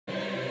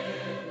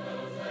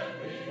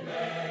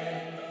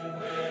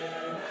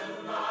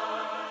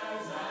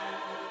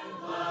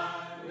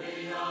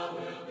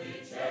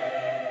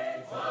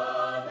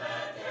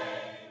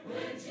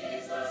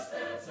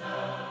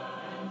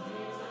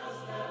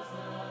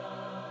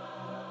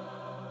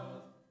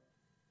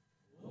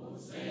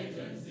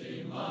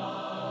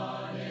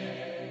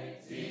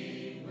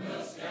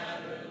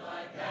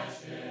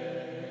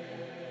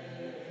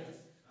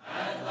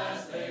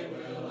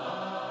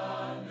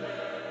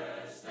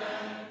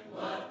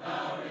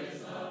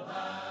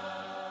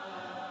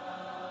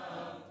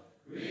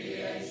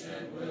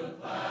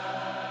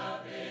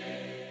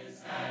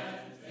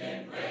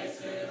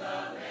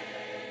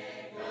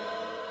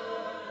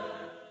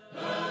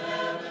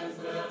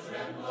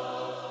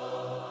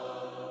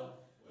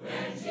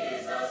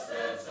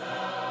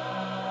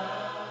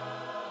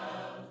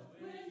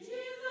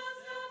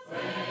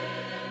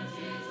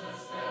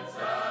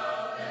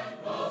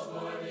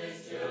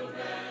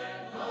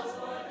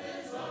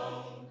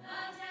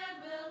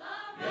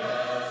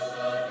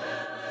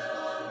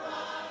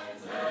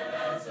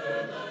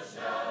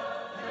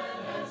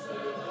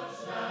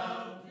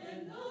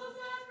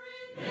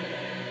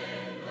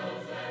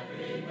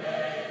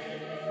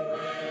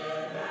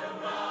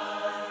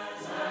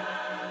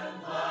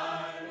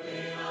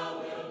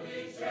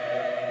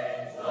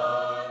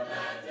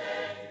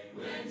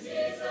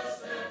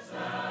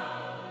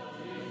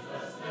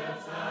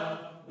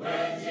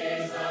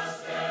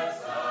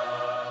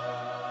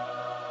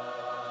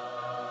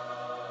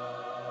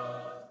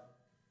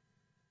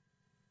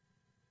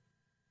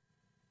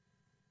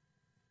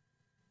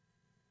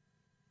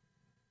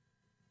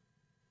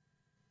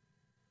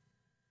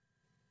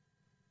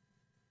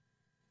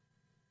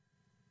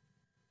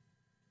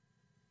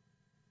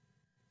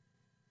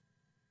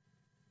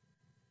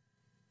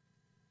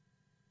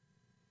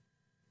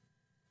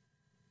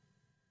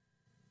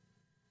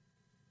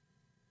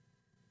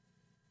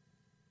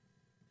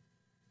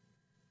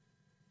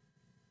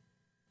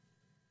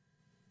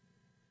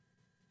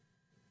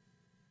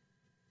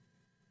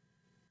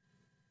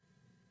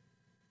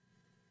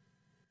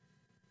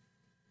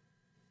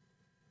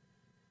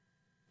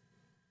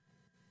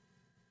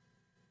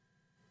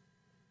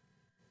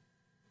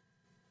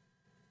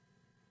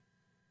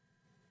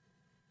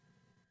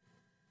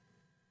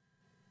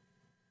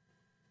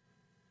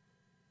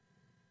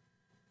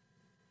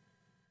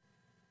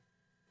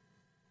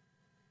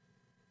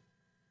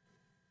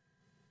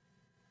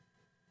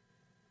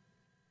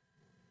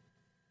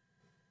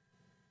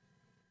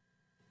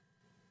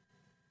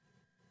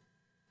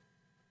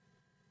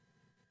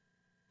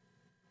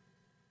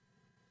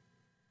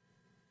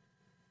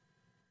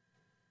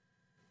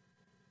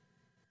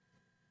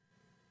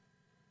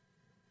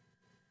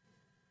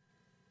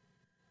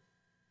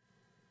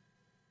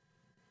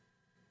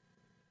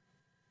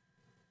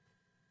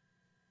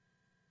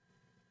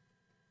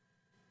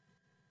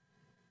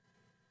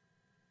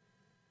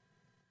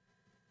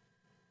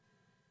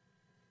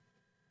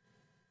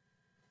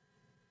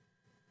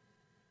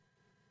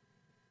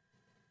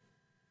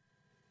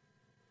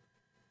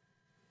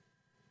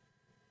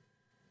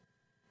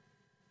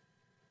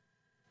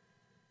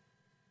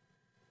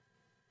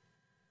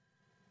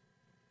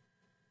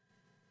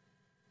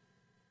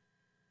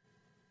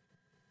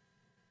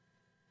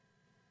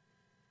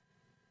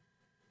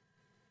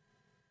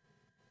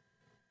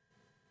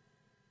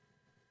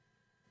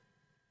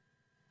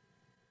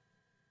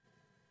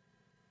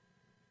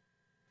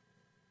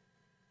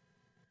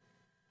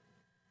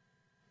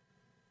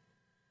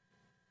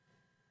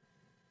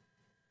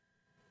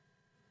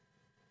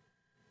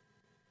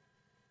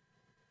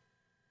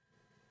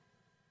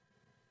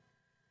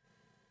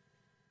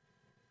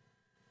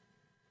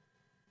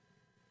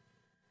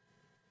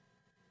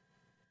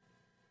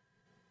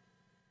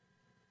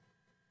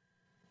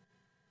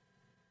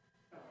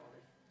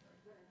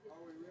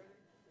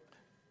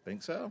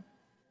Think so?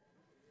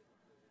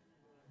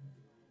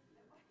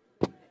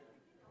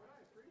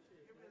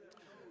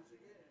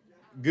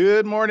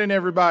 Good morning,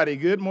 everybody.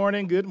 Good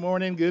morning, good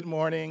morning, good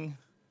morning.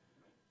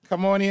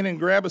 Come on in and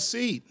grab a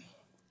seat.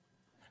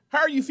 How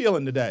are you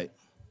feeling today?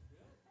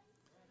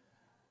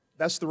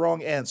 That's the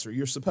wrong answer.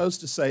 You're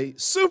supposed to say,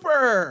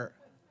 super.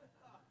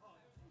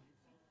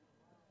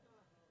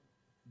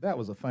 That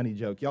was a funny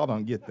joke. Y'all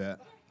don't get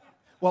that.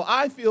 Well,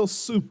 I feel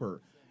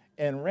super.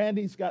 And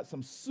Randy's got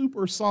some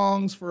super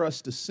songs for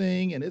us to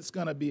sing, and it's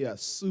going to be a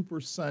super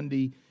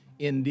Sunday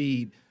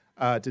indeed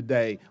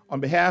today.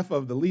 On behalf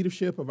of the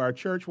leadership of our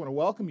church, I want to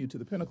welcome you to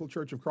the Pinnacle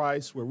Church of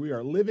Christ, where we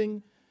are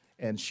living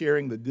and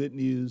sharing the good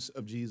news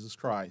of Jesus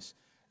Christ.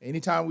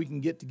 Anytime we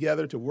can get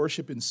together to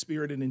worship in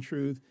spirit and in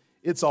truth,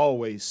 it's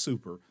always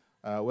super,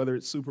 whether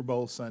it's Super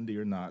Bowl Sunday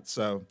or not.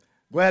 So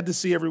glad to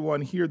see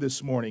everyone here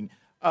this morning.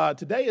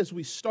 Today, as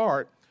we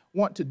start,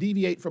 want to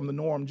deviate from the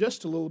norm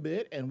just a little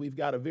bit, and we've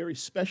got a very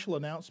special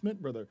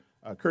announcement. Brother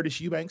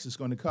Curtis Eubanks is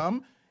going to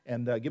come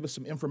and give us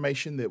some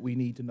information that we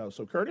need to know.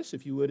 So, Curtis,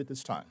 if you would at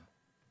this time.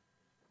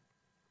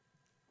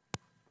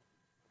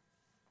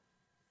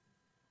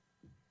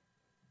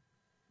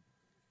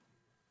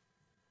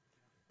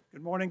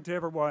 Good morning to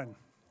everyone.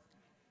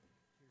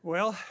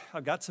 Well,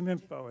 I've got some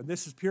info, and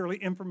this is purely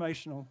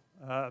informational.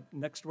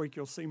 Next week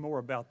you'll see more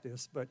about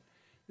this, but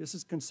this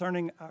is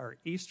concerning our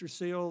Easter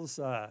Seals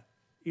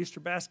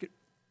Easter basket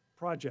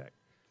project.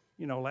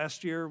 You know,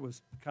 last year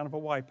was kind of a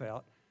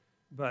wipeout,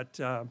 but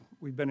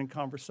we've been in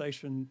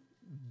conversation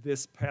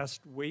this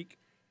past week,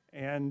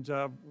 and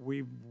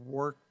we've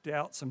worked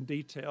out some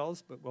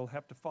details, but we'll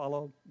have to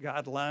follow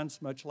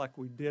guidelines much like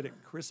we did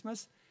at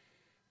Christmas.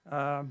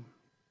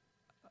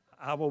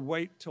 I will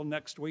wait till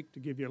next week to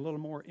give you a little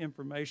more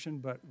information,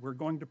 but we're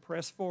going to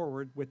press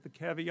forward with the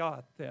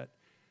caveat that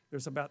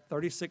there's about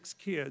 36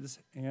 kids,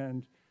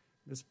 and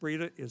Ms.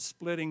 Brita is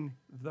splitting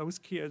those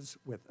kids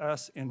with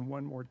us in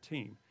one more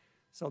team.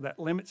 So that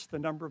limits the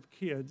number of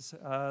kids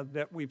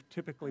that we've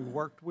typically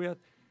worked with.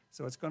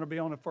 So it's going to be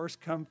on a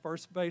first-come,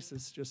 first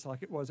basis, just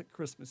like it was at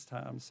Christmas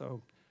time.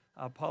 So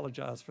I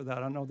apologize for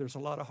that. I know there's a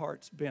lot of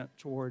hearts bent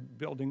toward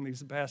building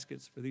these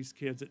baskets for these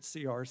kids at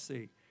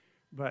CRC.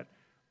 But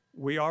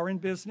we are in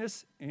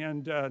business,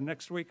 and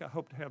next week I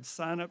hope to have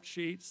sign-up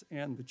sheets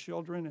and the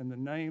children and the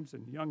names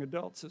and young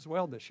adults as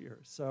well this year.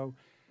 So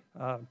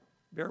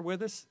bear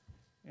with us,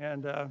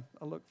 and I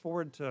look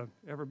forward to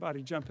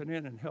everybody jumping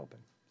in and helping.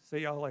 See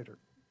y'all later.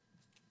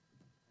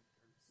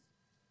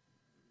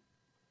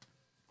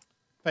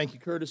 Thank you,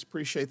 Curtis.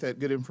 Appreciate that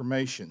good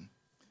information.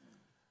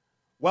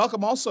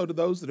 Welcome also to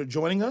those that are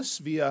joining us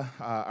via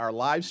our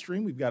live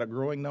stream. We've got a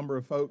growing number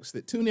of folks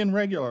that tune in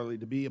regularly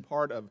to be a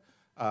part of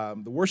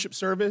the worship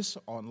service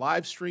on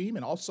live stream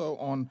and also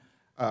on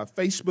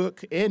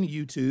Facebook and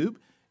YouTube.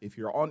 If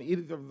you're on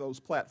either of those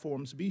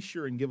platforms, be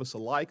sure and give us a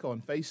like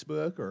on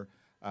Facebook or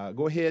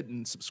go ahead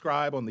and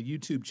subscribe on the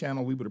YouTube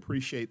channel. We would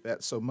appreciate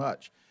that so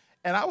much.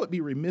 And I would be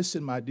remiss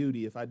in my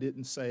duty if I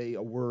didn't say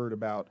a word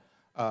about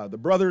the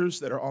brothers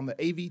that are on the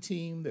AV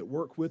team that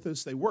work with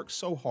us. They work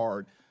so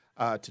hard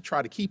to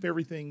try to keep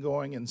everything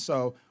going. And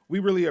so we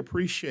really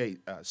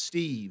appreciate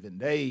Steve and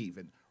Dave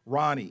and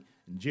Ronnie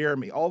and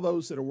Jeremy, all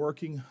those that are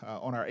working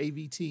on our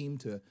AV team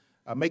to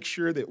make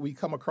sure that we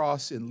come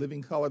across in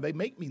living color. They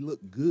make me look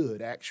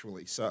good,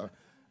 actually. So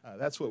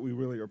that's what we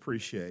really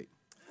appreciate.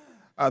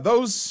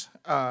 Those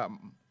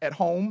at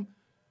home,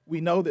 we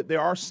know that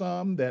there are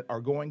some that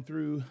are going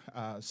through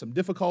some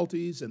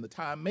difficulties, and the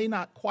time may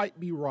not quite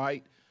be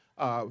right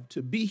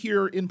to be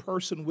here in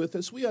person with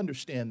us. We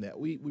understand that.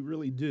 We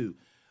really do.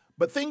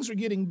 But things are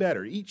getting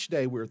better. Each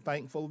day we're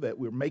thankful that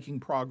we're making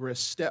progress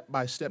step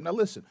by step. Now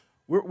listen,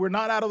 we're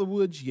not out of the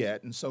woods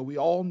yet, and so we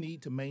all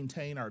need to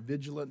maintain our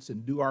vigilance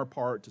and do our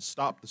part to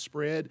stop the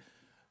spread.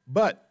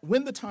 But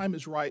when the time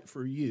is right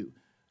for you,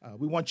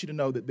 we want you to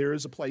know that there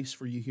is a place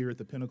for you here at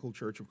the Pinnacle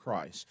Church of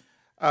Christ.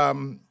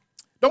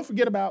 Don't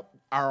forget about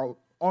our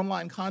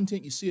online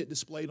content. You see it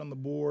displayed on the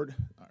board.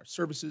 Our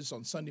services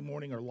on Sunday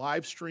morning are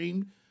live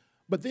streamed.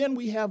 But then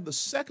we have the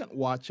second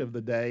watch of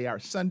the day, our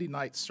Sunday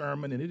night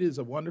sermon, and it is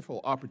a wonderful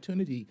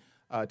opportunity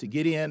to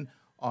get in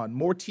on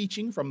more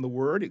teaching from the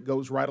Word. It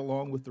goes right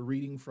along with the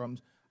reading from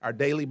our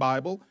daily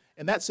Bible,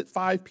 and that's at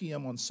 5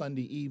 p.m. on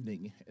Sunday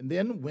evening. And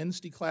then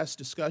Wednesday class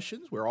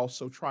discussions. We're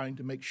also trying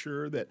to make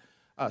sure that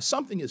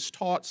something is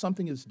taught,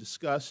 something is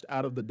discussed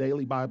out of the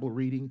daily Bible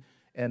reading,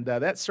 and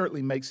that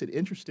certainly makes it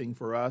interesting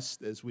for us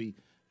as we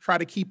try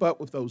to keep up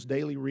with those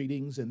daily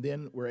readings, and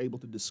then we're able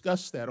to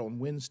discuss that on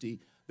Wednesday.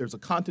 There's a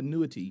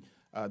continuity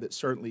that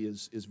certainly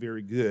is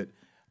very good.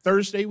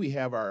 Thursday, we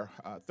have our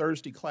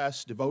Thursday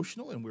class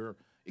devotional, and we're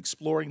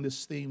exploring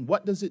this theme,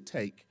 what does it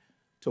take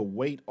to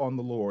wait on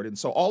the Lord? And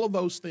so all of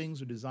those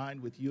things are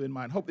designed with you in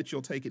mind. Hope that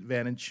you'll take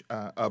advantage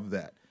of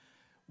that.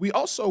 We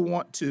also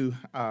want to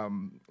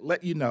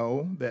let you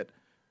know that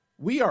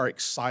we are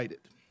excited.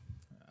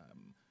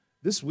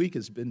 This week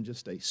has been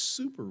just a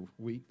super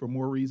week for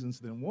more reasons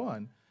than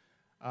one.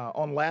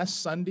 On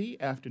last Sunday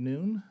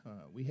afternoon,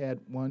 we had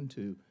one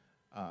to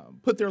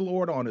put their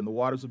Lord on in the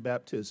waters of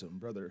baptism.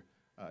 Brother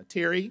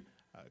Terry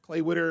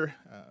Clay Witter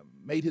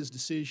made his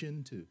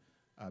decision to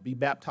be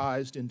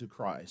baptized into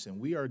Christ, and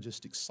we are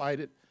just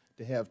excited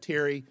to have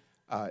Terry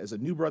as a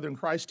new brother in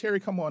Christ. Terry,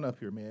 come on up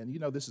here, man. You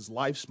know this is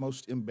life's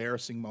most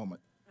embarrassing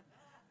moment.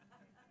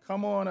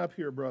 Come on up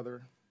here,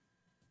 brother.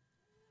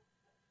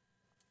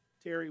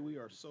 Terry, we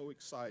are so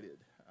excited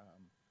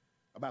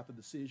about the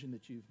decision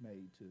that you've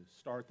made to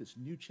start this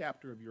new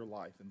chapter of your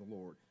life in the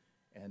Lord.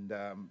 And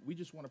we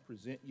just want to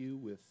present you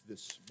with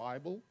this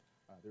Bible.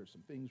 There are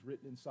some things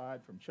written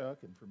inside from Chuck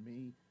and from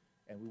me,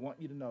 and we want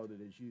you to know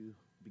that as you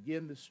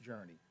begin this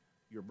journey,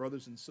 your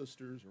brothers and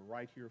sisters are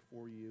right here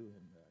for you,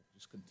 and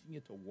just continue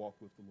to walk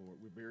with the Lord.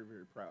 We're very,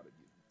 very proud of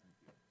you.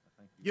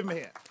 Thank you. Give him a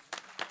hand.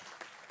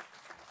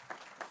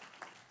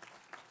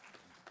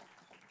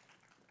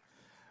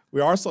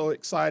 We're also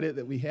excited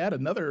that we had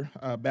another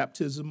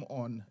baptism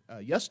on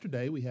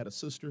yesterday. We had a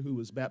sister who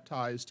was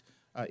baptized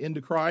into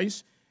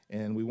Christ,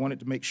 and we wanted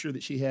to make sure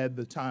that she had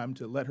the time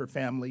to let her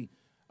family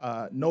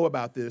know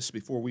about this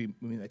before we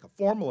make a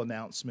formal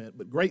announcement.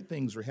 But great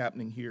things are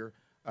happening here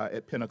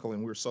at Pinnacle,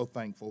 and we're so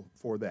thankful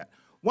for that.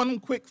 One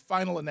quick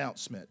final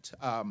announcement.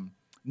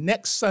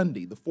 Next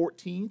Sunday, the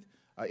 14th,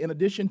 in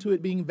addition to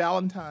it being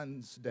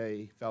Valentine's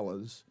Day,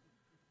 fellas,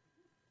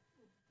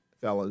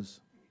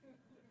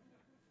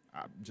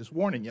 I'm just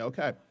warning you,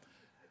 okay.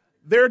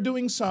 They're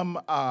doing some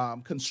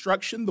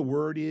construction. The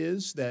word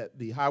is that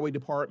the Highway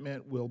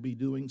Department will be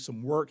doing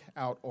some work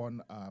out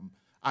on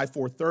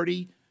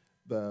I-430,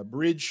 the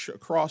bridge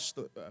across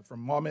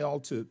from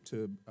Maumelle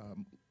to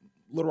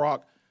Little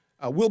Rock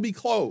will be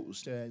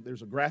closed.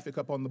 There's a graphic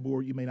up on the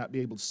board. You may not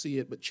be able to see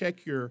it, but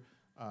check your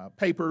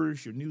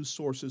papers, your news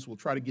sources. We'll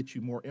try to get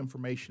you more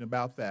information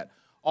about that.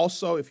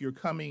 Also, if you're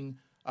coming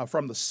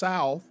from the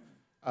south,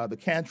 the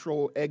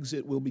Cantrell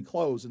exit will be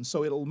closed, and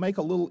so it'll make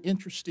a little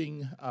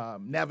interesting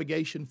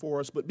navigation for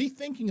us. But be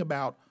thinking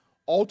about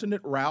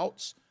alternate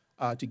routes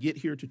to get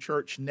here to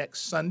church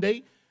next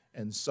Sunday,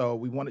 and so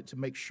we wanted to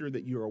make sure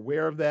that you're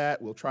aware of that.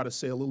 We'll try to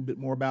say a little bit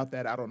more about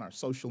that out on our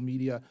social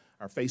media,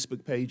 our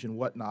Facebook page and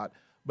whatnot.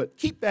 But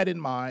keep that in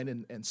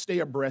mind and stay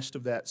abreast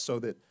of that so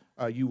that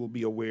you will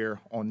be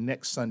aware on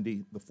next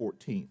Sunday, the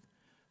 14th.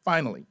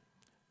 Finally,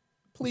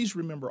 please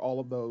remember all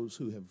of those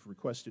who have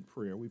requested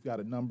prayer. We've got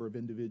a number of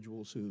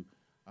individuals who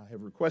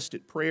have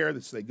requested prayer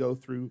as they go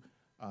through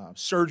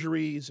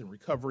surgeries and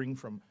recovering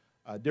from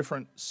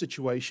different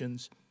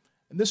situations.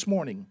 And this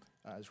morning,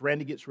 as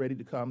Randy gets ready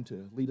to come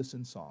to lead us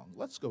in song,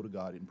 let's go to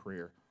God in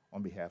prayer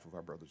on behalf of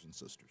our brothers and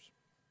sisters.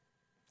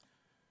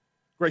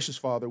 Gracious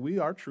Father, we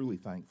are truly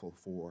thankful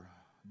for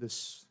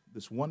this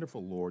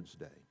wonderful Lord's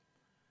Day.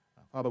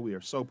 Father, we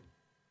are so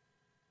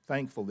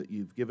thankful that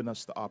you've given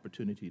us the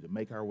opportunity to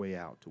make our way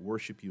out, to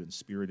worship you in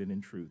spirit and in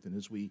truth. And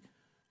as we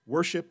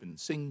worship and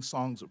sing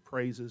songs of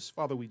praises,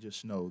 Father, we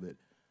just know that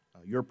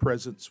your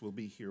presence will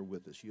be here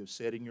with us. You have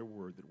said in your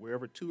word that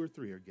wherever two or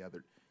three are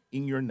gathered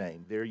in your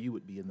name, there you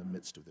would be in the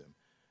midst of them.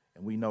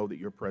 And we know that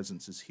your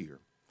presence is here.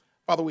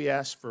 Father, we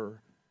ask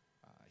for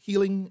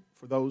healing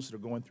for those that are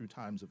going through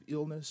times of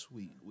illness.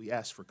 We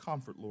ask for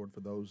comfort, Lord,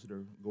 for those that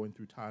are going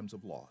through times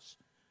of loss.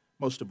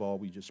 Most of all,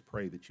 we just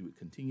pray that you would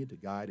continue to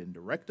guide and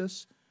direct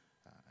us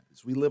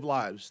as we live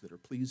lives that are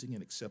pleasing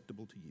and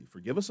acceptable to you.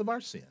 Forgive us of our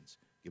sins.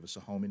 Give us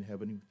a home in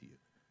heaven with you.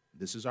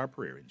 This is our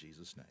prayer in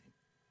Jesus' name.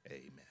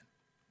 Amen.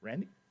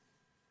 Randy?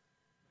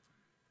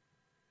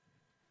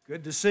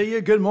 Good to see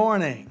you. Good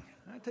morning.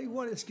 I tell you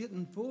what, it's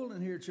getting full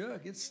in here,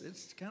 Chuck.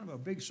 It's kind of a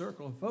big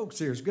circle of folks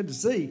here. It's good to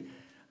see.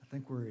 I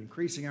think we're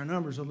increasing our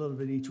numbers a little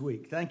bit each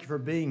week. Thank you for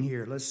being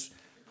here. Let's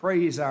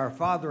praise our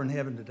Father in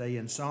heaven today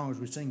in song as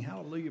we sing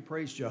Hallelujah,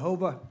 Praise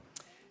Jehovah,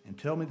 and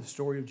Tell Me the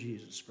Story of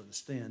Jesus. Brother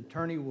Stan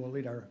Turney will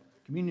lead our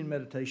communion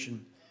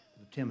meditation.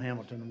 Tim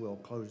Hamilton will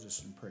close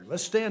us in prayer.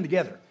 Let's stand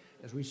together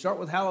as we start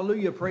with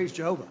Hallelujah, Praise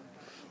Jehovah.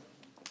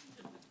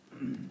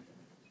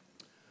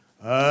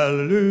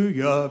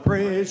 Hallelujah,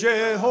 praise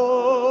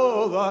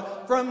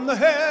Jehovah, from the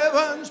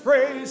heavens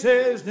praise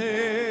his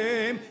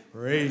name.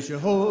 Praise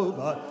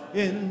Jehovah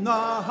in the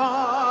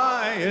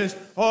highest,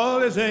 all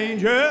his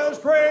angels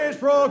praise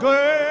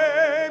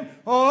proclaim.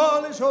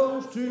 All his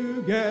hosts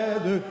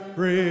together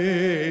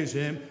praise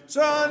him,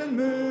 sun and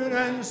moon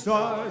and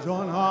stars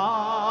on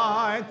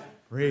high.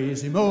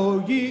 Praise him,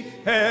 O ye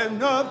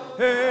heaven of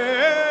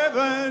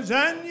heavens,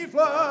 and ye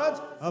floods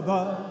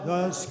above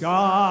the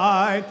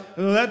sky.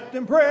 Let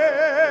them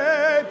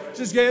praise,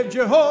 just give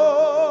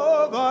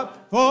Jehovah,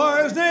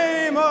 for his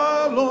name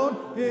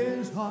alone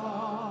is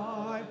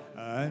high.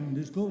 And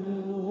his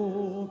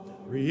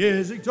glory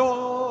is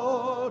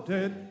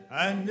exalted,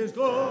 and his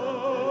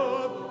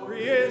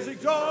glory is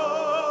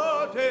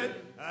exalted,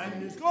 and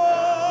his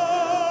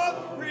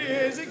glory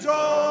is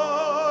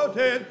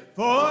exalted,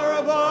 far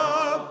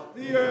above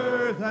the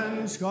earth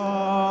and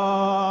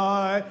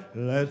sky.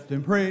 Let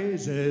them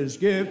praises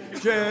give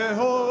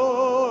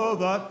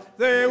Jehovah,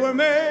 they were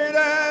made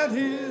at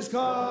his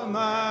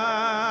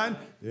command.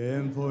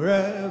 Them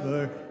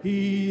forever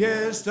he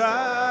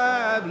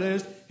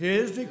established,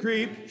 His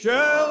decree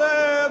shall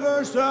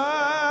ever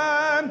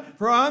stand.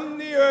 From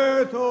the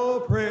earth, oh,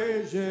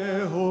 praise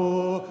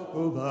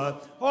Jehovah.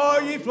 All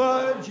ye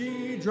floods,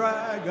 ye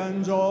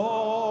dragons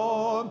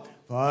all.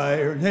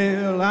 Fire and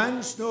hail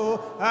and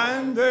snow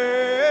and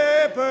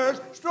vapors,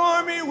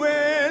 stormy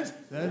winds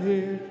that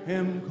hear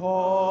him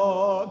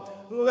call.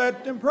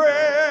 Let them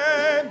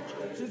pray,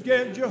 just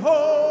give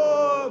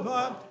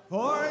Jehovah,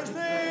 for his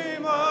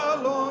name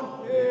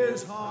alone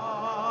is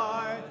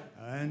high,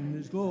 and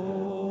his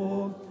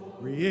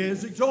glory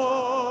is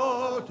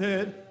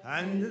exalted,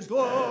 and his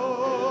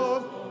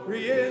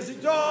glory is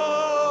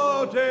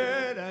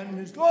exalted, and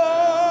his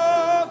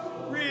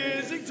glory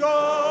is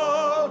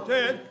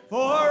exalted,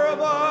 far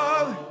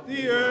above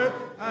the earth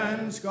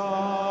and sky.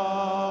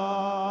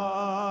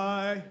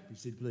 Be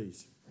seated,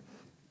 please.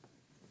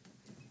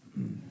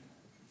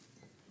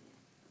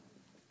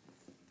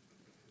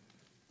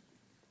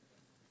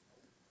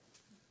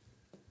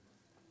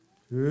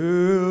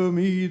 Tell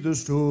me the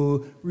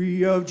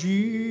story of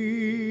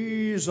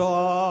Jesus,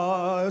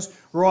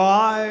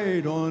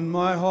 write on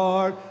my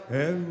heart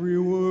every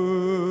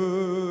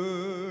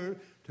word.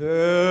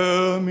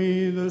 Tell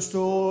me the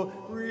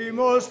story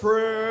most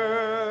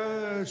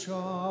precious,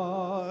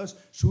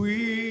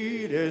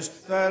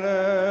 sweetest that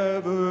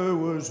ever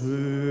was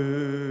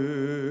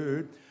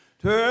heard.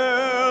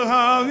 Tell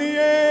how the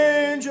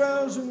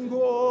angels in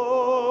chorus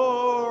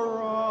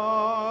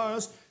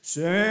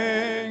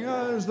sang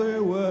as they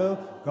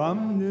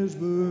welcomed his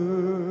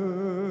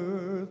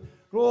birth.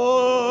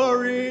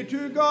 Glory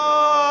to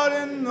God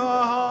in the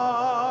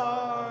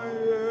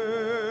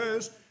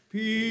highest,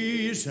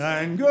 peace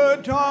and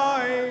good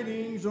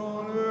tidings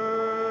on earth.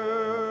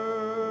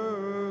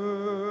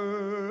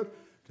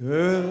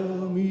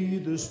 Tell me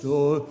the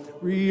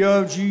story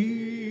of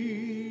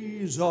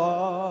Jesus,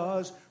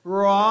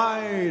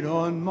 write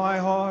on my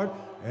heart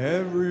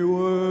every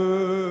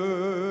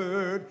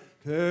word.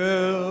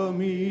 Tell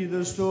me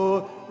the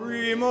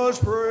story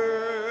most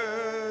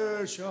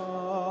precious,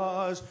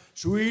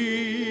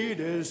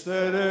 sweetest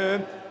that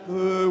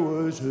ever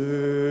was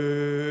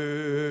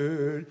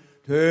heard.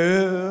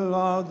 Tell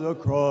of the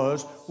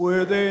cross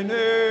where they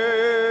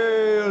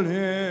nailed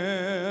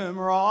him,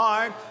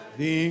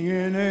 writhing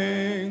in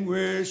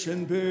anguish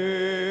and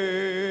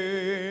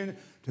pain.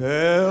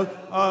 Tell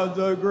of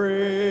the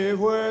grave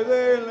where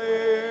they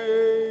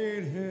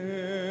laid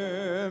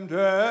him.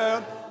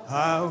 Tell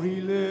how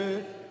he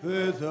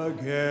liveth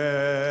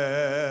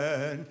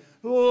again.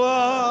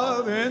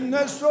 Love in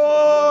the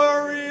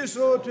story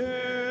so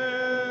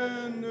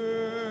tender,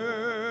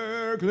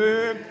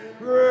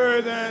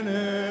 clearer than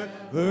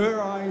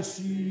ever I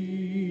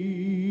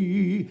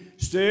see.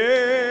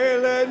 Stay,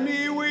 let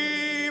me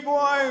weep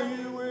while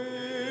you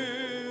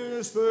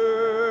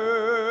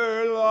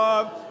whisper,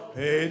 love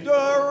paid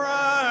the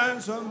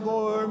ransom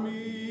for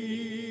me.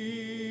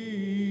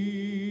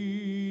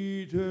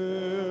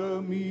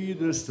 Tell me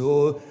the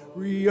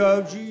story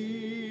of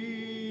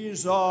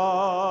Jesus,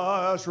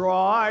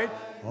 write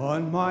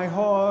on my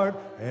heart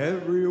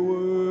every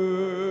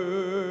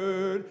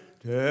word.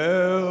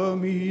 Tell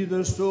me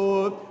the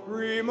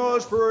story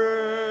most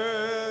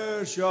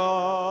precious,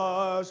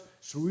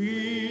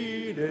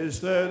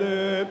 sweetest that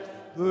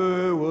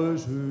ever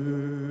was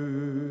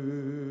heard.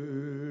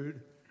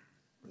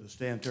 Brother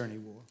Stan Turney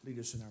will lead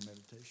us in our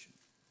meditation.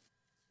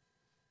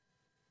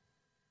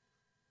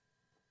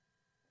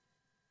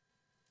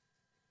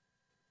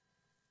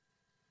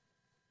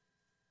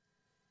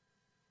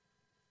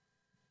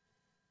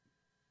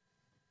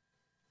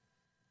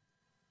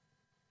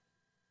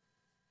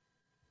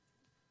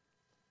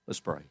 Let's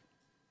pray.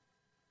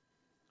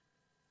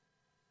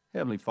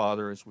 Heavenly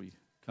Father, as we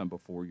come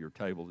before your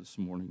table this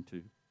morning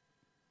to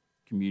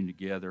commune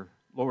together,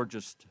 Lord,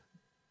 just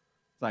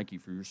thank you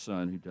for your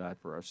Son who died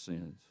for our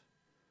sins.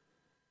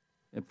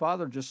 And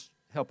Father, just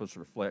help us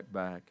reflect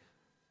back.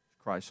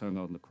 Christ hung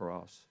on the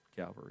cross,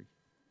 Calvary.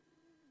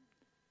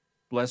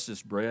 Bless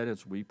this bread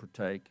as we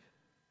partake.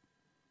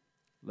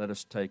 Let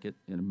us take it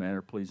in a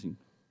manner pleasing.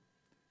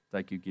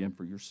 Thank you again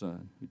for your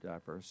Son who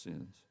died for our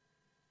sins.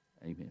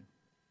 Amen.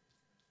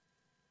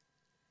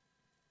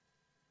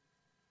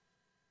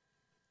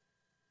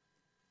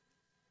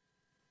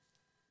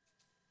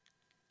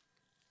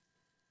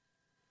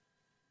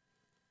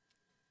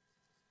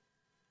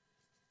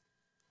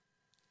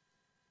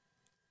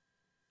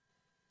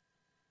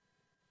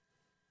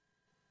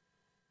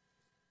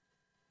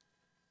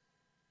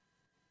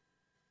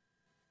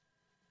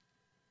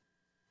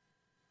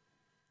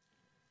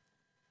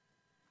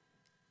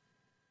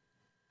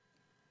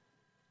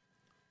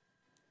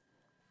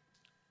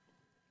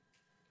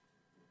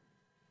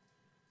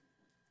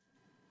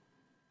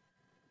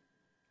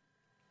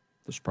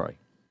 Let's pray.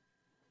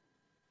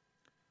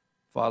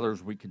 Father,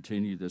 as we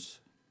continue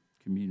this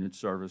communion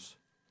service,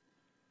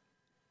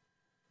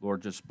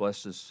 Lord, just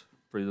bless this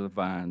fruit of the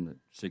vine that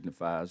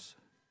signifies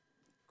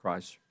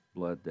Christ's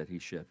blood that he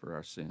shed for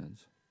our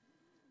sins.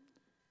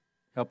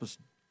 Help us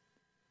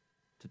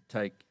to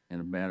take in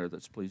a manner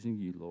that's pleasing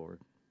to you, Lord.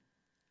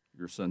 In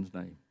your Son's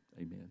name,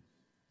 amen.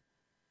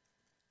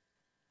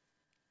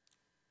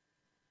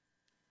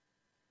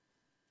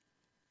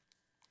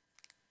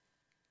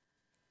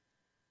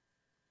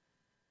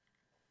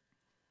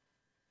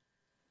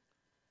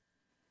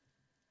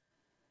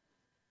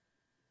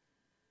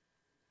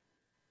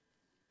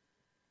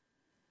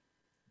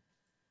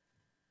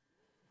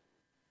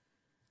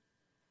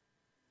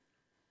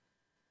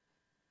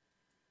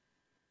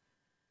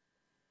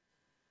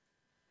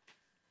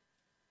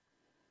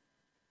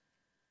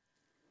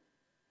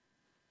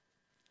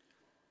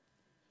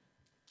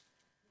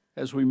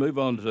 As we move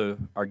on to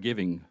our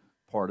giving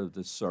part of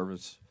this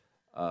service,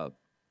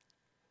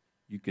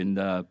 you can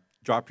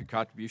drop your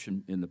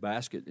contribution in the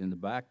basket in the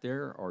back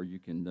there, or you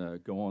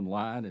can go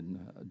online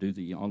and do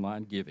the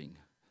online giving.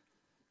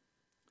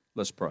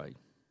 Let's pray.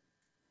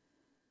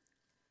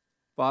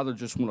 Father,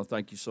 just want to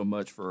thank you so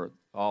much for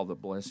all the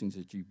blessings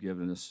that you've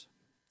given us.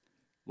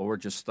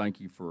 Lord, just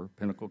thank you for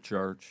Pinnacle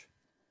Church.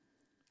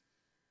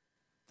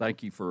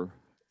 Thank you for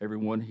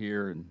everyone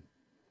here, and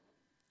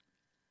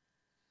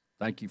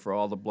thank you for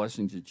all the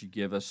blessings that you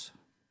give us,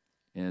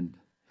 and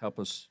help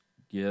us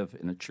give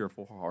in a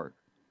cheerful heart.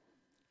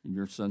 In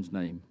your Son's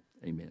name,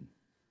 amen.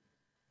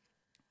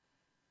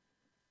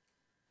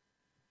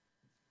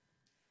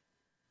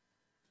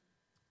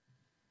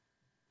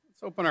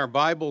 Let's open our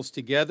Bibles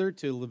together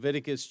to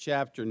Leviticus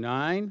chapter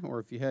 9, or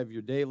if you have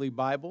your daily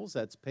Bibles,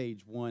 that's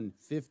page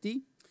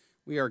 150.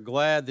 We are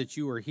glad that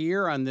you are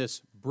here on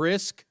this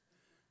brisk,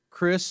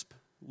 crisp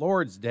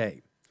Lord's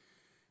Day.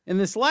 In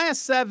this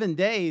last 7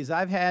 days,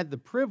 I've had the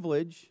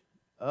privilege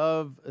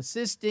of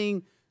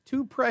assisting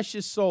 2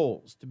 precious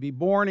souls to be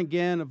born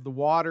again of the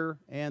water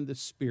and the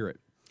Spirit.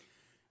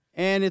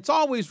 And it's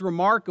always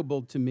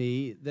remarkable to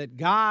me that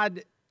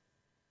God,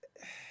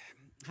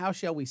 how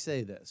shall we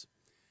say this?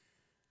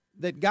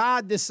 That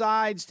God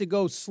decides to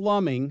go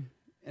slumming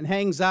and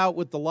hangs out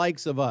with the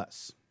likes of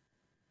us.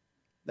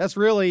 That's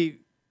really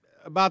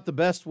about the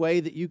best way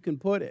that you can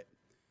put it.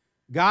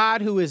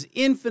 God, who is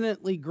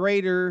infinitely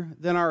greater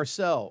than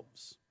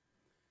ourselves,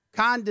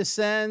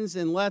 condescends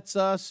and lets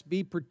us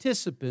be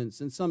participants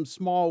in some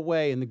small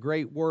way in the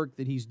great work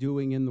that he's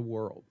doing in the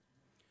world.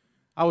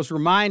 I was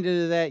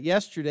reminded of that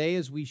yesterday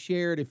as we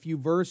shared a few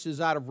verses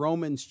out of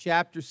Romans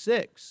chapter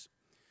 6.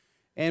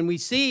 And we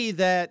see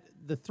that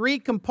the 3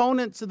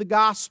 components of the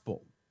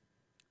gospel,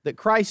 that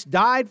Christ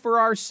died for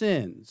our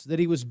sins, that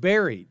he was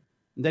buried,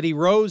 and that he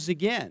rose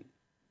again.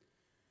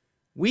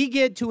 We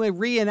get to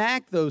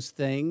reenact those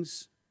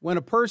things when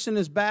a person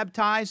is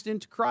baptized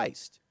into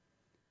Christ.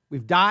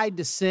 We've died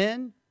to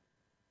sin,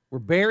 we're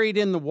buried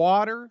in the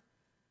water,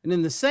 and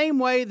in the same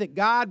way that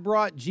God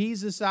brought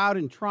Jesus out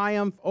in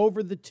triumph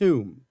over the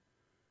tomb,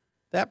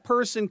 that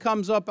person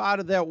comes up out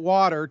of that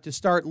water to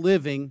start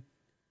living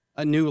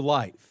a new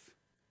life.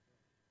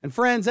 And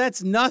friends,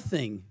 that's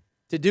nothing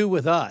to do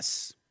with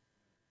us.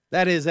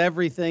 That is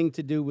everything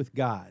to do with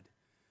God.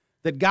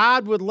 That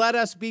God would let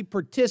us be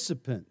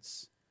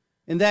participants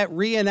in that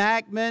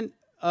reenactment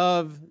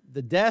of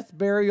the death,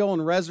 burial,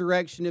 and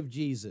resurrection of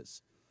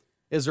Jesus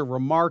is a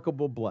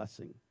remarkable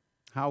blessing.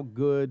 How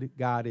good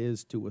God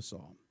is to us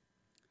all.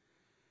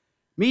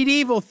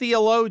 Medieval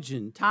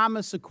theologian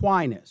Thomas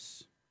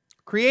Aquinas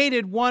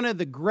created one of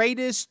the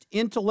greatest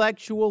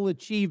intellectual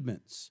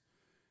achievements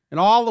in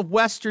all of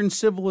Western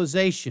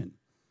civilization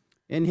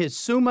in his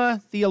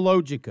Summa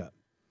Theologica.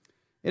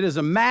 It is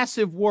a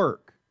massive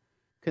work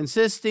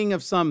consisting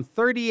of some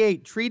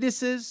 38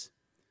 treatises,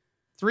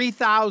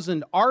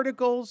 3,000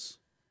 articles,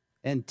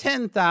 and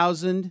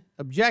 10,000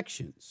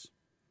 objections.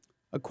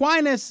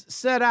 Aquinas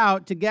set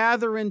out to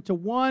gather into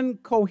one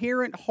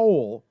coherent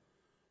whole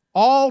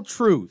all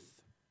truth,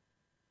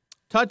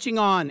 touching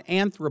on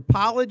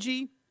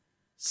anthropology,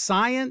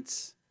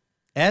 science,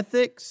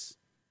 ethics,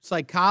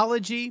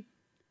 psychology,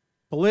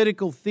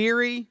 political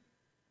theory,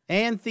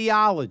 and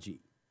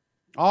theology,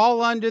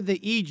 all under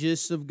the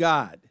aegis of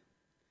God.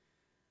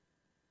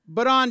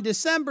 But on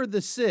December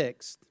the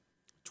 6th,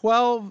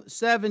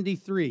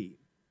 1273,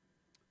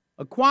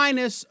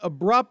 Aquinas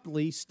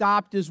abruptly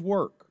stopped his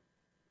work.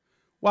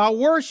 While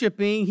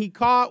worshiping, he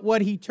caught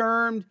what he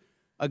termed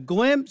a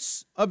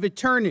glimpse of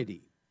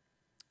eternity,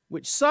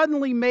 which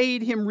suddenly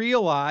made him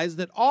realize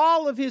that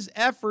all of his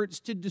efforts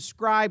to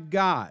describe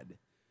God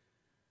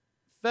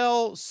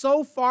fell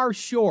so far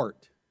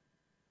short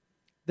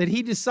that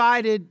he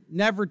decided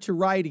never to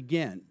write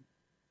again.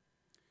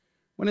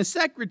 When a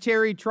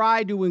secretary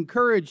tried to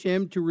encourage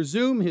him to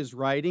resume his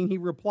writing, he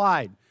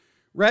replied,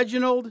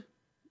 "Reginald,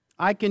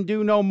 I can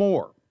do no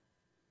more.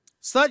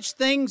 Such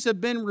things have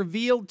been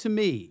revealed to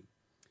me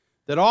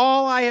that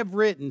all I have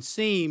written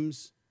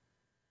seems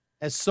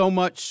as so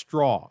much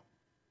straw."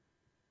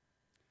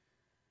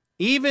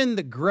 Even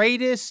the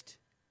greatest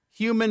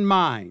human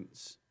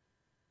minds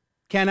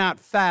cannot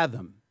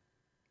fathom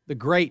the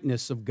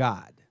greatness of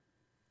God.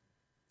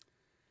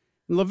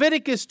 In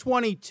Leviticus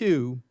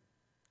 22,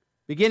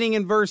 beginning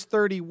in verse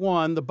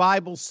 31, the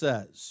Bible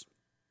says,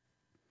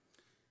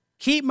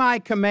 "Keep my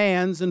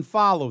commands and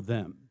follow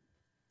them.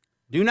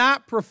 Do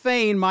not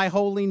profane my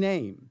holy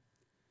name.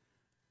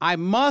 I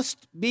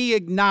must be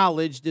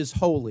acknowledged as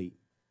holy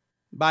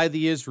by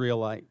the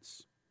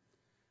Israelites.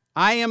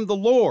 I am the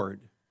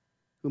Lord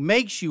who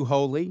makes you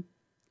holy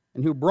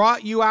and who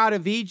brought you out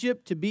of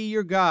Egypt to be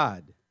your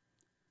God.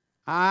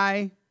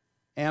 I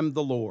am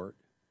the Lord."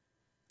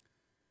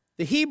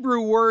 The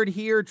Hebrew word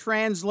here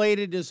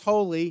translated as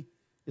holy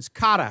is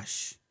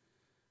kadash.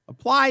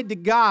 Applied to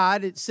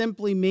God, it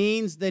simply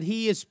means that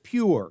he is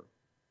pure,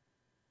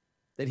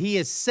 that he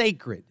is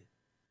sacred,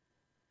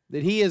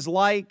 that he is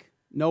like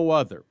no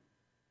other.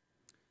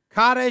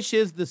 Kadesh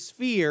is the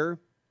sphere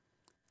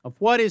of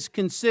what is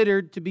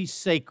considered to be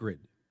sacred.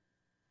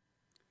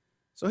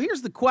 So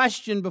here's the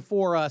question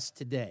before us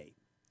today.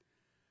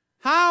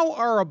 How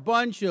are a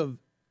bunch of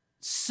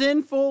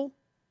sinful,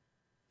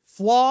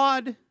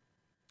 flawed,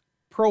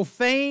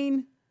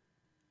 profane,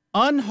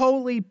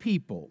 unholy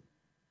people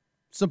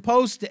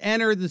supposed to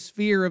enter the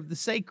sphere of the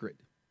sacred?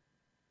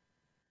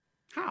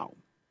 How?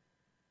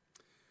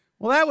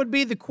 Well, that would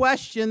be the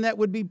question that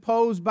would be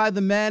posed by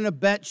the men of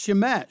Bet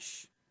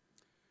Shemesh.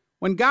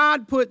 When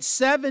God put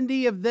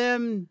 70 of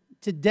them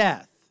to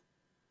death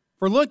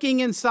for looking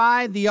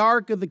inside the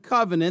Ark of the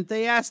Covenant,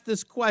 they asked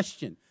this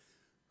question: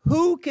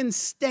 who can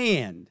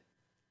stand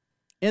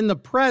in the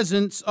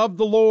presence of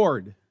the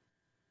Lord,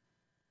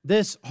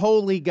 this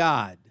holy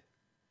God?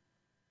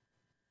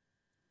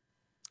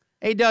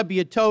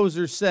 A.W.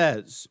 Tozer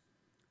says,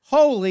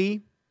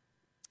 holy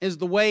is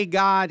the way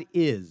God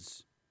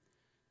is.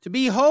 To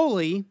be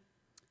holy,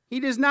 he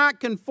does not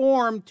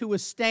conform to a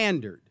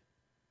standard.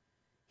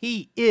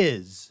 He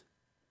is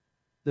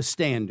the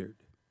standard.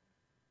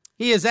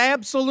 He is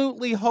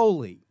absolutely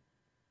holy,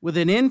 with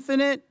an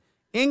infinite,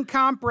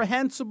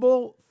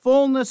 incomprehensible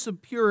fullness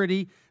of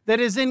purity that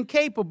is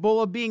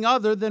incapable of being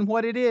other than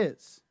what it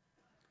is.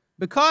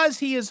 Because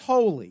he is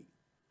holy,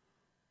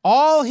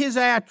 all his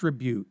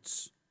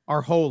attributes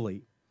are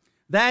holy.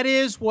 That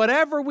is,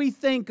 whatever we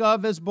think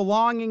of as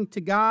belonging to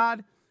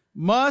God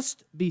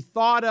must be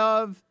thought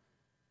of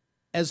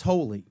as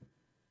holy.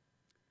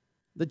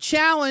 The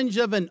challenge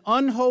of an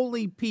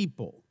unholy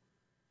people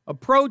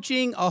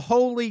approaching a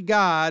holy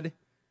God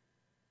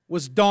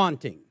was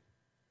daunting.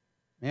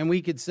 And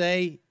we could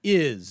say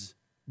is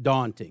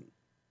daunting,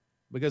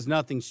 because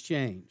nothing's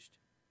changed.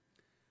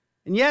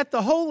 And yet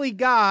the holy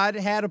God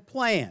had a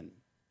plan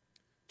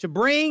to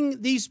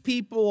bring these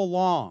people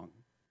along,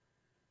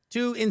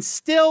 to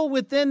instill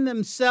within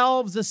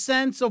themselves a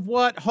sense of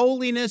what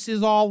holiness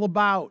is all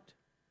about,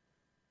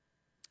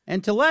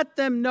 and to let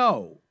them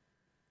know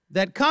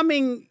that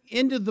coming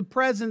into the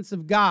presence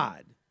of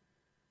God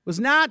was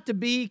not to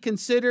be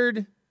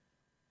considered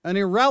an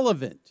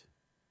irrelevant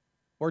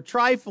or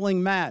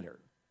trifling matter,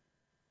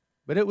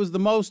 but it was the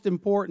most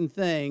important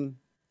thing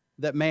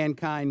that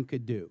mankind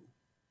could do.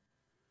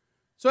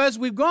 So as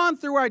we've gone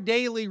through our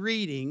daily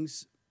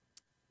readings,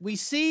 we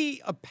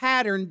see a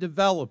pattern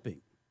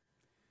developing.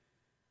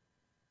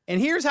 And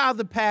here's how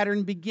the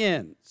pattern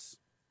begins.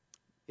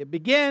 It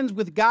begins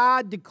with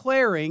God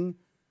declaring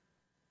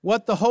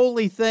what the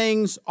holy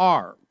things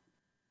are.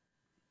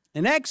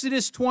 In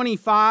Exodus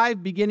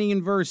 25, beginning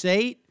in verse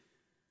 8,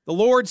 the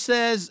Lord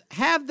says,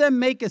 "Have them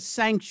make a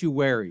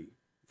sanctuary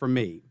for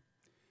me,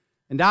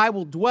 and I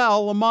will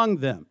dwell among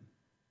them.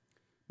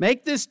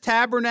 Make this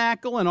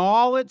tabernacle and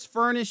all its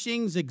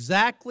furnishings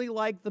exactly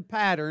like the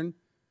pattern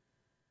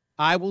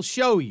I will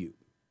show you."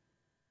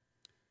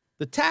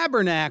 The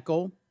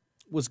tabernacle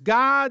was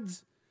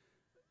God's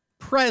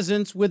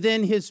presence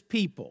within his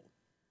people,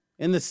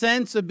 in the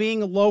sense of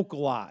being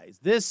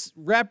localized. This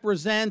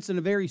represents, in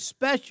a very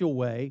special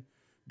way,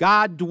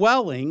 God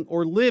dwelling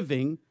or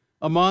living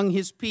among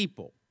his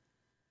people,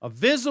 a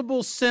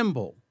visible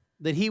symbol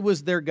that he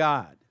was their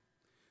God.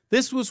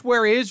 This was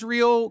where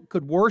Israel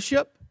could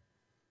worship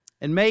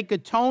and make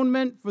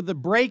atonement for the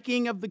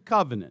breaking of the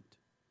covenant.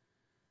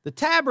 The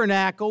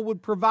tabernacle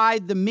would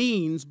provide the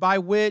means by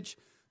which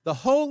the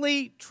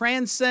holy,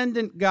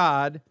 transcendent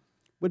God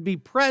would be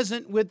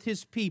present with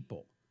his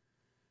people,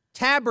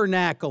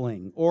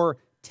 tabernacling or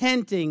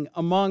tenting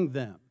among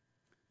them.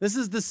 This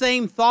is the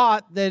same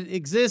thought that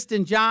exists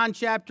in John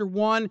chapter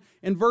 1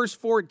 and verse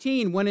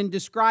 14, when in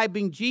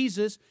describing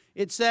Jesus,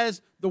 it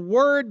says, "The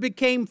Word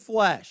became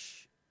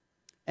flesh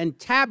and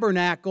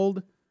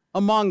tabernacled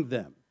among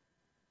them."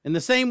 In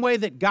the same way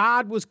that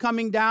God was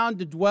coming down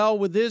to dwell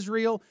with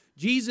Israel,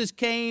 Jesus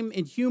came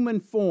in human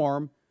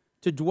form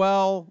to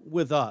dwell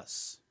with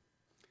us.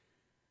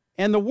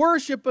 And the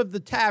worship of the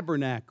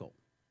tabernacle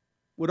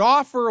would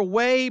offer a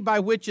way by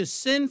which a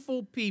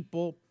sinful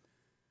people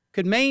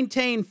could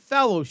maintain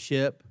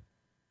fellowship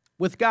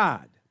with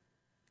God.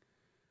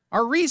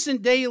 Our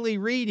recent daily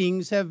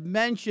readings have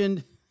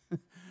mentioned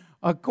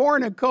a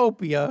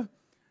cornucopia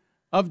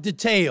of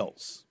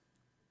details.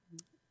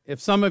 If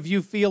some of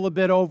you feel a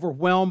bit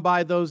overwhelmed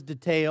by those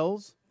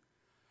details,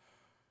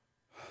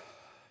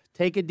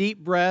 take a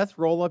deep breath,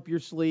 roll up your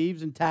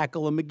sleeves, and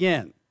tackle them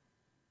again.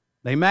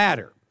 They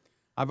matter.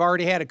 I've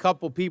already had a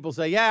couple people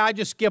say, "Yeah, I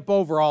just skip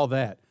over all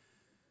that."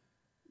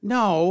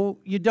 No,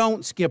 you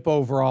don't skip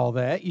over all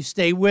that. You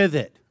stay with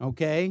it,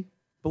 okay?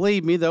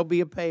 Believe me, there'll be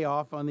a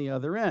payoff on the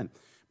other end.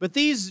 But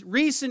these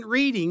recent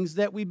readings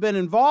that we've been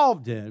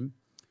involved in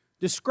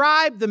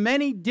describe the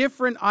many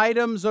different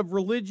items of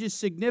religious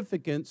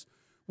significance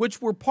which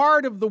were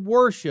part of the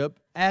worship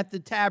at the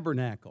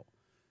tabernacle.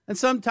 And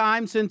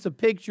sometimes, since a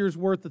picture's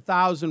worth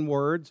 1,000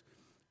 words,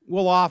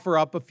 we'll offer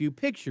up a few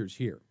pictures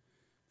here.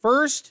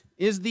 First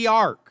is the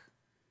ark.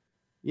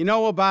 You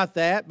know about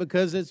that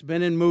because it's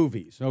been in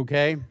movies,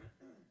 okay?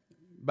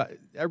 But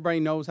everybody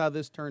knows how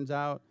this turns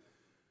out.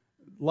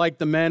 like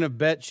the men of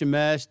Bet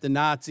Shemesh, the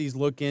Nazis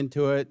look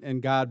into it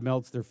and God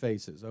melts their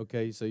faces.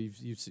 Okay, so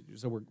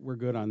we're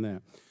good on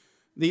that.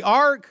 The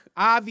ark,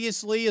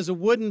 obviously, is a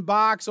wooden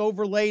box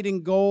overlaid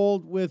in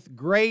gold with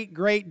great,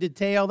 great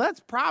detail. That's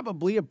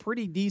probably a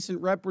pretty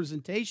decent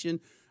representation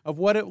of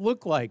what it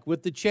looked like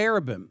with the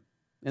cherubim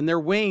and their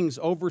wings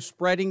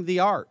overspreading the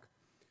ark.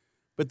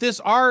 But this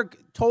ark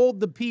told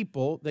the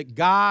people that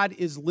God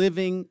is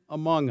living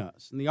among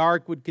us. And the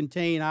ark would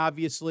contain,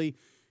 obviously,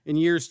 in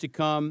years to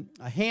come,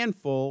 a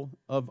handful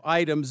of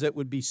items that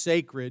would be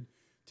sacred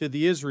to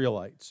the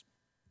Israelites.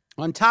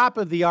 On top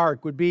of the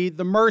ark would be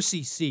the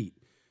mercy seat.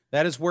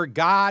 That is where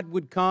God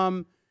would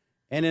come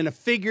and in a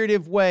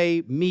figurative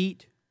way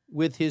meet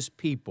with his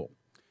people.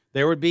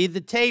 There would be the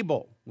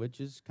table,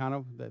 which is kind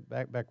of the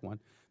back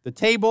one. The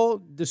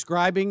table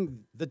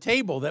describing the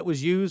table that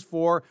was used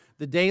for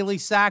the daily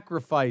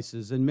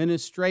sacrifices and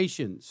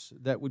ministrations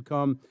that would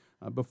come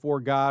before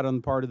God on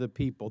the part of the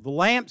people. The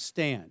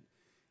lampstand,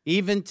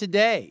 even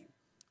today,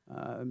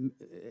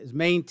 is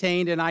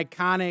maintained an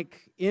iconic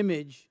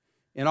image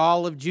in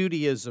all of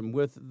Judaism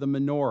with the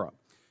menorah.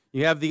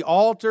 You have the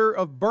altar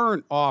of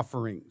burnt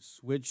offerings,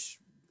 which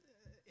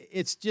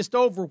it's just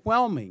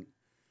overwhelming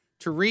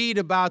to read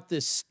about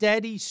this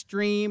steady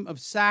stream of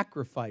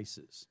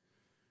sacrifices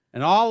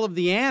and all of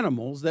the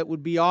animals that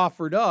would be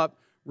offered up,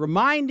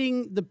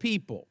 reminding the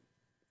people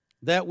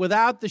that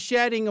without the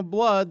shedding of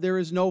blood, there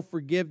is no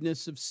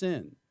forgiveness of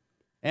sin.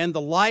 And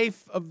the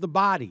life of the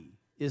body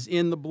is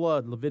in the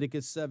blood,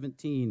 Leviticus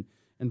 17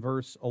 and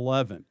verse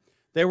 11.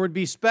 There would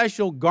be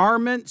special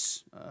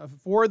garments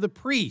for the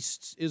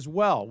priests as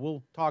well.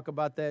 We'll talk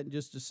about that in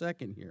just a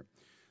second here.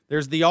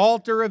 There's the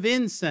altar of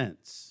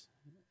incense,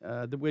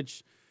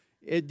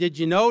 did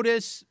you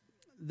notice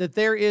that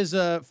there is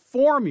a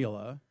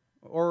formula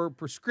or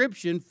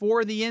prescription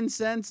for the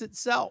incense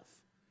itself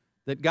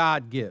that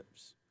God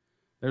gives?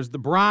 There's the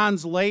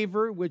bronze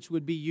laver, which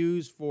would be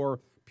used for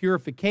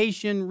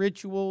purification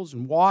rituals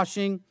and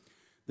washing.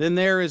 Then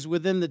there is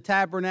within the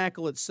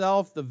tabernacle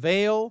itself the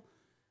veil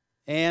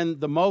and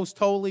the most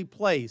holy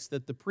place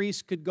that the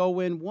priest could go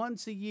in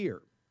once a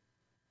year.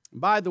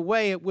 By the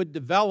way, it would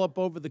develop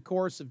over the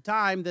course of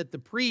time that the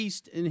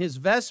priest in his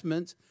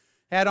vestments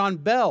had on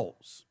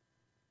bells,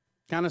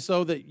 kind of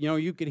so that,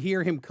 you could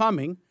hear him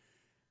coming.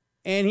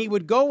 And he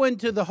would go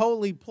into the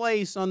holy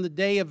place on the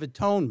Day of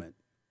Atonement,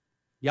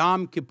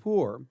 Yom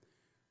Kippur,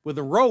 with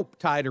a rope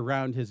tied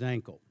around his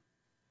ankle.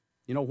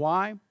 You know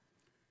why?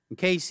 In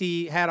case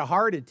he had a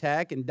heart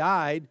attack and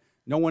died,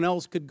 no one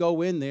else could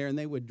go in there and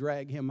they would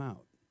drag him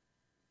out.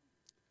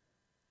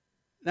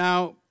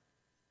 Now,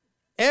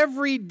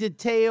 every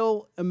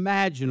detail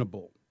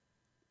imaginable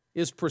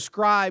is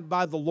prescribed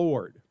by the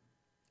Lord,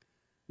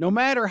 no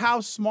matter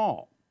how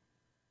small.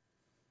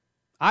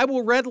 I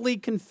will readily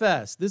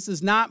confess, this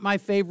is not my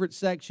favorite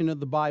section of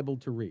the Bible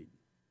to read.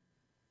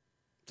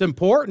 It's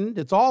important,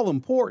 it's all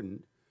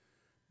important,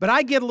 but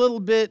I get a little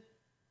bit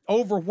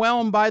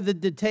overwhelmed by the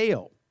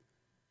detail.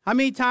 How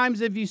many times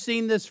have you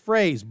seen this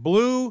phrase?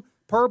 Blue,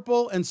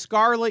 purple, and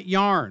scarlet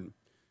yarn,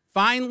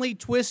 finely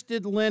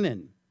twisted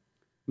linen.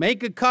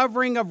 Make a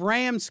covering of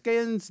ram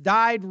skins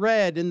dyed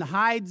red and the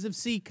hides of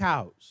sea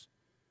cows.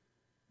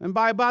 And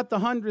by about the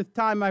 100th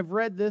time I've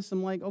read this,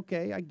 I'm like,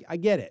 okay, I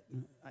get it.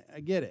 I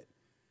get it.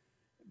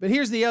 But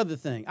here's the other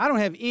thing. I don't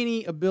have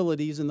any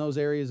abilities in those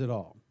areas at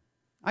all.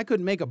 I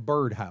couldn't make a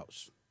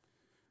birdhouse,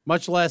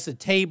 much less a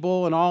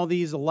table and all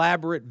these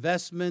elaborate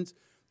vestments,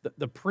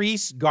 the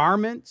priest's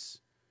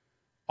garments.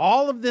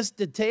 All of this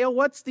detail,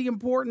 what's the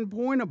important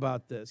point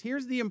about this?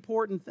 Here's the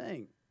important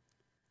thing.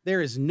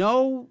 There is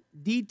no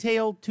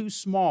detail too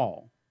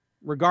small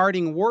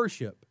regarding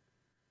worship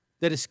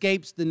that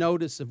escapes the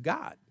notice of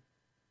God.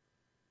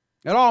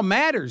 It all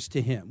matters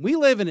to him. We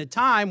live in a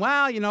time,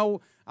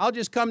 I'll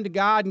just come to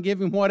God and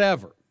give him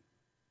whatever.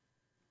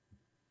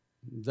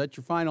 Is that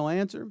your final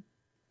answer?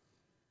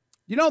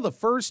 You know the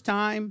first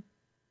time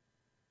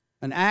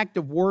an act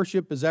of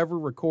worship is ever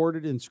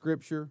recorded in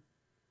Scripture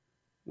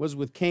was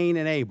with Cain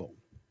and Abel.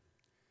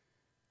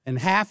 And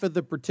half of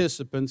the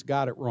participants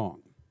got it wrong.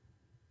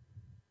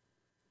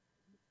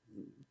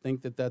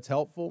 Think that that's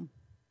helpful?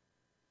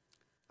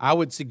 I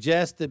would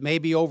suggest that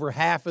maybe over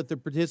half of the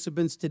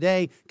participants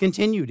today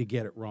continue to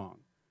get it wrong.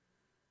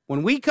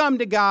 When we come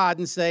to God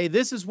and say,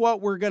 this is what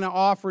we're going to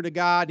offer to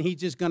God, and he's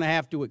just going to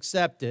have to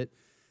accept it,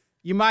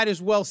 you might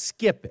as well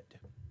skip it.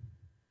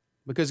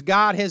 Because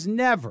God has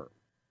never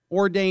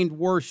ordained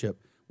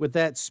worship with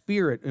that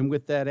spirit and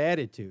with that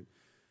attitude.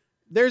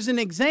 There's an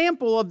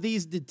example of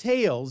these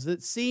details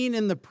that's seen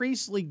in the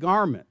priestly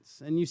garments.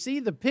 And you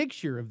see the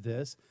picture of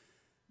this.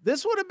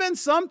 This would have been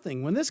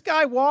something. When this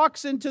guy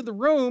walks into the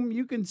room,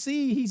 you can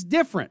see he's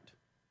different.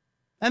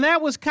 And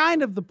that was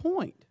kind of the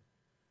point.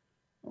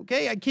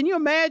 Okay, can you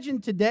imagine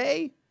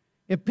today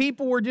if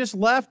people were just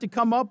left to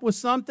come up with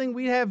something?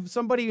 We'd have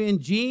somebody in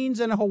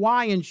jeans and a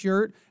Hawaiian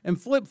shirt and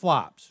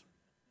flip-flops.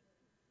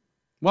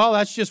 Well,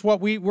 that's just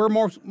what we're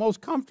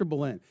most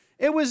comfortable in.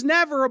 It was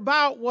never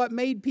about what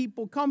made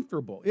people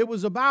comfortable. It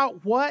was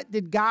about what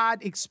did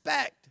God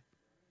expect.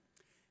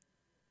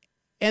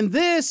 And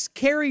this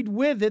carried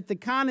with it the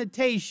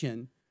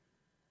connotation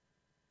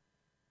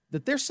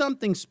that there's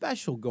something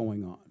special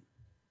going on.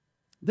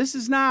 This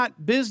is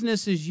not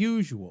business as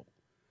usual.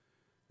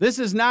 This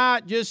is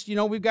not just,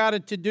 we've got a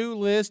to-do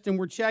list and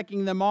we're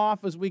checking them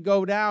off as we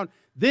go down.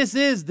 This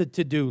is the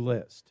to-do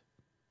list.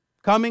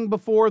 Coming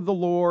before the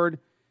Lord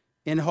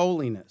in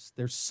holiness.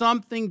 There's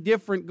something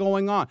different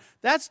going on.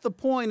 That's the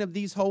point of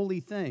these holy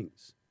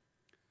things.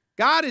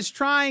 God is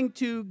trying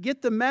to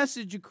get the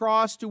message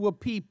across to a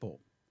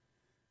people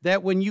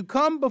that when you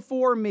come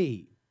before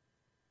me,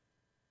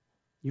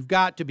 you've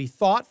got to be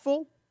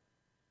thoughtful,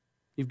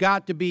 you've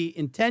got to be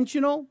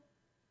intentional,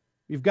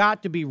 you've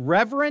got to be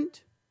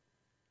reverent,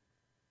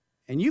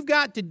 and you've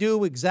got to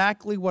do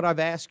exactly what I've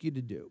asked you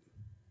to do.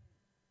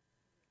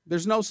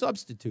 There's no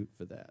substitute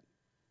for that.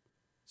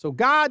 So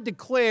God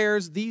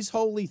declares these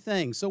holy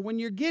things. So when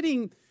you're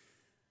getting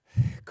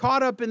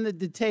caught up in the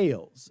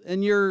details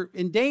and you're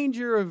in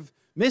danger of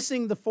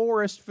missing the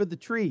forest for the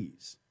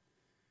trees,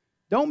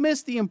 don't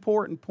miss the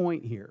important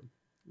point here.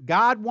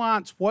 God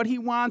wants what He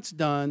wants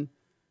done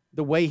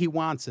the way He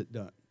wants it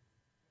done.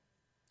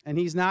 And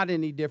He's not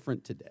any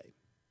different today.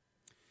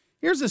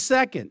 Here's a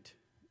second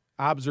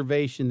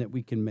observation that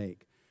we can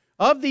make.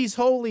 Of these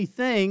holy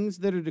things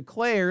that are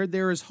declared,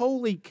 there is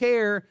holy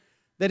care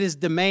that is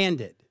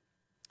demanded.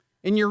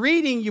 In your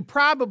reading, you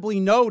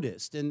probably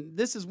noticed, and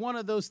this is one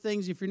of those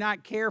things, if you're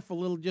not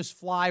careful, it'll just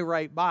fly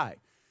right by.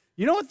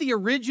 You know what the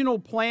original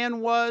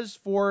plan was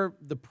for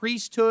the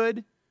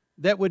priesthood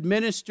that would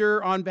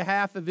minister on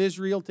behalf of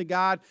Israel to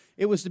God?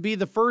 It was to be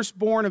the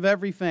firstborn of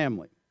every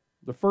family,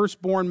 the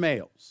firstborn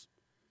males.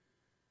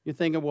 You're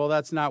thinking, well,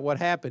 that's not what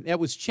happened. It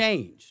was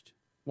changed.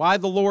 Why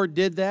the Lord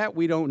did that,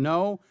 we don't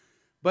know.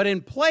 But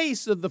in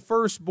place of the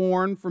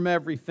firstborn from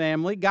every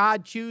family,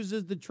 God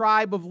chooses the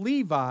tribe of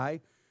Levi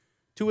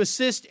to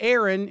assist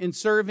Aaron in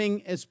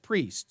serving as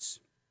priests.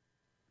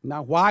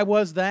 Now, why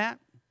was that?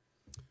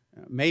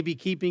 Maybe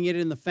keeping it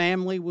in the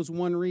family was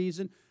one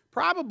reason.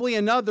 Probably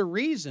another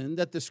reason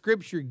that the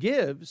Scripture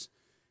gives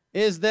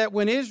is that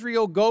when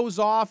Israel goes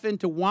off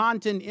into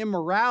wanton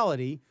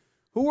immorality,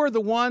 who are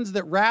the ones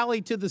that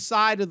rally to the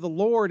side of the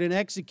Lord and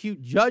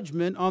execute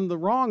judgment on the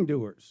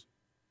wrongdoers?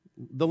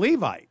 The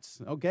Levites,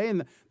 okay?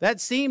 And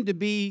that seemed to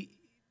be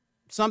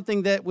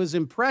something that was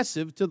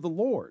impressive to the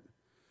Lord.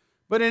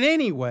 But in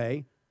any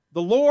way,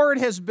 the Lord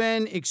has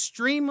been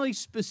extremely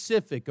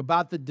specific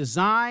about the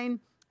design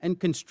and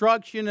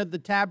construction of the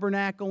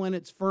tabernacle and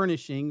its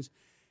furnishings,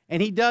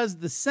 and He does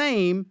the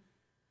same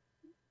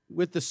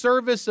with the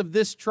service of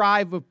this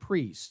tribe of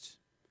priests,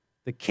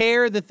 the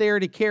care that they are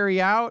to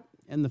carry out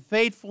and the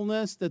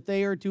faithfulness that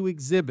they are to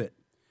exhibit.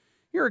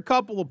 Here are a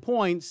couple of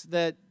points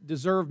that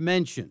deserve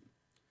mention.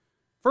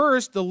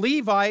 First, the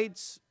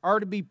Levites are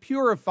to be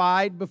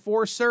purified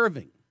before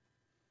serving.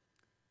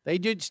 They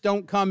just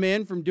don't come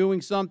in from doing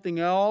something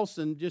else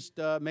and just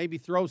maybe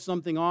throw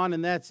something on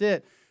and that's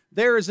it.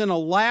 There is an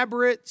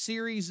elaborate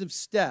series of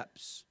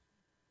steps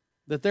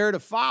that they're to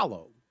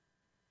follow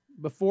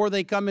before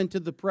they come into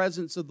the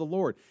presence of the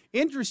Lord.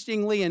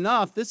 Interestingly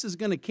enough, this is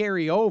going to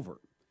carry over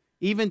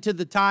even to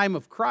the time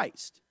of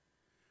Christ.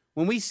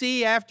 When we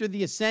see after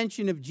the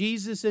ascension of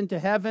Jesus into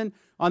heaven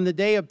on the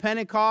day of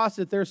Pentecost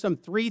that there's some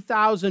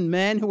 3,000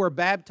 men who are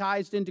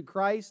baptized into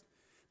Christ,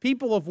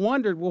 people have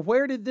wondered, well,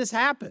 where did this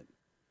happen?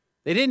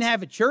 They didn't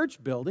have a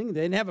church building.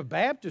 They didn't have a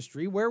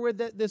baptistry. Where would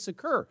this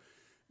occur?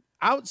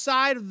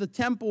 Outside of the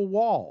temple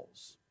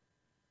walls,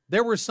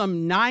 there were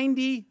some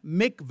 90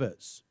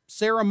 mikvahs,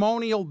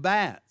 ceremonial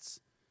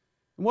baths.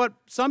 And what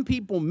some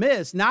people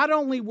miss, not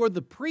only were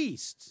the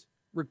priests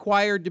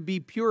required to be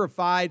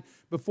purified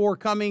before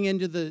coming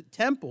into the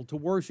temple to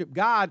worship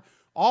God,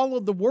 all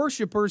of the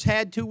worshipers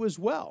had to as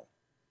well.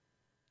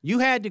 You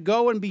had to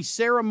go and be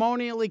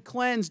ceremonially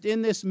cleansed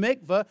in this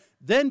mikvah,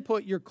 then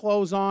put your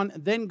clothes on,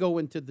 then go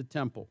into the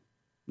temple.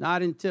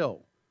 Not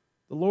until.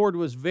 The Lord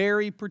was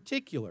very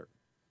particular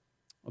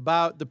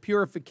about the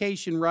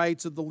purification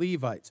rites of the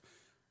Levites.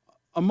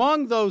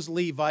 Among those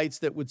Levites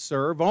that would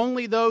serve,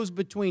 only those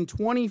between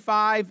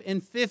 25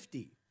 and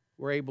 50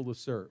 were able to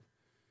serve.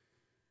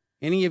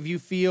 Any of you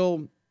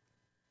feel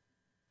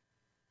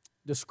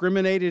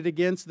discriminated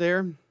against there?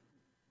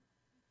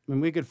 I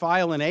mean, we could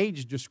file an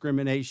age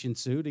discrimination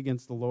suit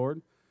against the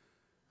Lord.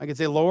 I could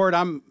say, Lord,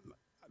 I'm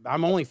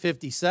only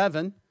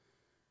 57.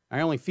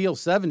 I only feel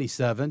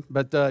 77.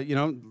 But,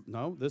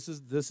 no, this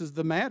is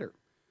the matter.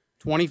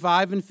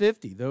 25 and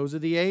 50, those are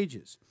the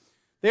ages.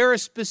 There are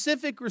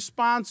specific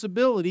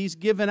responsibilities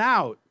given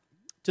out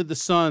to the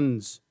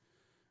sons,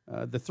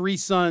 the three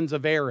sons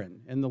of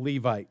Aaron and the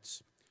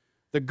Levites.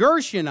 The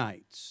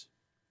Gershonites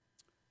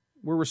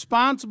were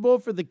responsible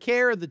for the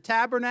care of the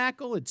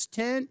tabernacle, its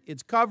tent,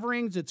 its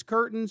coverings, its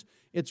curtains,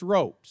 its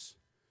ropes.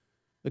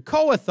 The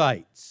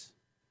Kohathites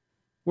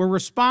were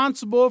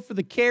responsible for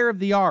the care of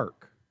the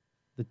ark,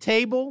 the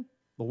table,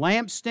 the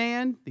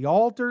lampstand, the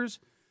altars,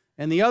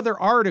 and the other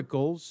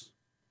articles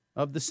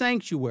of the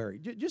sanctuary.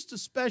 Just a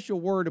special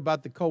word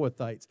about the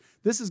Kohathites.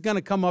 This is going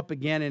to come up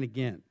again and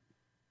again.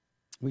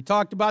 We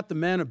talked about the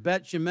men of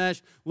Bet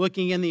Shemesh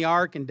looking in the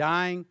ark and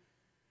dying.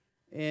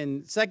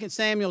 in 2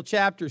 Samuel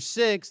chapter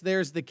 6,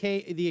 there's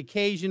the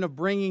occasion of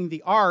bringing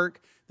the ark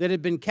that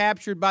had been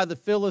captured by the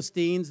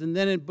Philistines and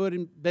then had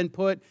been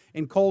put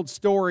in cold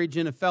storage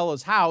in a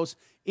fellow's house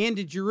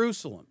into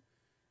Jerusalem.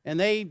 And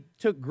they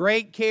took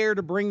great care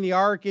to bring the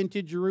ark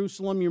into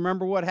Jerusalem. You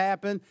remember what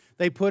happened?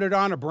 They put it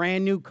on a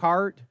brand new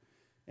cart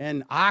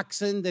and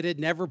oxen that had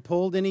never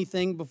pulled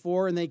anything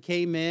before, and they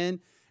came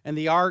in, and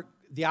the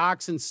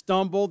oxen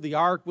stumbled. The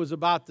ark was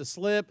about to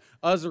slip.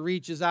 Uzzah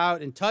reaches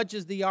out and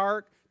touches the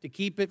ark to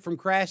keep it from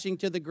crashing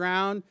to the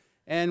ground.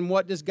 And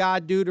what does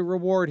God do to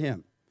reward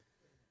him?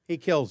 He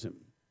kills him.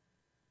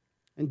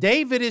 And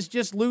David is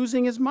just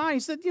losing his mind. He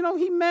said,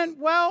 he meant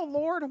well,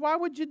 Lord, why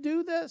would you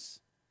do this?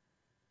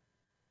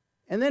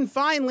 And then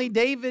finally,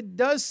 David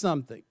does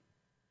something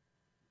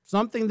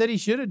that he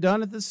should have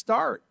done at the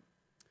start.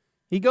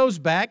 He goes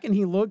back and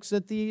he looks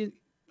at the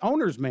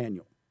owner's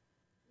manual.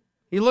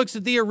 He looks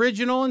at the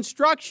original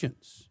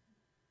instructions.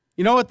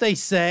 You know what they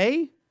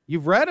say?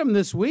 You've read them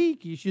this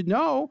week. You should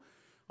know.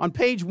 On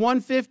page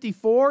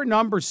 154,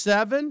 number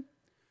 7,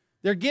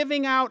 they're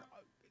giving out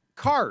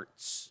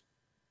carts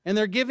and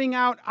they're giving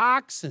out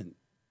oxen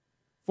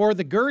for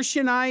the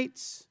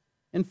Gershonites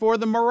and for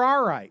the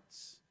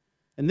Merarites.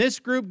 And this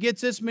group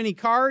gets this many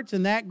carts,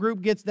 and that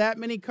group gets that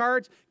many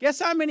carts.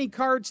 Guess how many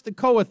carts the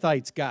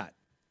Kohathites got?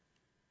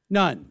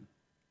 None.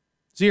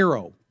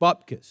 0.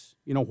 Bupkis.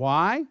 You know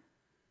why?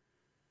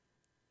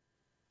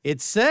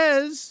 It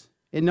says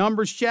in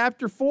Numbers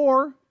chapter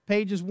 4,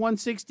 pages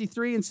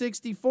 163 and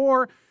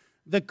 64,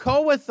 the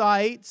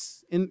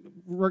Kohathites,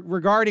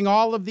 regarding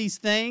all of these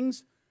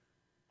things,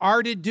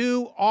 are to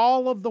do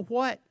all of the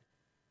what?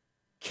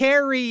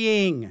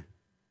 Carrying.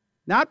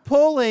 Not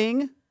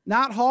pulling.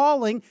 Not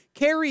hauling,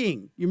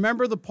 carrying. You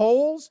remember the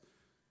poles?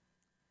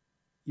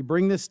 You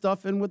bring this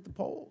stuff in with the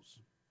poles.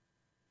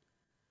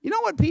 You know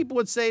what people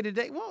would say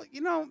today? Well,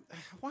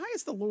 why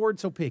is the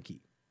Lord so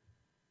picky?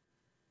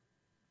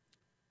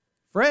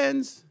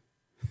 Friends,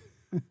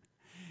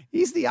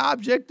 he's the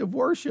object of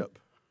worship.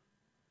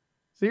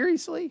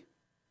 Seriously?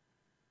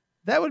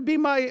 That would be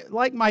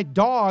like my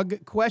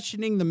dog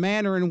questioning the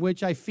manner in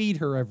which I feed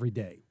her every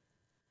day.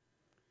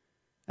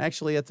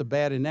 Actually, that's a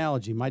bad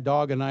analogy. My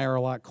dog and I are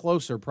a lot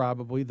closer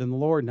probably than the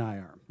Lord and I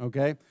are,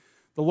 okay?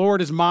 The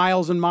Lord is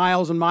miles and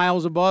miles and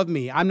miles above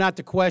me. I'm not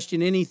to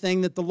question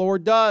anything that the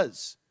Lord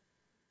does.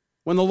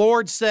 When the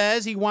Lord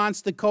says he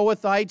wants the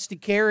Kohathites to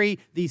carry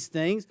these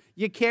things,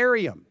 you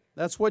carry them.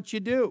 That's what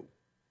you do.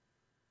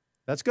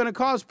 That's going to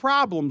cause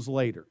problems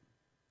later.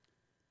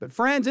 But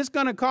friends, it's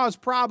going to cause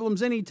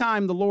problems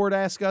anytime the Lord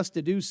asks us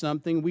to do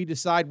something, we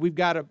decide we've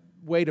got a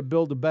way to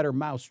build a better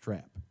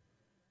mousetrap,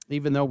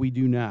 even though we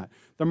do not.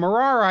 The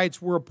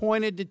Merarites were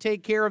appointed to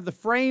take care of the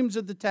frames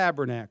of the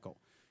tabernacle,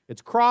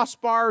 its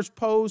crossbars,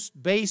 posts,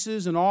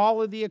 bases, and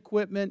all of the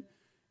equipment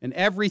and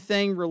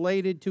everything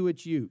related to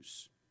its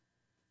use.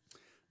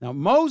 Now,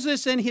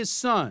 Moses and his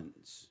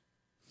sons,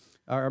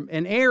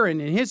 and Aaron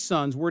and his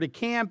sons, were to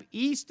camp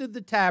east of the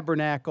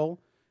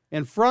tabernacle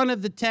in front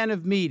of the tent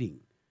of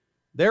meeting.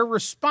 They're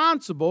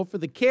responsible for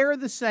the care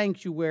of the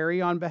sanctuary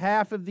on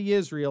behalf of the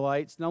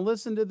Israelites. Now,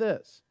 listen to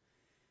this.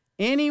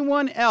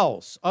 Anyone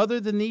else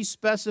other than these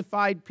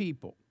specified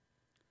people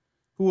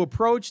who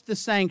approached the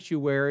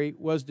sanctuary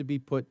was to be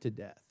put to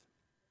death.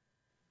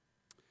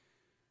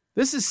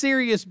 This is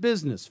serious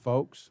business,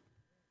 folks.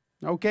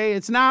 Okay,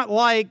 it's not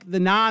like the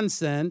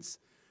nonsense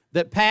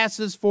that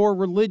passes for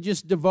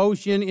religious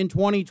devotion in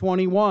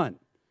 2021,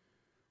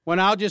 when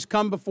I'll just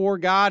come before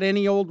God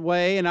any old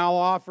way and I'll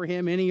offer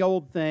him any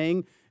old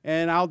thing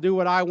and I'll do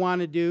what I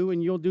want to do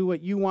and you'll do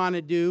what you want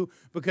to do,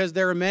 because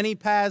there are many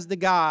paths to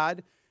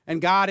God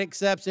and God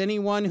accepts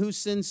anyone who's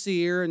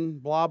sincere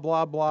and blah,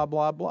 blah, blah,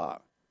 blah, blah.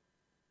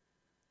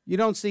 You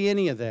don't see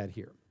any of that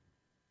here.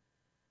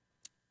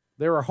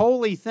 There are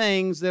holy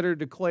things that are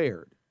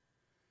declared.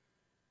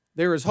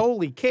 There is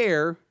holy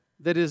care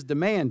that is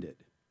demanded.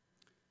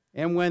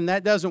 And when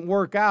that doesn't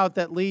work out,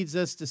 that leads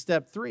us to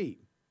step 3.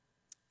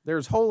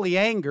 There's holy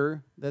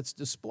anger that's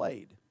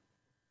displayed.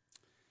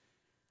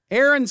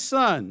 Aaron's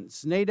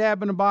sons,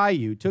 Nadab and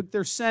Abihu, took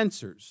their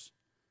censers,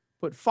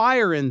 put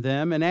fire in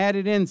them, and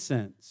added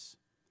incense.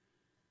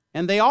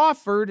 And they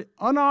offered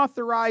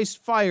unauthorized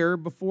fire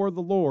before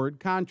the Lord,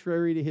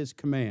 contrary to his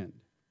command.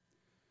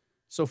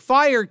 So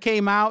fire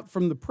came out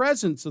from the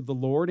presence of the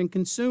Lord and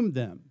consumed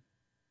them,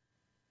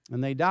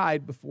 and they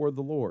died before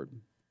the Lord.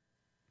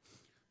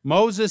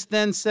 Moses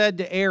then said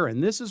to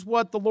Aaron, this is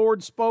what the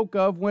Lord spoke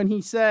of when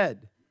he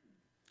said,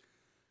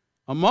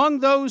 among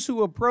those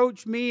who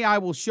approach me, I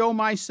will show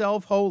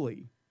myself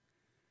holy.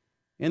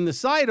 In the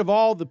sight of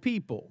all the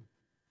people,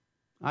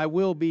 I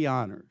will be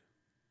honored.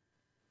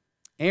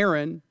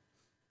 Aaron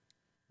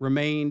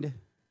remained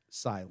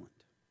silent.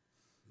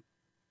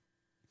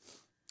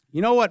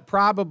 You know what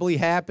probably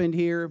happened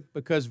here?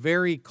 Because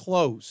very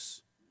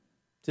close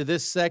to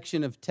this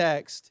section of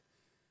text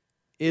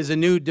is a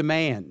new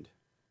demand,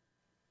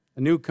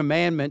 a new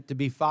commandment to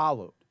be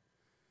followed.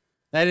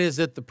 That is,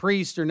 that the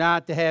priests are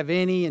not to have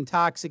any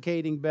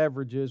intoxicating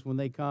beverages when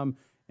they come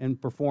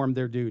and perform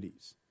their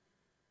duties.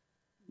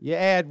 you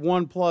add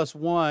 1 plus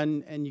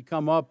 1 and you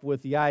come up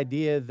with the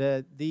idea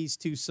that these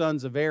two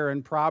sons of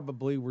Aaron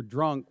probably were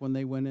drunk when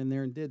they went in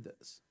there and did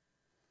this.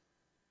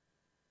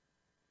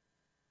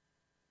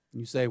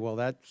 You say, well,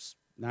 that's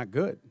not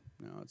good.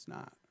 No, it's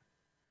not.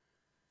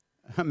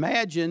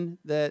 Imagine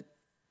that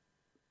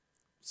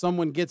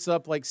someone gets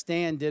up like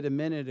Stan did a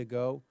minute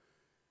ago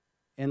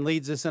and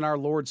leads us in our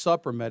Lord's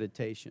Supper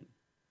meditation.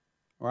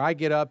 Or I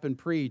get up and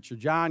preach, or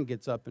John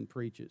gets up and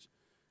preaches.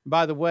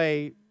 By the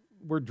way,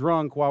 we're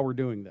drunk while we're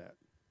doing that.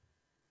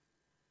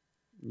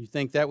 You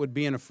think that would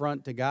be an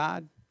affront to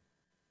God?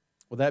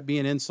 Will that be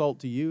an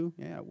insult to you?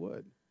 Yeah, it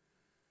would.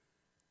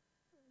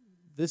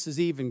 This is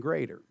even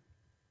greater.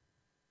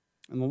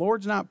 And the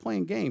Lord's not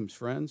playing games,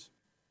 friends.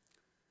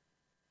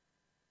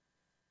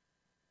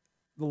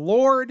 The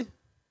Lord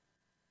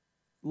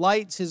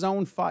lights his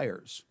own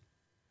fires.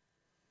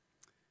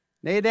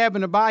 Nadab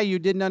and Abihu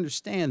didn't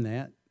understand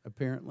that,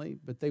 apparently,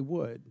 but they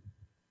would.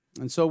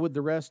 And so would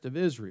the rest of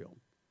Israel.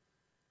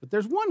 But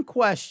there's one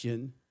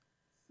question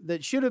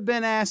that should have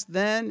been asked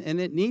then, and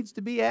it needs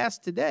to be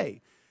asked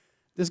today.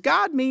 Does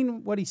God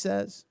mean what he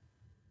says?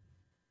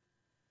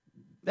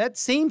 That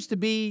seems to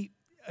be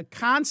a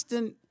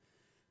constant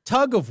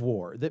tug of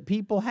war that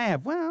people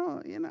have.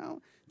 Well,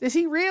 does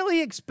he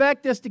really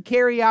expect us to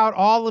carry out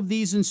all of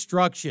these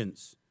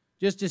instructions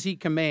just as he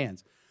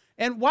commands?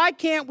 And why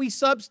can't we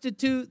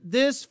substitute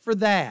this for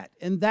that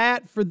and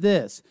that for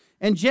this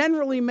and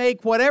generally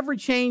make whatever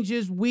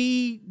changes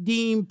we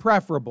deem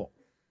preferable?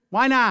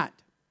 Why not?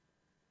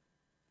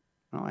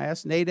 I'll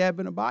ask Nadab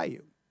and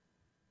Abihu.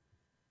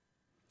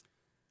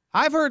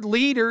 I've heard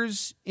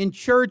leaders in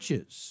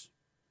churches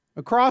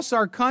across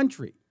our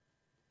country,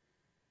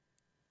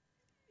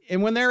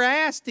 and when they're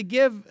asked to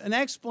give an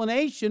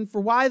explanation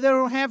for why they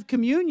don't have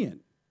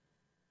communion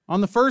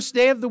on the first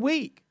day of the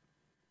week,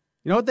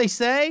 you know what they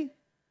say?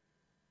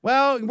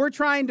 Well, we're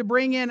trying to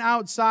bring in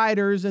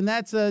outsiders, and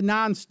that's a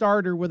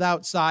non-starter with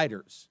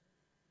outsiders.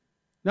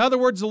 In other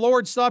words, the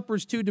Lord's Supper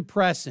is too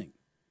depressing.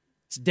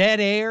 It's dead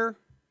air.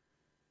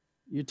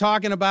 You're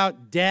talking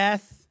about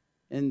death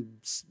and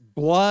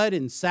blood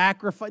and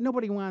sacrifice.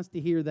 Nobody wants to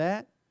hear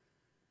that.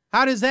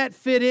 How does that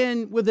fit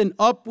in with an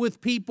up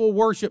with people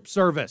worship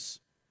service?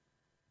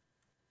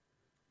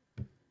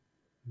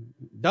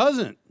 It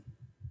doesn't.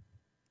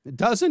 It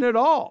doesn't at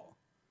all.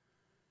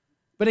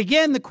 But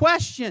again, the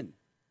question,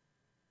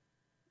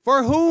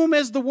 for whom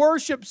is the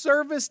worship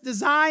service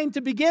designed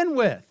to begin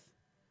with?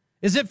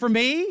 Is it for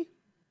me?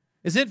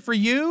 Is it for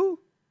you?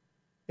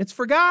 It's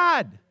for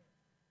God.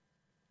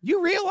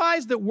 You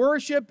realize that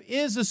worship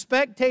is a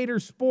spectator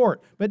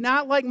sport, but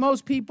not like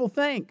most people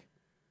think.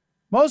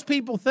 Most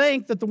people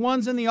think that the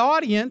ones in the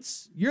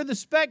audience, you're the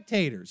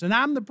spectators and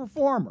I'm the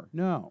performer.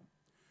 No.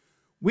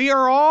 We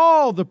are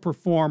all the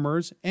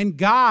performers and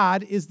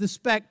God is the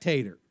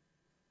spectator.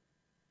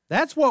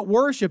 That's what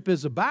worship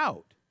is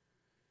about.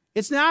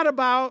 It's not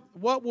about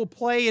what will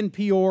play in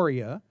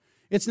Peoria.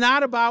 It's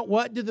not about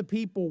what do the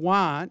people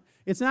want.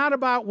 It's not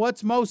about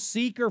what's most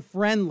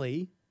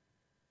seeker-friendly.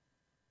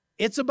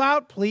 It's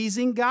about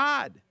pleasing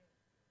God.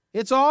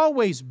 It's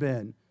always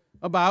been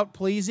about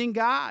pleasing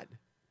God.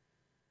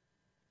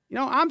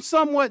 I'm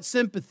somewhat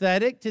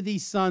sympathetic to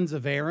these sons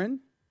of Aaron.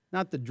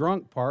 Not the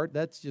drunk part,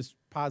 that's just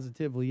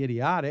positively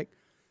idiotic.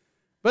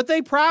 But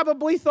they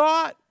probably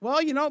thought,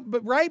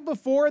 but right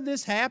before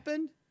this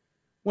happened,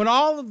 when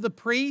all of the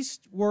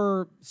priests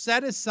were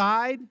set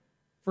aside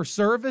for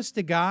service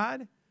to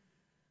God,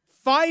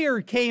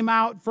 fire came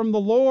out from the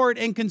Lord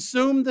and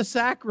consumed the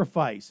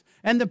sacrifice.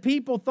 And the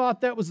people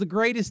thought that was the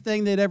greatest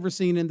thing they'd ever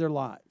seen in their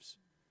lives.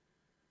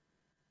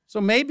 So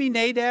maybe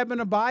Nadab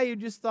and Abihu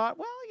just thought,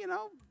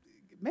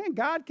 man,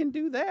 God can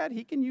do that.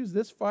 He can use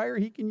this fire.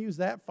 He can use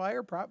that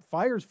fire.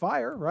 Fire's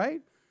fire,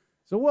 right?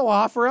 So we'll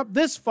offer up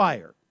this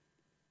fire.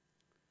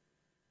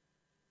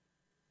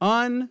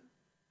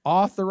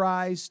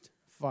 Unauthorized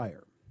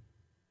fire.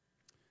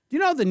 Do you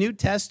know the New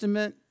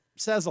Testament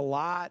says a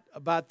lot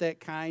about that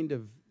kind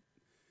of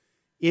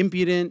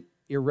impudent,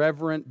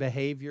 irreverent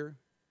behavior?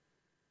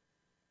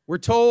 We're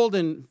told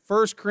in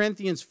 1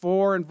 Corinthians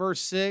 4 and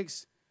verse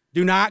 6,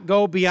 do not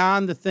go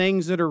beyond the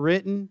things that are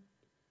written.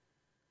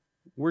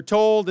 We're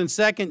told in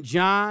 2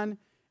 John,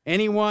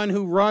 anyone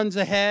who runs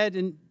ahead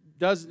and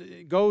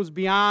goes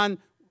beyond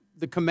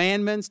the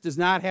commandments does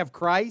not have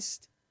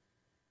Christ.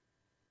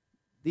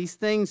 These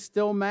things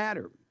still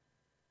matter.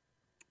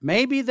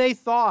 Maybe they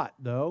thought,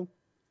 though,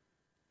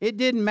 it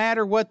didn't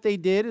matter what they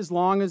did as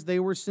long as they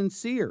were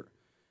sincere.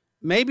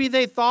 Maybe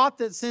they thought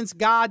that since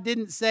God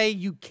didn't say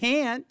you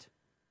can't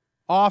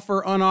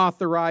offer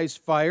unauthorized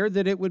fire,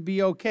 that it would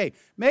be okay.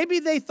 Maybe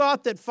they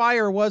thought that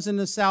fire wasn't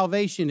a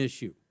salvation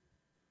issue.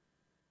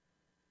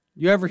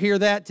 You ever hear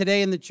that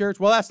today in the church?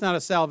 Well, that's not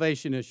a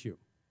salvation issue.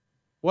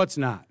 What's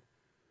not?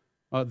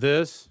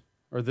 This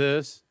or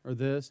this or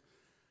this.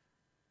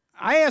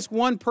 I asked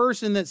one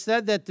person that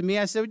said that to me,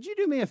 I said, would you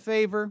do me a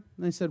favor?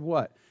 And they said,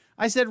 what?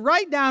 I said,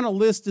 write down a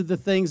list of the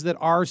things that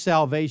are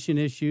salvation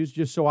issues,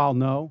 just so I'll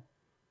know.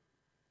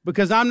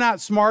 Because I'm not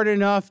smart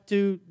enough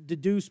to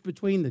deduce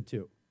between the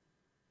two.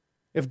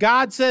 If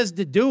God says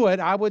to do it,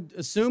 I would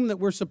assume that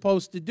we're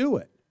supposed to do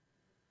it.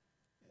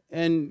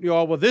 And,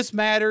 well, this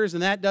matters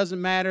and that doesn't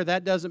matter,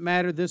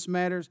 this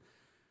matters.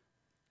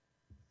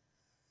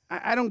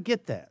 I don't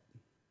get that.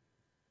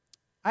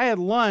 I had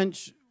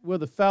lunch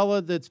with a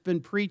fella that's been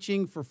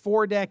preaching for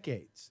 4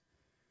 decades,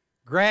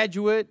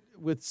 graduate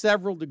with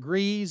several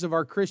degrees of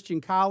our Christian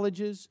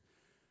colleges,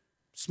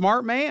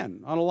 smart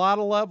man on a lot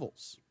of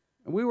levels.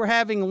 And we were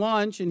having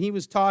lunch, and he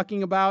was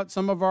talking about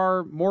some of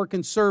our more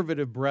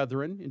conservative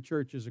brethren in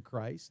Churches of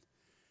Christ.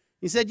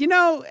 He said,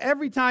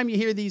 every time you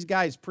hear these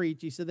guys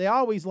preach, he said, they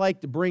always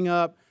like to bring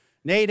up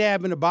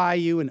Nadab and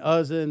Abihu and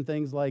Uzzah and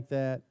things like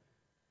that.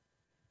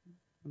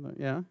 I'm like,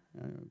 yeah,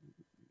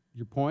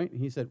 your point?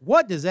 And he said,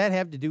 what does that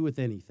have to do with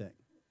anything?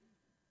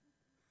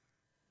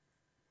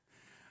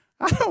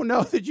 I don't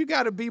know that you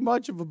got to be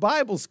much of a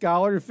Bible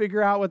scholar to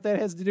figure out what that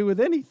has to do with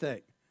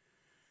anything.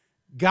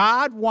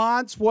 God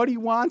wants what he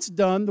wants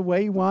done the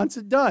way he wants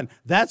it done.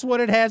 That's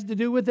what it has to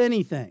do with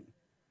anything.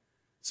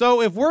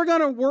 So if we're going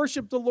to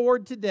worship the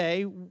Lord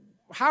today,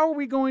 how are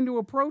we going to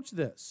approach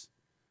this?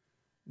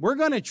 We're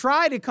going to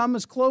try to come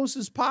as close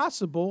as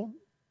possible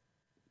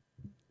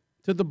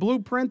to the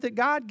blueprint that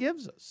God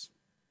gives us,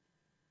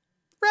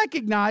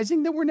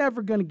 recognizing that we're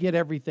never going to get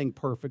everything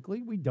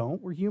perfectly. We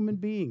don't. We're human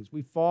beings.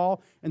 We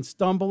fall and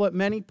stumble at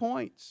many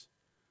points.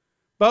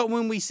 But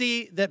when we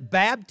see that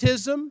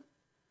baptism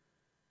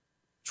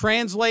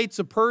translates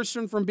a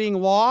person from being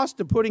lost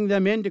to putting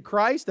them into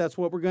Christ, that's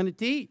what we're going to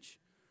teach.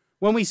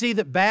 When we see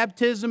that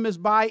baptism is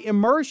by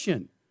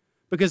immersion,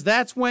 because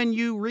that's when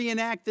you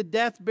reenact the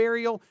death,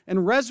 burial,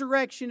 and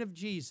resurrection of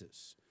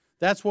Jesus,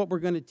 that's what we're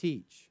going to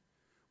teach.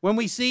 When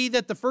we see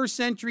that the first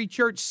century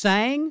church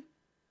sang,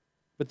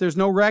 but there's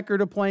no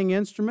record of playing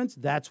instruments,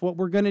 that's what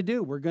we're going to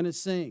do. We're going to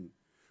sing.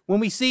 When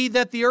we see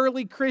that the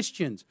early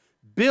Christians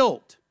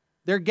built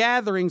their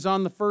gatherings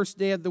on the first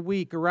day of the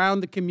week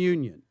around the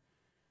communion,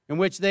 in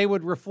which they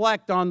would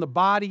reflect on the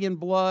body and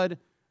blood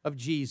of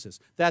Jesus,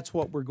 that's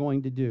what we're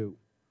going to do.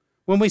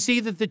 When we see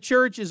that the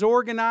church is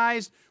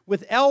organized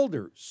with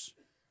elders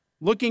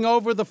looking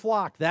over the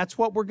flock, that's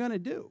what we're going to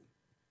do.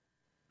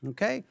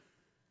 Okay?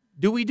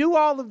 Do we do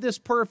all of this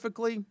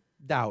perfectly?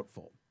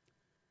 Doubtful.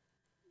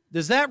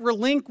 Does that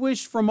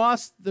relinquish from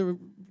us the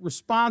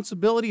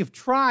responsibility of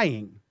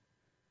trying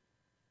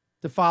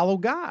to follow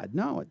God?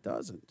 No, it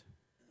doesn't.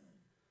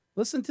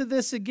 Listen to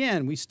this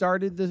again. We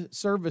started the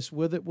service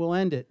with it. We'll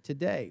end it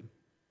today.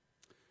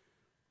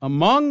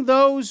 Among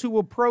those who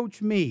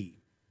approach me,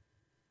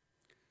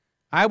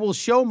 I will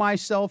show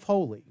myself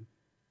holy.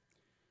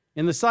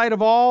 In the sight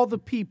of all the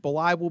people,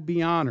 I will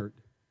be honored.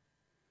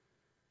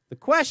 The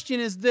question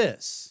is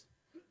this: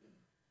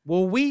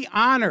 will we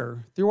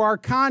honor through our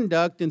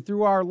conduct and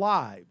through our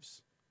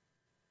lives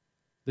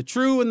the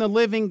true and the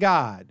living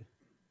God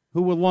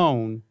who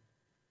alone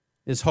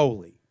is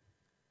holy?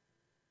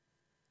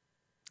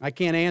 I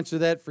can't answer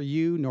that for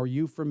you, nor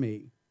you for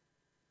me.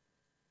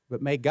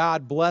 But may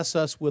God bless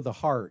us with a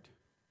heart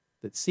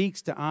that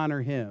seeks to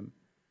honor him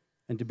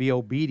and to be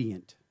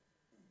obedient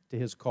to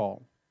his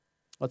call.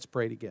 Let's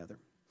pray together.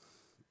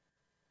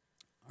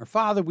 Our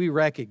Father, we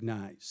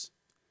recognize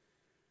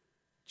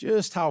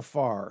just how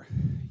far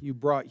you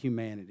brought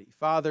humanity.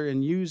 Father,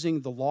 in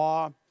using the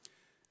law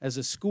as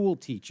a school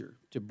teacher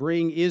to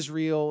bring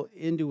Israel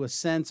into a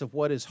sense of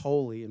what is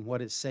holy and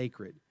what is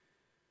sacred,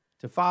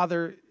 to,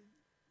 Father,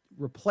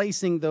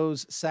 replacing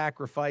those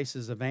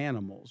sacrifices of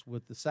animals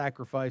with the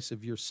sacrifice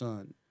of your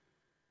Son,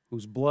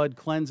 whose blood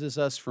cleanses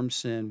us from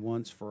sin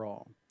once for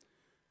all.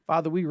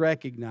 Father, we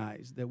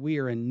recognize that we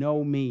are in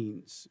no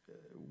means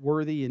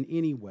worthy in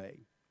any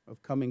way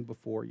of coming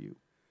before you.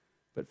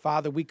 But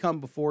Father, we come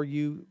before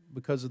you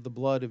because of the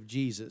blood of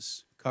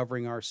Jesus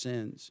covering our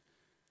sins.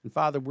 And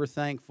Father, we're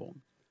thankful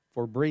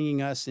for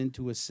bringing us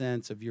into a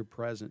sense of your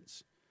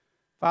presence.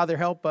 Father,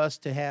 help us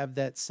to have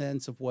that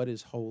sense of what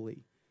is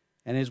holy.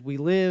 And as we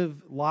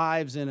live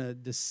lives in a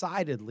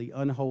decidedly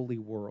unholy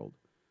world,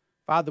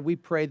 Father, we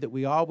pray that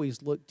we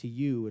always look to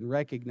you and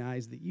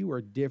recognize that you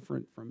are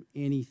different from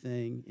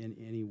anything and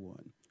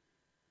anyone.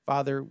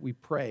 Father, we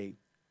pray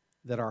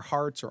that our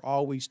hearts are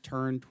always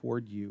turned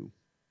toward you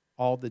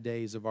all the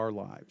days of our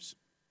lives.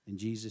 In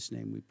Jesus'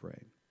 name we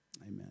pray.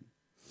 Amen.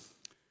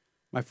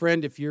 My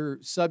friend, if you're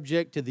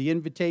subject to the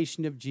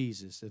invitation of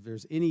Jesus, if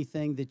there's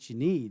anything that you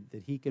need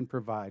that he can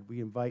provide,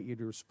 we invite you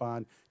to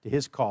respond to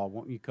his call.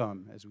 Won't you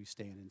come as we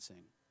stand and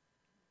sing?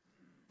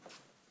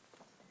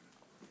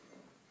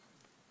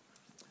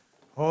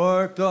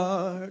 Hark,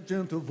 the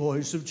gentle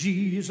voice of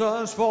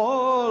Jesus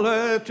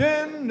falleth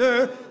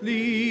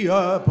tenderly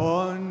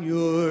upon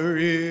your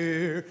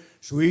ear.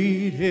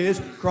 Sweet his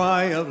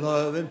cry of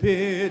love and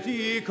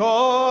pity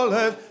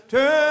calleth,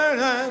 turn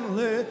and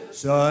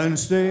listen,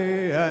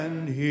 stay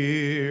and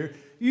hear.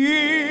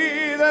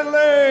 Ye that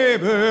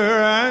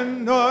labor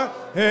and are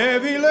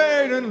heavy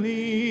laden,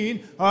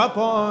 lean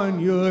upon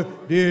your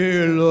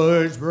dear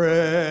Lord's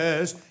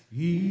breast.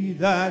 Ye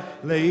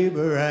that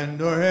labor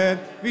and are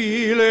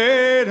heavy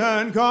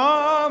laden,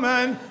 come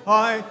and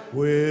I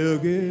will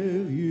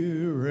give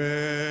you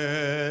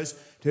rest.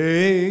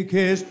 Take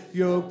his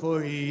yoke,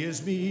 for he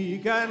is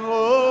meek and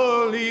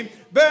lowly.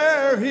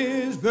 Bear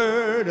his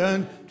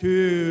burden,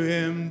 to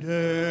him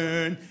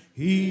turn.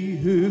 He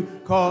who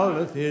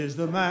calleth is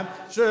the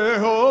Master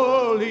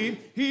holy.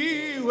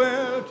 He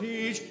will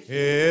teach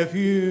if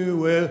you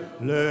will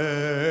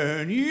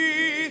learn.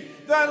 Ye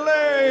that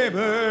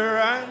labor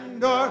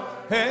and are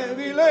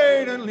heavy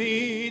laden,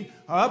 lean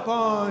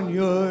upon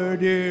your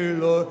dear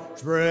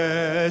Lord's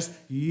breast.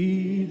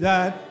 Ye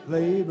that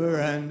labor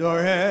and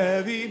are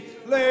heavy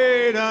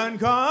laden,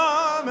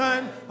 come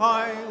and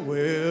I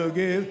will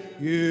give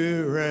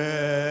you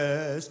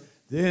rest.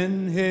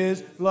 Then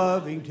his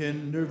loving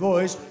tender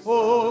voice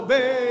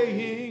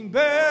obeying,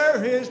 bear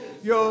his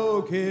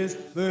yoke, his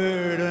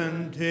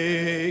burden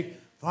take.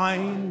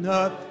 Find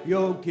the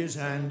yoke his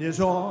hand is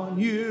on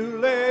you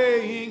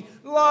laying,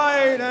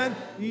 light and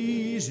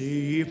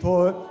easy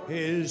for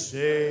his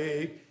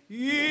sake.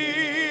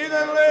 Ye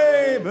that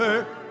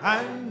labor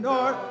and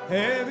are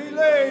heavy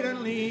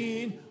laden,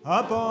 lean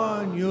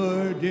upon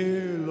your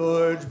dear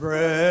Lord's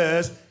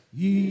breast.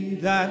 Ye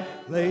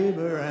that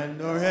labor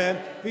and are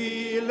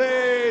heavy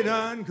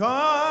laden,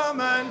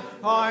 come and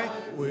I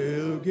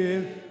will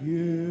give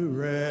you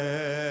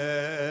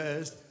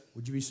rest.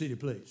 Would you be seated,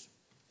 please?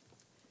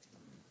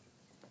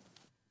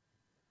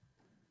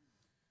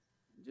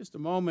 Just a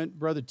moment,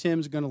 Brother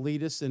Tim's going to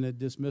lead us in a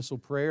dismissal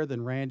prayer,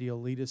 then Randy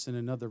will lead us in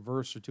another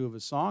verse or two of a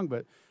song.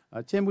 But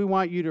Tim, we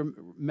want you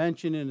to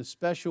mention in a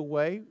special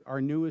way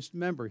our newest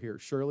member here,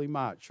 Shirley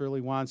Mott.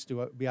 Shirley wants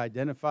to be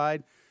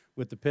identified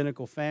with the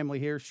Pinnacle family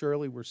here.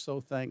 Shirley, we're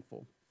so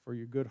thankful for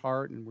your good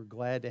heart, and we're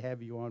glad to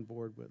have you on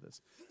board with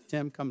us.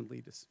 Tim, come and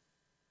lead us.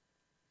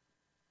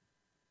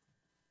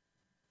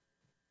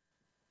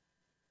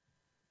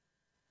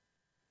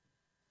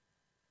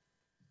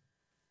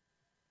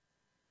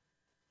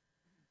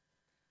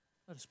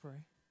 Let us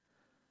pray.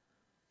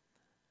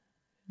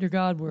 Dear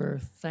God, we're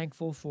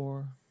thankful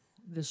for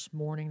this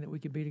morning that we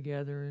could be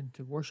together and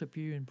to worship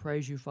you and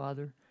praise you,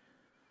 Father.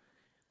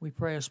 We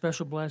pray a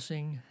special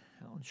blessing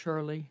on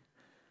Shirley.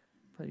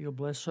 Pray that you'll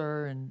bless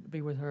her and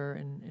be with her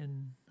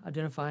in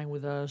identifying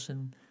with us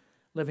and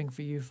living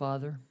for you,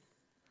 Father.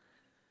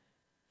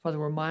 Father,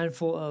 we're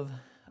mindful of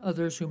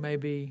others who may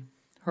be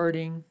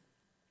hurting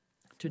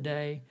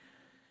today.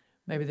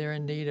 Maybe they're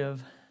in need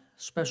of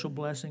special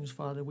blessings,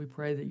 Father. We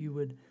pray that you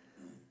would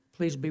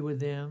please be with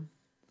them.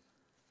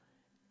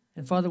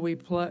 And Father, we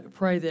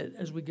pray that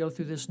as we go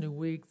through this new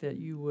week, that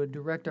you would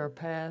direct our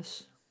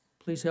paths.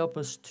 Please help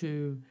us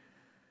to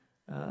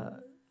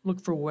look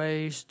for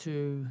ways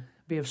to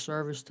be of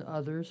service to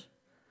others.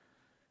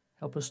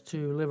 Help us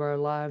to live our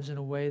lives in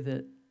a way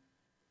that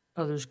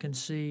others can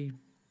see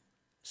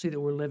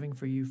that we're living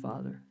for you,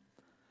 Father.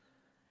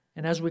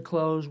 And as we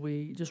close,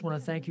 we just want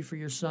to thank you for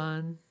your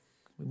Son.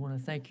 We want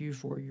to thank you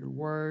for your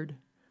word.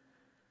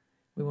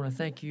 We want to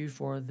thank you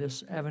for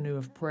this avenue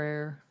of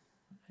prayer.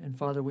 And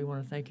Father, we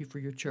want to thank you for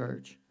your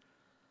church.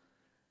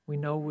 We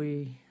know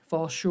we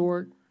fall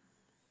short,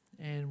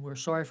 and we're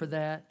sorry for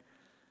that.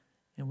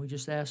 And we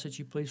just ask that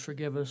you please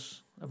forgive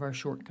us of our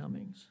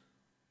shortcomings.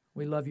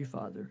 We love you,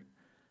 Father.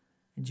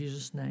 In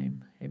Jesus'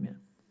 name, amen.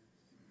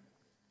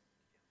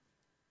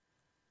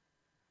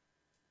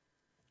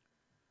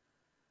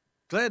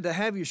 Glad to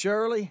have you,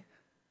 Shirley.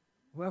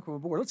 Welcome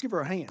aboard. Let's give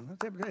her a hand.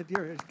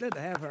 It's glad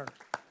to have her.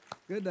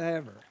 Good to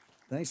have her.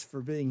 Thanks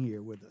for being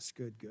here with us.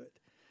 Good.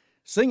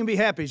 Sing and Be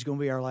Happy is going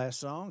to be our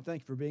last song.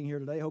 Thank you for being here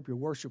today. Hope your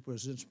worship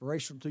was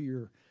inspirational to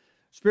your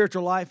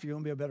spiritual life. You're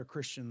going to be a better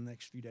Christian in the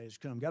next few days to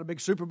come. Got a big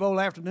Super Bowl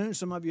afternoon.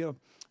 Some of you will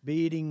be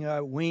eating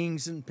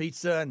wings and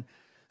pizza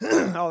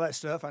and all that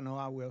stuff. I know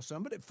I will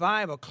some. But at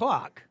 5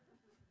 o'clock,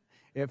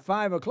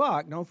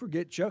 don't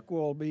forget Chuck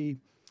will be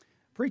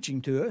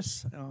preaching to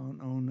us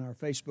on our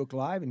Facebook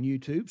Live and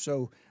YouTube.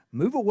 So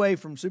move away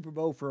from Super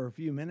Bowl for a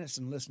few minutes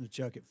and listen to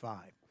Chuck at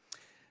 5.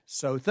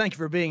 So thank you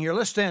for being here.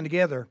 Let's stand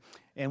together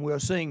and we'll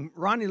sing.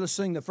 Ronnie, let's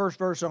sing the first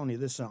verse only,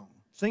 this song.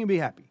 Sing and be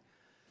happy.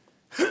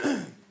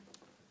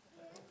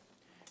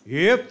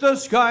 If the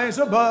skies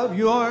above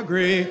you are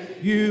gray,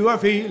 you are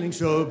feeling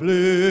so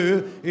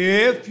blue.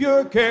 If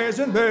your cares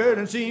and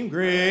burdens seem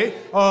gray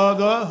all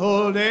the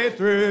whole day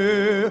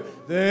through,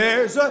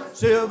 there's a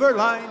silver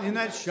lining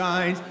that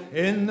shines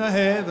in the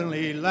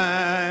heavenly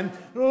land.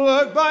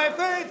 Look by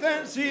faith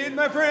and see it,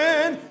 my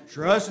friend.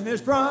 Trust in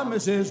his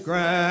promises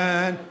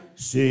grand.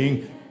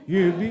 Sing,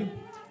 you be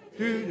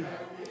to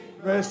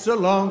rest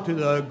along to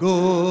the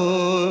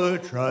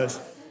good.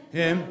 Trust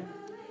him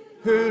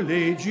who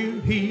leads you.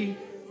 He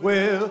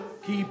will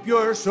keep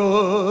your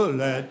soul.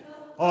 Let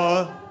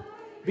all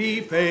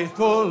be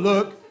faithful.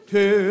 Look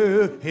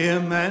to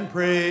him and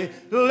pray.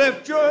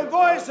 Lift your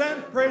voice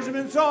and praise him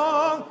in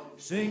song.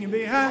 Sing and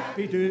be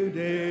happy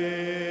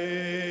today.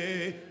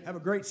 Have a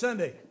great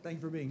Sunday. Thank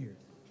you for being here.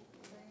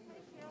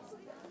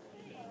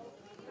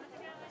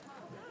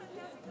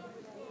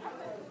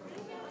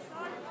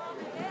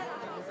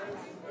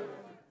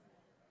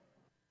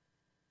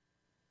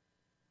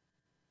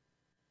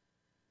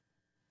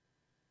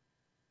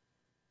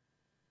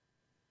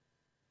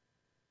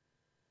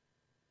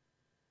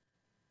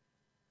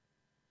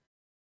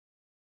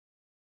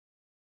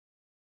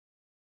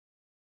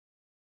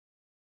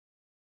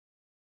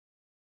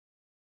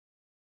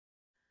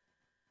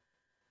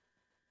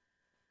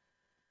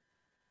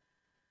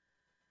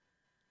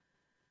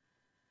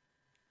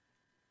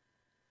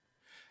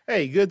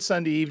 Hey, good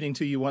Sunday evening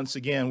to you once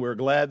again. We're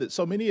glad that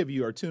so many of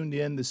you are tuned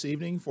in this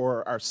evening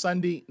for our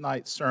Sunday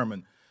night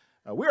sermon.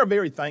 We are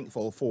very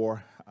thankful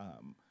for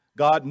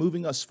God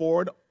moving us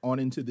forward on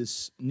into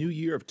this new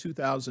year of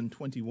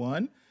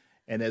 2021.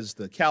 And as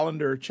the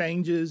calendar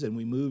changes and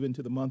we move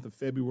into the month of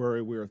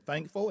February, we are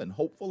thankful and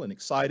hopeful and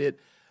excited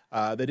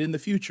that in the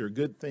future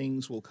good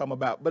things will come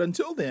about. But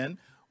until then,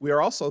 we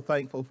are also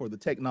thankful for the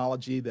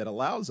technology that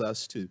allows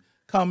us to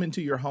come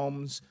into your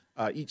homes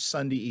each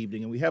Sunday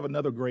evening. And we have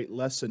another great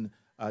lesson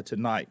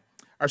tonight.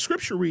 Our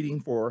scripture reading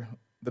for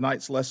the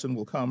night's lesson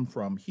will come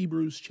from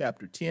Hebrews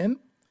chapter 10,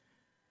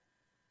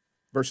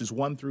 verses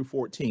 1 through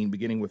 14,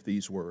 beginning with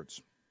these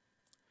words.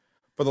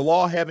 For the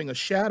law, having a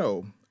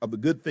shadow of the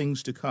good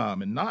things to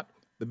come and not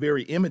the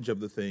very image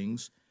of the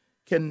things,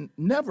 can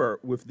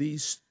never with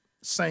these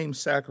same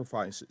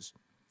sacrifices,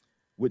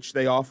 which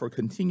they offer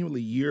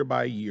continually year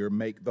by year,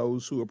 make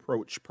those who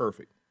approach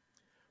perfect.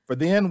 For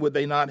then would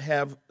they not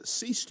have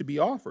ceased to be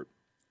offered?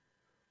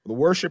 The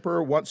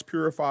worshiper, once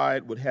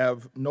purified, would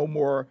have no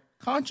more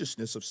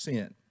consciousness of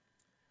sin.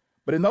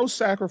 But in those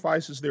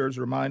sacrifices there is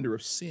a reminder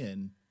of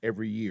sin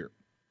every year.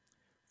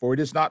 For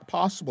it is not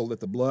possible that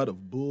the blood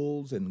of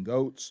bulls and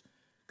goats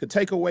could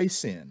take away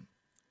sin.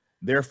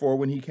 Therefore,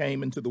 when he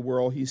came into the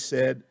world, he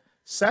said,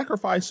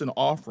 sacrifice and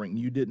offering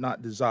you did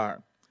not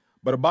desire,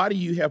 but a body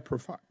you have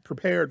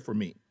prepared for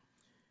me.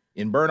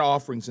 In burnt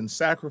offerings and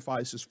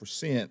sacrifices for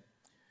sin,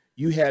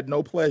 you had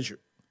no pleasure.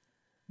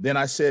 Then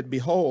I said,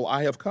 behold,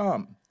 I have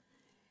come.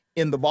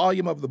 In the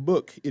volume of the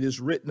book it is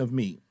written of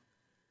me,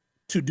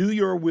 to do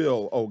your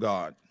will, O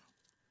God.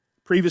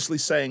 Previously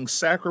saying,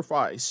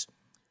 sacrifice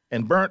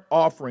and burnt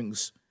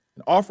offerings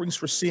and offerings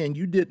for sin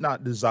you did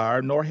not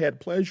desire, nor had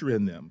pleasure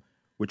in them,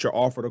 which are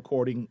offered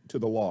according to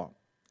the law.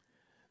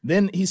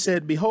 Then he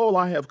said, behold,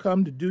 I have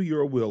come to do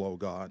your will, O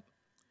God.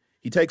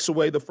 He takes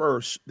away the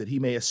first, that he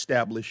may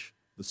establish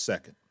the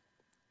second.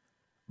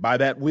 By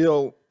that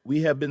will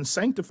we have been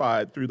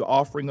sanctified through the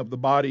offering of the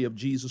body of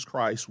Jesus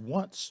Christ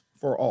once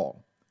for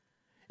all.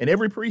 And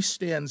every priest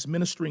stands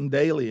ministering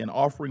daily and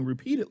offering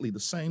repeatedly the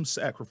same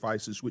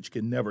sacrifices which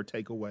can never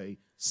take away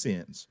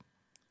sins.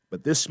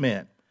 But this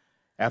man,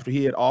 after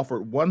he had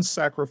offered one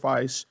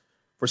sacrifice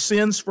for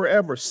sins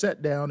forever,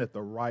 sat down at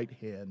the right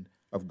hand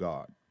of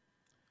God.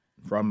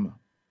 From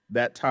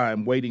that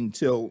time, waiting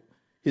till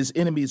his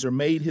enemies are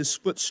made his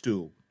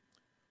footstool,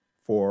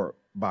 for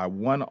by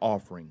one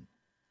offering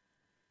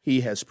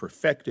he has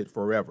perfected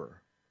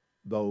forever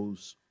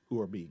those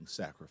who are being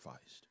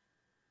sacrificed.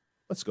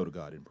 Let's go to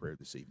God in prayer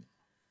this evening.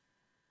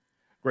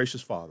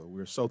 Gracious Father,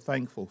 we're so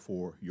thankful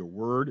for your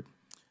word,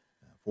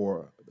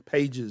 for the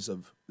pages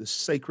of this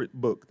sacred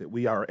book that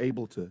we are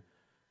able to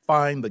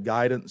find the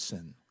guidance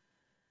and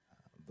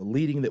the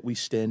leading that we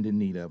stand in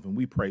need of. And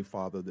we pray,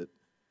 Father, that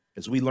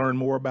as we learn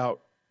more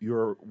about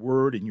your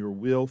word and your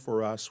will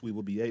for us, we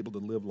will be able to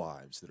live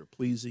lives that are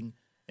pleasing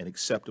and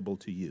acceptable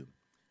to you.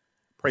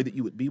 Pray that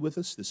you would be with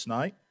us this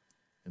night,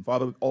 and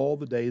Father, all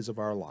the days of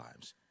our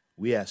lives.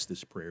 We ask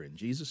this prayer in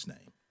Jesus'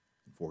 name,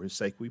 and for his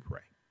sake we pray.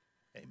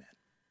 Amen.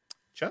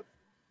 Chuck?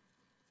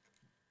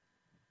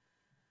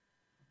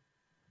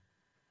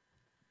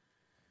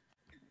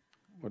 I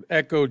would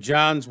echo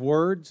John's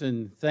words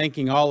and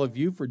thanking all of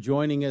you for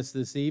joining us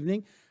this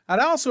evening. I'd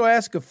also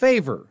ask a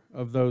favor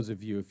of those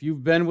of you. If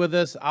you've been with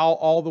us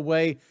all the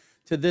way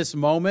to this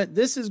moment,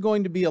 this is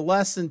going to be a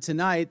lesson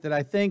tonight that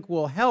I think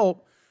will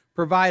help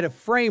provide a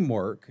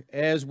framework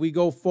as we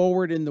go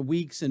forward in the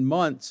weeks and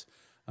months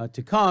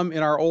to come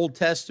in our Old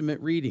Testament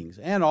readings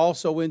and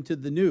also into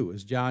the New,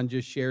 as John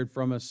just shared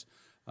from us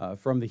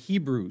from the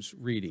Hebrews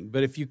reading.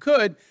 But if you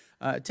could,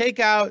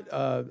 take out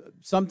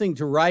something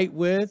to write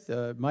with.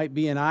 Might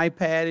be an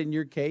iPad in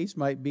your case,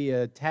 might be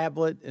a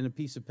tablet and a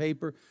piece of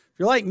paper. If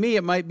you're like me,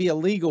 it might be a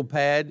legal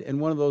pad and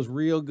one of those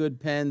real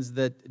good pens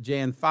that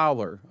Jan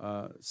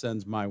Fowler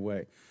sends my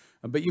way.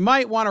 But you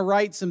might want to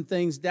write some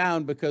things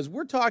down because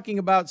we're talking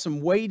about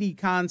some weighty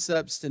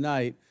concepts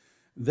tonight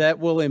that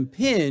will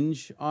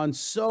impinge on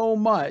so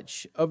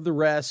much of the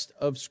rest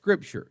of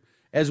Scripture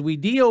as we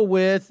deal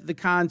with the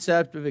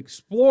concept of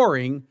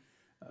exploring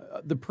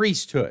the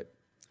priesthood.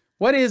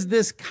 What is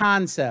this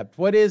concept?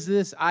 What is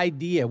this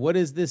idea? What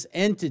is this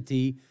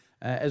entity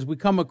as we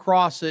come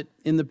across it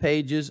in the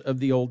pages of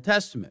the Old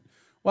Testament?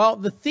 Well,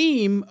 the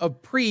theme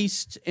of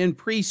priests and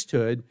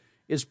priesthood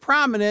is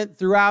prominent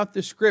throughout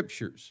the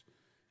Scriptures.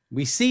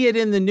 We see it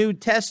in the New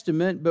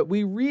Testament, but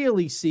we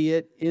really see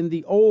it in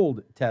the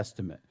Old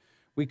Testament.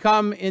 We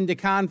come into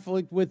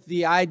conflict with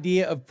the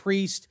idea of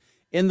priest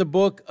in the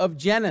book of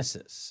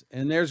Genesis,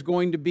 and there's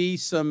going to be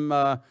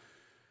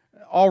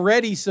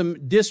already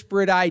some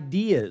disparate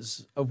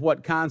ideas of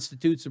what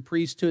constitutes a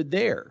priesthood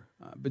there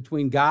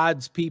between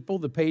God's people,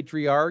 the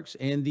patriarchs,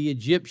 and the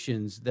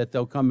Egyptians that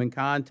they'll come in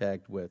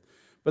contact with.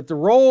 But the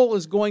role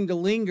is going to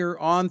linger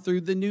on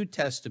through the New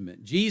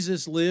Testament.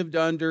 Jesus lived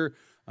under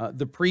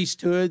the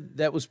priesthood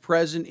that was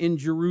present in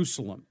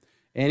Jerusalem.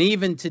 And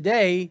even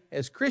today,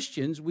 as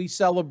Christians, we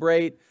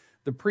celebrate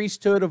the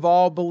priesthood of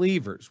all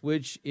believers,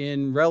 which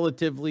in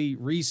relatively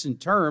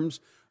recent terms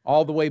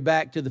all the way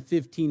back to the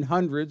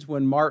 1500s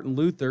when Martin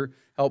Luther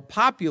helped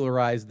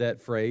popularize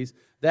that phrase,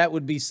 that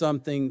would be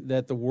something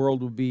that the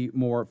world would be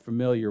more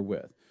familiar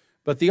with.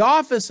 But the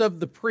office of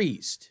the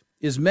priest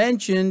is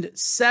mentioned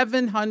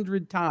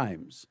 700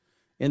 times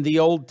in the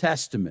Old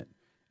Testament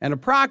and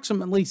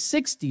approximately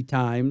 60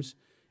 times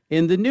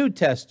in the New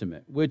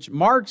Testament, which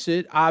marks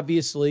it,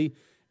 obviously,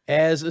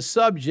 as a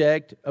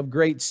subject of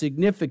great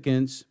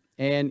significance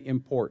and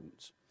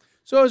importance.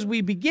 So as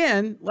we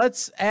begin,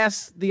 let's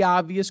ask the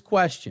obvious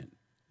question.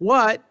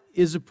 What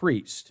is a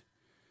priest?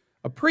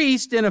 A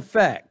priest, in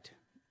effect,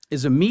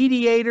 is a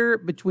mediator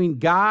between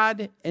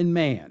God and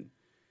man.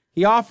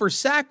 He offers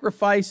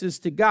sacrifices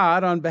to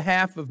God on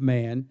behalf of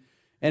man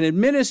and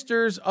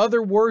administers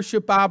other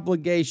worship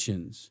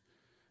obligations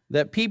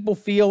that people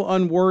feel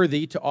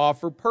unworthy to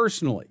offer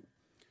personally.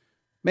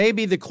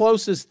 Maybe the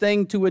closest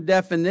thing to a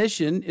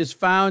definition is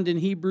found in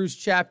Hebrews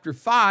chapter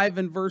 5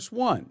 and verse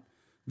 1.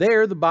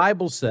 There, the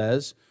Bible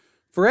says,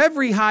 "For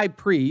every high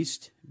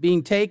priest,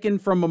 being taken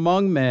from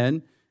among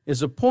men,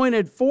 is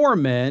appointed for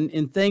men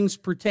in things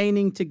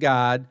pertaining to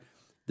God,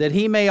 that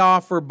he may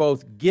offer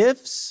both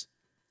gifts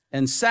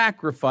and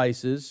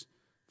sacrifices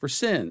for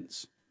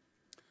sins."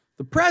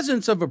 The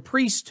presence of a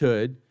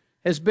priesthood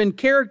has been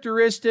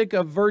characteristic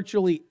of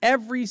virtually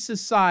every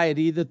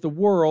society that the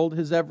world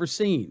has ever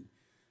seen.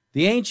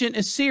 The ancient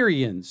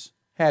Assyrians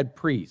had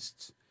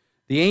priests.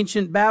 The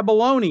ancient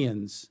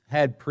Babylonians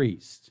had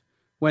priests.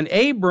 When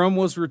Abram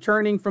was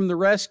returning from the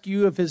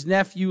rescue of his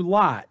nephew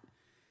Lot,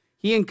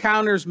 he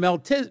encounters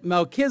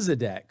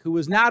Melchizedek, who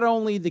was not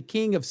only the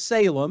king of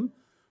Salem,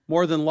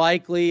 more than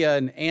likely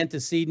an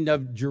antecedent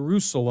of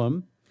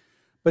Jerusalem,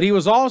 but he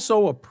was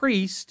also a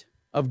priest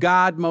of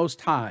God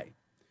Most High.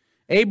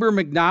 Abram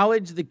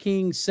acknowledged the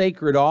king's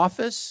sacred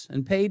office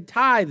and paid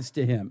tithes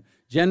to him.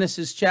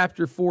 Genesis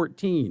chapter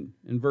 14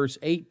 and verse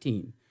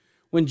 18.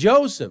 When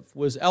Joseph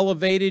was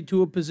elevated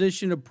to a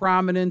position of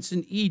prominence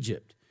in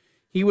Egypt,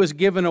 he was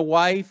given a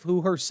wife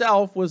who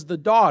herself was the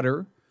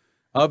daughter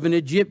of an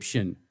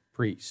Egyptian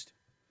priest.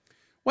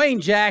 Wayne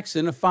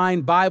Jackson, a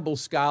fine Bible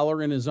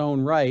scholar in his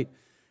own right,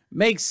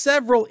 makes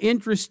several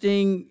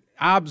interesting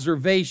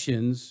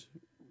observations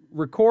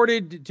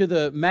recorded to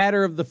the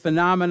matter of the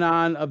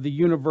phenomenon of the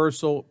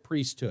universal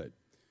priesthood.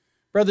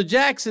 Brother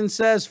Jackson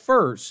says,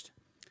 first,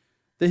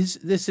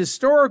 this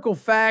historical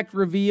fact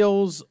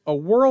reveals a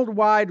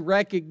worldwide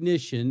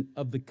recognition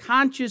of the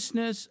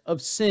consciousness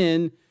of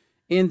sin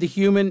in the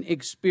human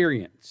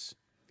experience.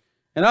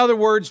 In other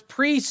words,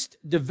 priests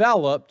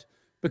developed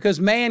because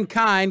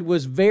mankind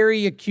was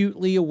very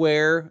acutely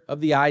aware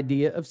of the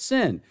idea of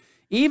sin.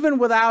 Even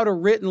without a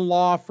written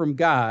law from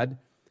God,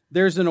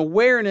 there's an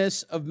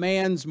awareness of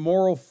man's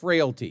moral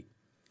frailty.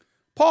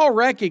 Paul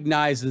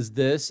recognizes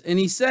this, and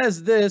he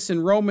says this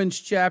in Romans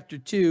chapter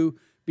 2,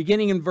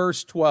 beginning in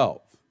verse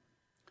 12.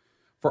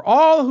 "For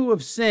all who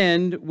have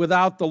sinned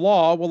without the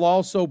law will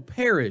also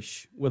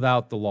perish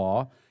without the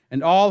law,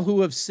 and all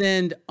who have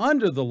sinned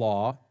under the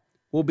law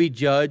will be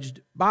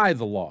judged by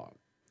the law.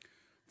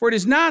 For it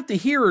is not the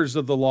hearers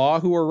of the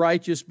law who are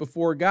righteous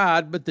before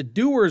God, but the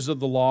doers of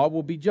the law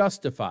will be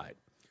justified.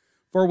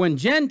 For when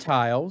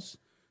Gentiles,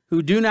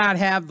 who do not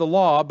have the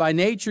law, by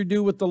nature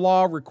do what the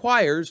law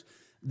requires,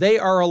 they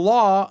are a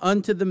law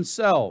unto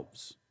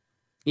themselves,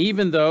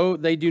 even though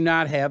they do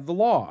not have the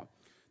law.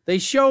 They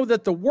show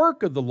that the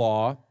work of the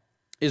law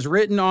is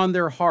written on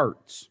their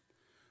hearts,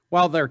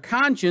 while their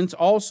conscience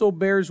also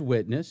bears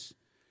witness,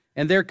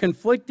 and their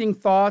conflicting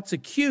thoughts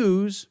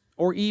accuse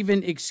or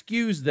even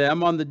excuse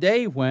them on the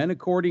day when,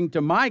 according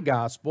to my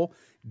gospel,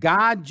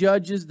 God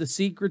judges the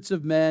secrets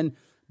of men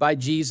by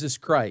Jesus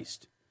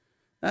Christ."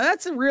 Now,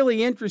 that's a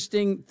really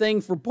interesting thing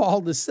for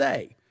Paul to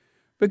say,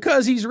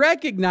 because he's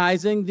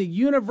recognizing the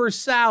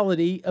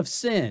universality of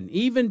sin.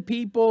 Even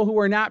people who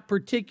are not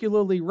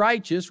particularly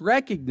righteous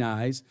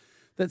recognize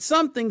that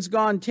something's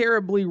gone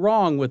terribly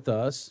wrong with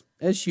us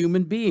as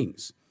human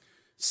beings.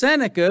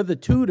 Seneca, the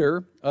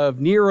tutor of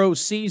Nero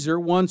Caesar,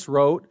 once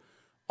wrote,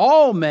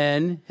 "All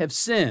men have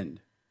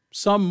sinned,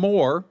 some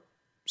more,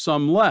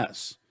 some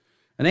less."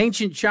 An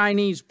ancient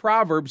Chinese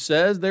proverb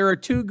says, "There are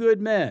two good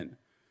men.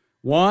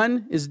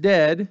 One is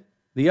dead,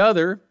 the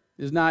other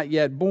is not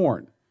yet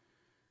born."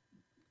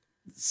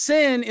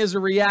 Sin is a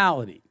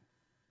reality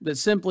that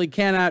simply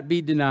cannot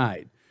be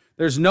denied.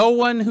 There's no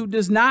one who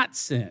does not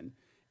sin.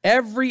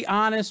 Every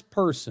honest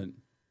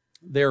person,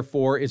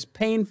 therefore, is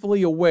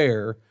painfully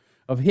aware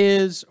of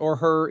his or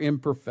her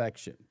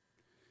imperfection.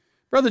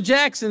 Brother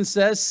Jackson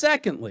says,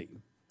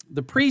 secondly,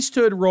 the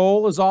priesthood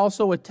role is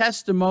also a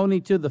testimony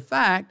to the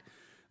fact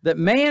that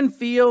man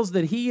feels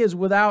that he is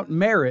without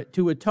merit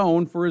to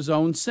atone for his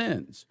own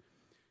sins.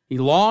 He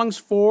longs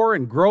for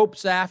and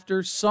gropes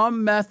after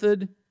some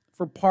method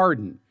for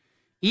pardon,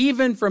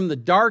 even from the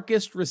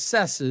darkest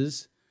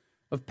recesses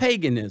of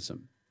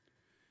paganism.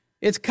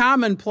 It's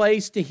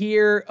commonplace to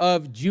hear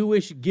of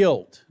Jewish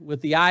guilt,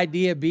 with the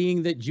idea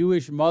being that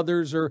Jewish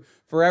mothers are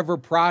forever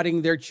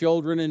prodding their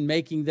children and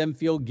making them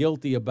feel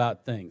guilty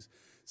about things.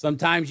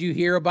 Sometimes you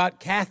hear about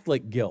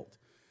Catholic guilt.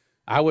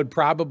 I would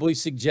probably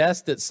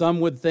suggest that some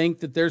would think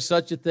that there's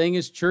such a thing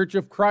as Church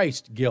of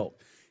Christ guilt.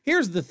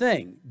 Here's the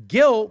thing.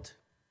 Guilt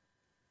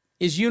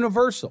is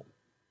universal.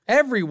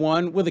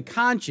 Everyone with a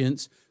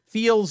conscience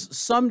feels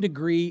some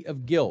degree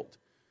of guilt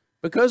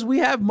because we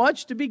have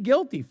much to be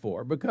guilty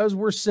for, because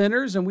we're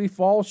sinners and we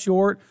fall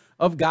short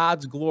of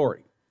God's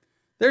glory.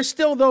 There's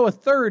still, though, a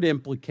third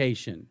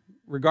implication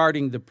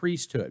regarding the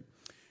priesthood.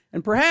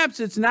 And perhaps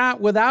it's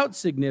not without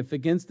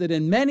significance that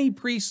in many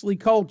priestly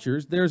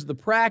cultures, there's the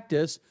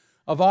practice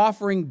of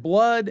offering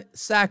blood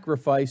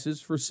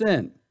sacrifices for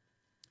sin.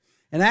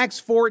 In Acts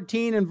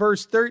 14 and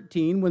verse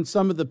 13, when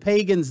some of the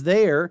pagans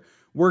there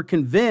were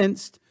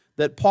convinced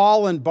that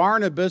Paul and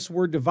Barnabas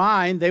were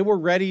divine, they were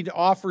ready to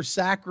offer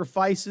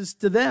sacrifices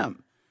to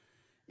them.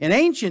 In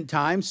ancient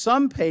times,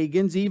 some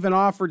pagans even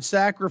offered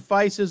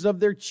sacrifices of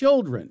their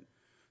children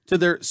to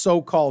their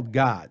so-called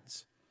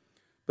gods.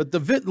 But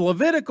the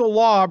Levitical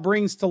law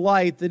brings to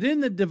light that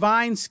in the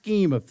divine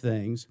scheme of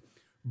things,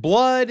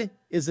 blood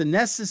is a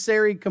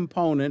necessary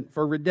component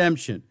for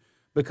redemption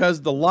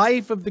because the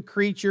life of the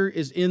creature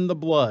is in the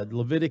blood.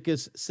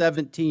 Leviticus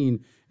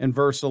 17 and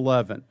verse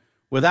 11.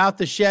 Without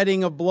the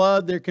shedding of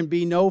blood, there can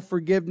be no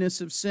forgiveness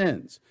of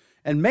sins.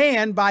 And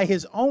man, by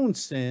his own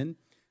sin,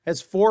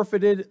 has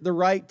forfeited the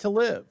right to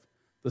live.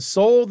 The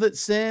soul that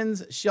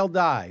sins shall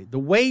die. The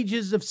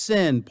wages of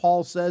sin,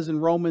 Paul says in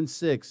Romans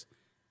 6,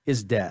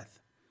 is death.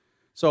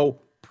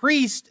 So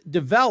priests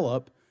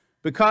develop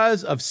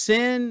because of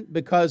sin,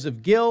 because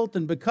of guilt,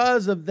 and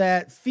because of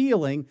that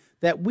feeling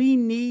that we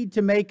need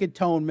to make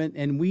atonement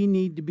and we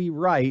need to be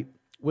right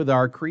with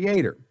our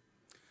Creator.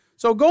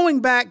 So going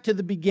back to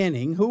the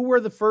beginning, who were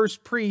the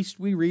first priests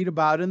we read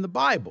about in the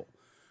Bible?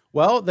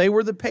 Well, they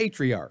were the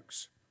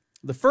patriarchs.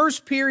 The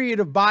first period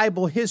of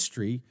Bible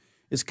history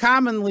is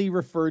commonly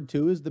referred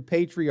to as the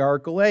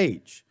patriarchal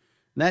age.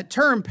 And that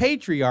term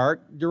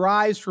patriarch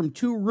derives from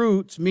two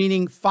roots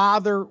meaning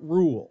father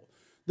rule.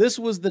 This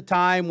was the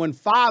time when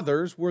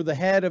fathers were the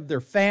head of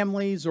their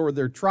families or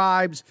their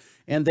tribes,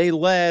 and they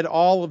led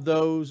all of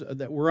those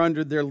that were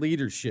under their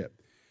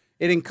leadership.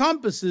 It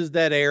encompasses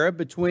that era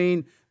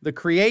between the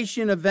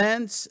creation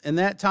events and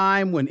that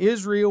time when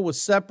Israel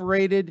was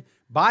separated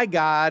by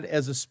God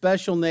as a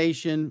special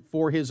nation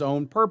for his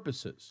own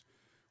purposes.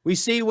 We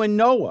see when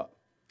Noah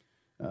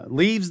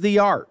leaves the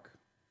ark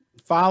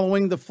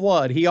following the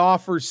flood, he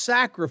offers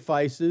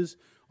sacrifices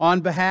on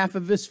behalf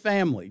of his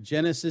family.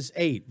 Genesis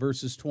 8,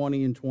 verses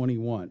 20 and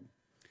 21.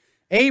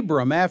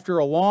 Abram, after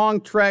a long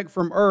trek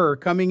from Ur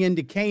coming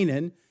into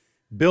Canaan,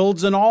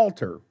 builds an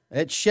altar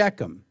at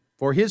Shechem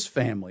for his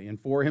family and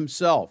for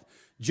himself.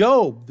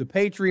 Job, the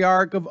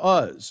patriarch of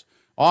Uz,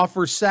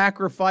 offers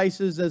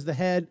sacrifices as the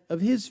head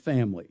of his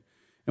family.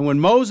 And when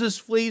Moses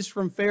flees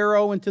from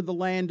Pharaoh into the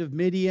land of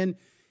Midian,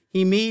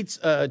 he meets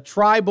a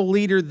tribal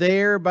leader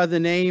there by the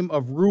name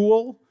of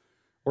Reuel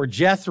or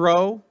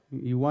Jethro.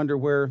 You wonder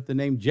where the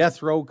name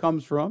Jethro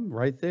comes from.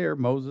 Right there,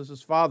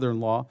 Moses'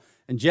 father-in-law.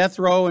 And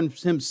Jethro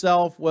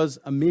himself was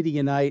a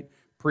Midianite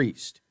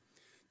priest.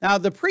 Now,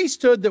 the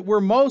priesthood that we're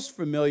most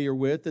familiar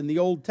with in the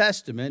Old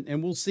Testament,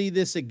 and we'll see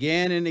this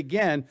again and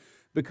again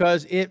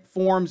because it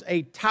forms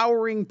a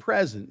towering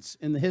presence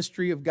in the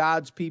history of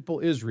God's people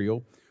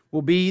Israel,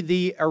 will be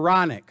the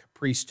Aaronic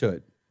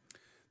priesthood.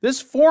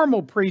 This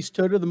formal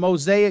priesthood of the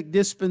Mosaic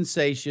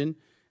dispensation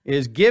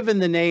is given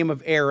the name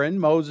of Aaron,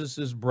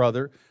 Moses'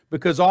 brother,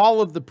 because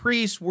all of the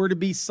priests were to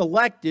be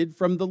selected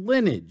from the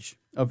lineage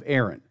of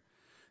Aaron.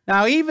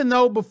 Now, even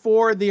though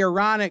before the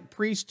Aaronic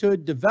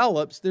priesthood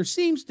develops, there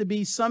seems to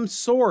be some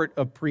sort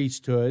of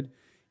priesthood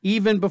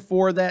even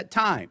before that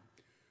time.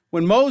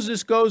 When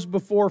Moses goes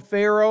before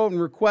Pharaoh and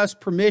requests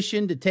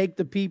permission to take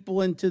the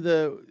people into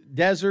the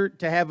desert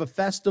to have a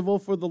festival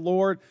for the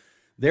Lord,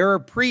 there are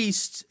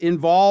priests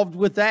involved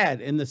with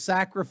that in the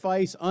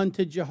sacrifice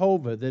unto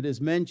Jehovah that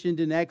is mentioned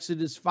in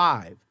Exodus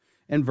 5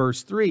 and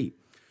verse 3.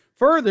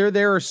 Further,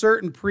 there are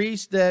certain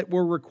priests that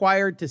were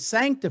required to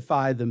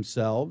sanctify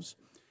themselves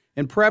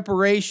in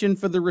preparation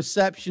for the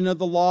reception of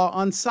the law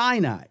on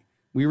Sinai.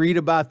 We read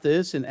about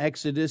this in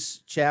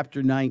Exodus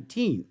chapter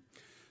 19.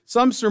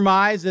 Some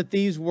surmise that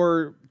these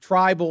were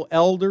tribal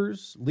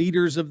elders,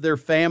 leaders of their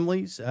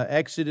families,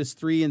 Exodus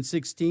 3 and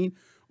 16,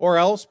 or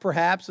else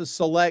perhaps a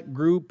select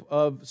group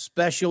of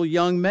special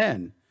young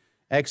men,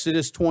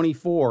 Exodus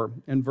 24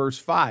 and verse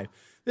 5.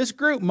 This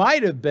group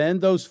might have been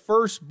those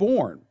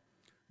firstborn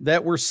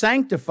that were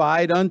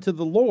sanctified unto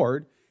the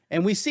Lord,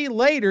 and we see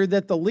later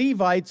that the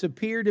Levites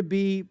appear to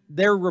be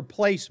their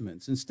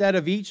replacements. Instead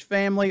of each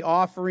family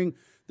offering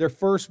their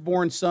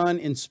firstborn son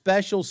in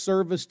special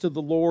service to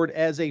the Lord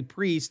as a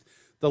priest,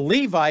 the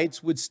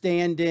Levites would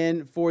stand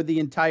in for the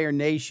entire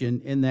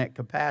nation in that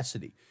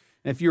capacity.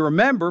 And if you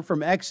remember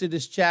from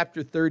Exodus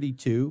chapter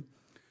 32,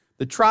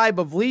 the tribe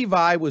of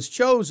Levi was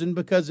chosen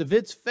because of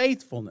its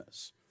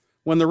faithfulness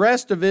when the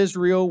rest of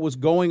Israel was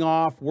going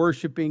off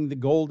worshiping the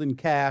golden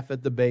calf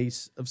at the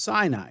base of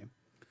Sinai.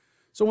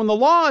 So when the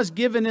law is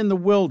given in the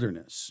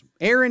wilderness,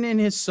 Aaron and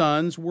his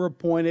sons were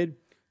appointed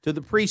to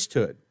the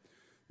priesthood.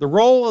 The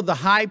role of the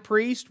high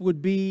priest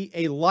would be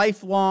a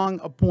lifelong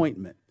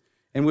appointment.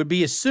 and would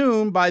be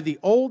assumed by the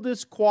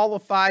oldest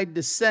qualified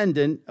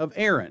descendant of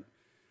Aaron.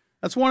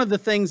 That's one of the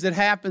things that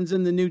happens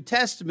in the New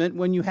Testament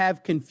when you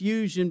have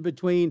confusion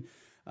between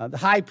the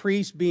high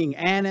priest being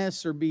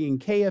Annas or being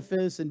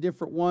Caiaphas and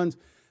different ones.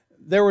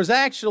 There was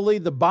actually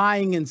the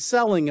buying and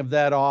selling of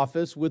that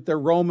office with their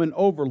Roman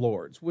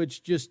overlords,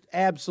 which just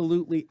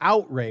absolutely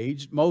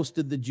outraged most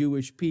of the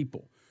Jewish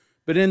people.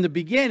 But in the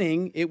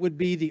beginning, it would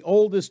be the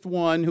oldest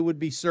one who would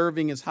be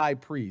serving as high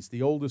priest,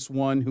 the oldest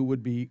one who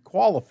would be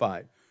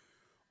qualified.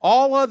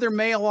 All other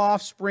male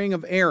offspring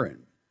of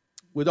Aaron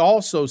would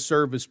also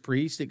serve as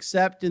priests,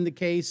 except in the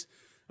case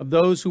of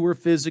those who were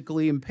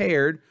physically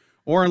impaired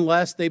or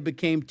unless they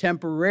became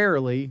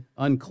temporarily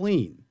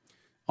unclean.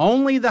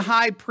 Only the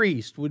high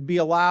priest would be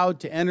allowed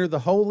to enter the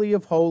Holy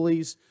of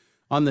Holies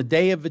on the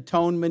Day of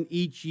Atonement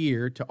each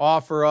year to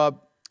offer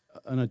up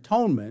an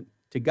atonement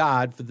to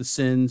God for the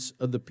sins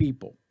of the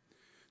people.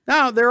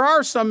 Now, there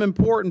are some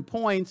important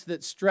points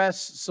that stress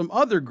some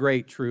other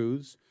great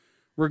truths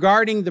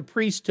regarding the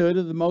priesthood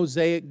of the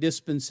Mosaic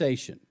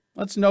dispensation.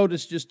 Let's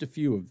notice just a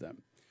few of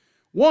them.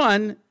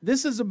 One,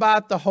 this is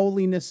about the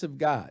holiness of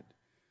God.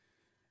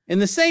 In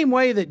the same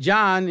way that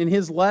John, in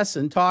his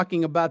lesson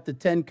talking about the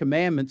Ten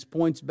Commandments,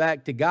 points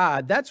back to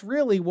God, that's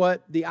really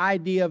what the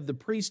idea of the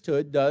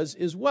priesthood does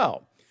as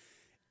well.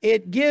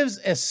 It gives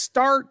a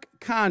stark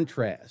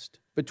contrast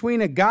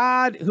between a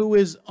God who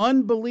is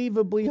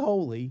unbelievably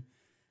holy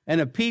and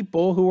a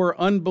people who are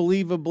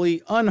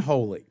unbelievably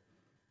unholy.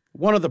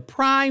 One of the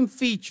prime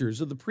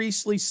features of the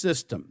priestly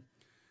system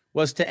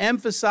was to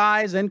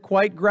emphasize, and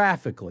quite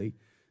graphically,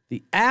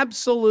 the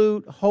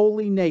absolute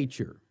holy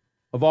nature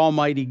of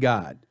Almighty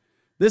God.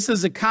 This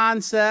is a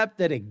concept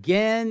that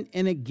again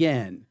and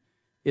again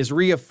is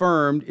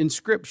reaffirmed in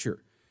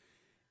Scripture.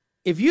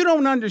 If you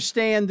don't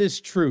understand this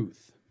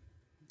truth,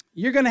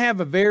 you're going to have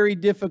a very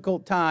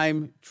difficult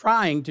time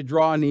trying to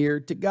draw near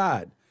to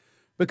God,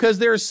 because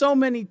there are so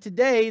many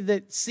today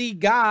that see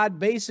God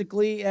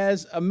basically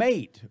as a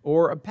mate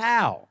or a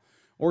pal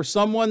or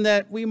someone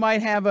that we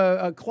might have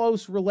a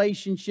close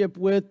relationship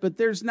with, but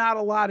there's not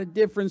a lot of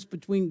difference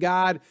between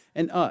God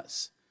and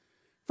us.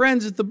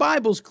 Friends, if the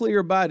Bible's clear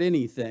about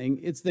anything,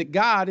 it's that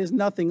God is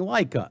nothing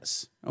like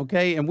us,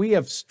 okay? And we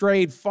have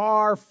strayed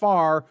far,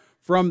 far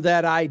from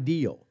that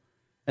ideal.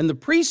 And the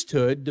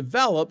priesthood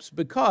develops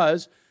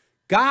because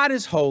God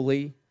is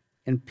holy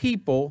and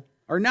people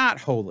are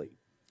not holy.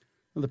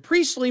 The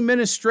priestly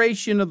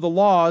ministration of the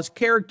law is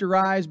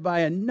characterized by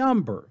a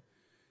number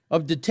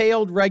of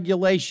detailed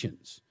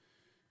regulations.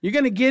 You're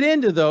going to get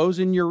into those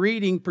in your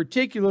reading,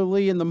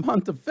 particularly in the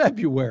month of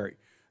February.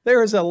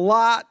 There is a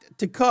lot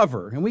to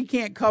cover, and we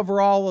can't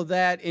cover all of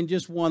that in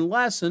just one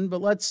lesson,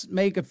 but let's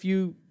make a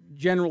few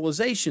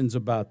generalizations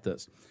about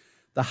this.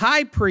 The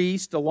high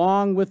priest,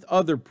 along with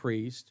other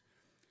priests,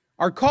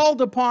 are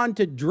called upon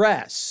to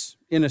dress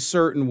in a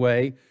certain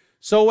way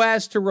so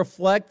as to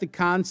reflect the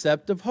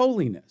concept of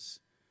holiness.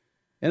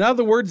 In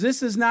other words,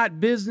 this is not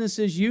business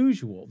as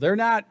usual. They're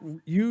not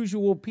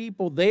usual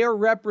people. They are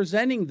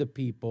representing the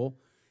people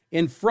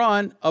in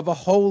front of a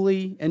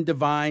holy and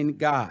divine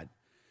God.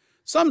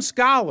 Some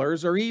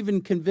scholars are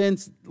even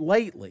convinced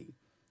lately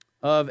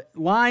of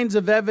lines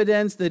of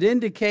evidence that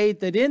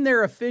indicate that in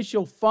their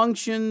official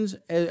functions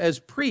as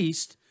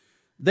priests,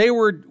 they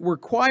were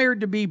required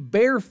to be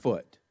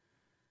barefoot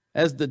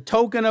as the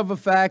token of a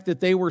fact that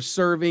they were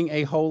serving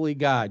a holy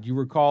God. You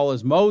recall,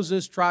 as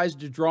Moses tries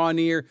to draw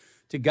near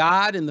to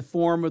God in the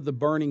form of the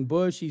burning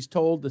bush, he's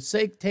told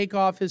to take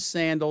off his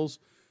sandals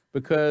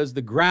because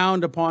the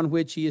ground upon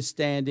which he is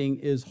standing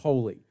is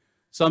holy.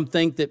 Some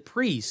think that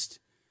priests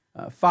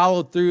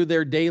followed through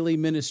their daily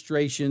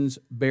ministrations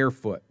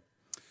barefoot.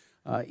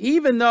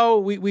 Even though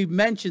we've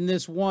mentioned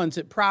this once,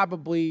 it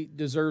probably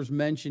deserves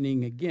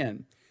mentioning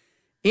again.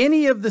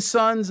 Any of the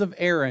sons of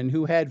Aaron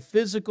who had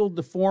physical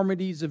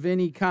deformities of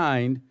any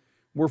kind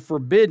were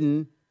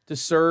forbidden to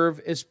serve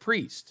as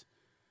priests.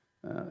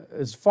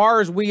 As far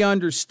as we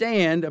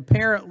understand,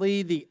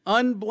 apparently the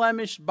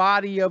unblemished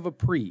body of a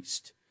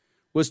priest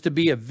was to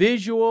be a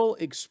visual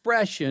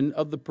expression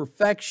of the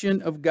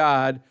perfection of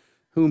God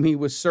whom he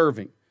was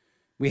serving.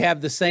 We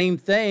have the same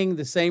thing,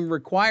 the same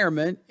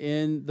requirement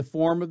in the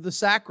form of the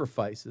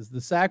sacrifices.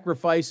 The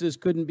sacrifices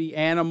couldn't be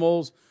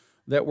animals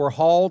that were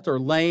halt or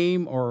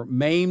lame or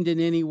maimed in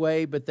any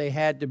way, but they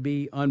had to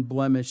be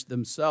unblemished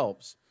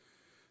themselves.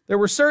 There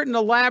were certain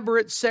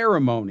elaborate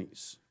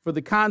ceremonies for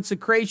the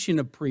consecration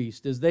of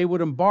priests as they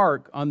would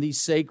embark on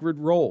these sacred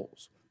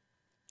roles.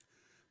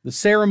 The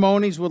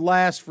ceremonies would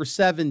last for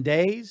 7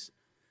 days.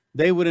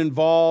 They would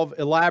involve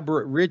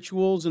elaborate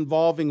rituals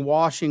involving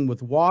washing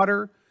with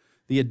water,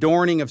 the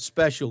adorning of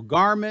special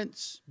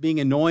garments, being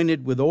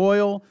anointed with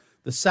oil,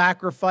 the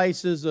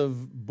sacrifices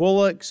of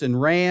bullocks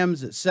and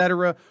rams,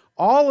 etc.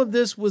 All of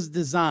this was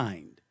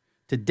designed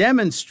to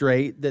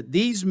demonstrate that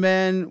these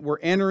men were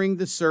entering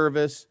the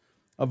service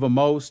of a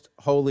most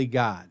holy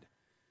God.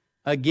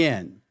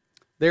 Again,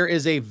 there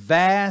is a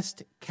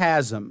vast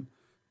chasm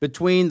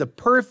between the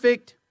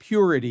perfect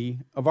purity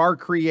of our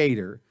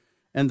Creator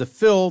and the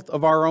filth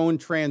of our own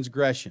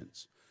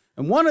transgressions.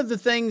 And one of the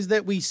things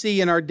that we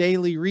see in our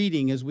daily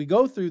reading as we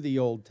go through the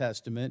Old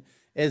Testament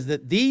is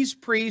that these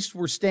priests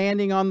were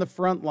standing on the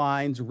front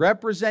lines,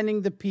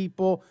 representing the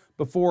people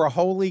before a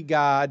holy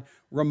God,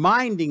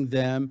 reminding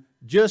them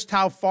just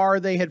how far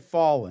they had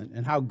fallen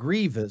and how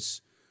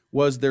grievous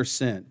was their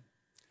sin.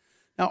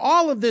 Now,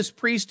 all of this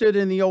priesthood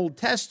in the Old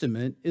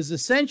Testament is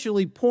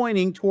essentially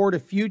pointing toward a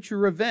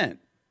future event,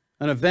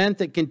 an event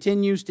that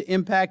continues to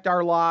impact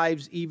our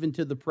lives even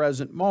to the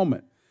present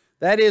moment.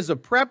 That is a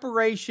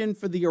preparation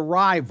for the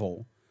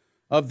arrival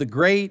of the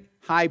great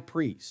high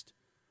priest.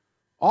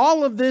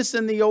 All of this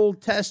in the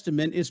Old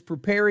Testament is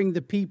preparing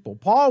the people.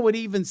 Paul would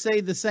even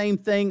say the same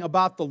thing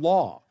about the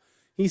law.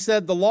 He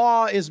said the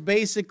law is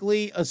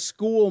basically a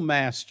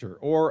schoolmaster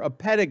or a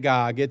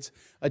pedagogue. It's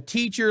a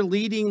teacher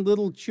leading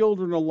little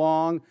children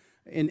along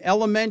in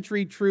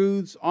elementary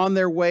truths on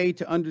their way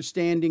to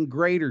understanding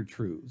greater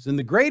truths. And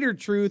the greater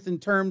truth in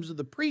terms of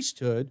the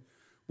priesthood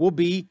will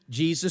be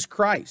Jesus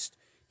Christ.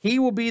 He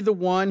will be the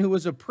one who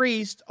is a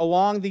priest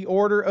along the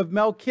order of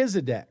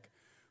Melchizedek,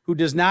 who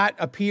does not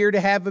appear to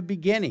have a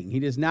beginning. He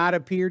does not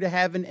appear to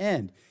have an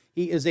end.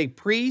 He is a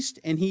priest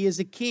and he is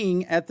a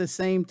king at the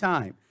same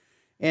time.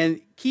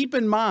 And keep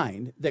in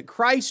mind that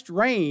Christ's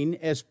reign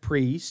as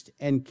priest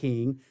and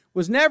king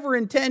was never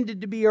intended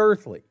to be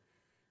earthly.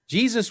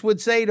 Jesus would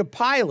say to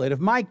Pilate, if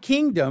my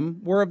kingdom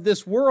were of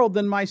this world,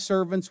 then my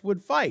servants would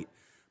fight.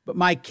 But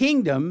my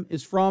kingdom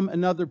is from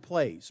another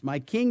place. My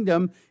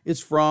kingdom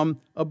is from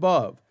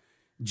above.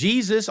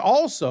 Jesus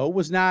also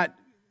was not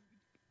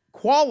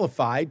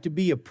qualified to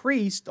be a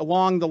priest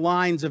along the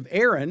lines of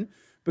Aaron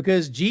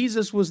because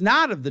Jesus was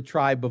not of the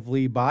tribe of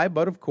Levi,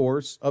 but of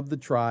course of the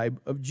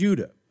tribe of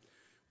Judah.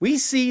 We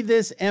see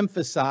this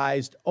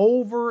emphasized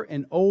over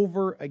and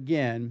over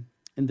again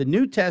in the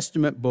New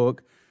Testament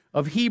book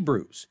of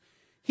Hebrews.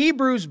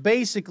 Hebrews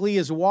basically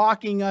is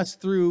walking us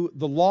through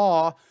the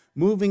law,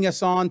 moving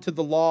us on to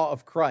the law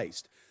of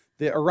Christ.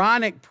 The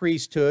Aaronic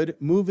priesthood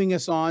moving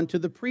us on to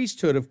the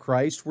priesthood of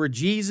Christ, where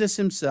Jesus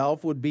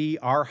himself would be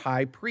our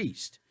high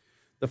priest.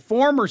 The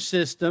former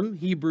system,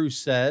 Hebrews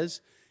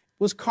says,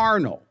 was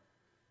carnal.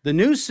 The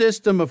new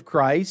system of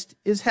Christ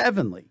is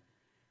heavenly.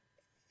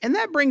 And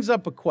that brings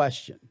up a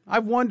question.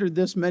 I've wondered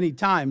this many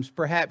times,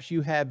 perhaps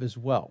you have as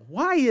well.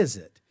 Why is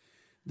it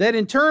that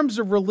in terms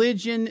of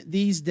religion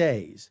these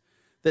days,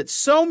 that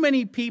so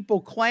many people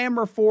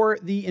clamor for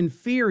the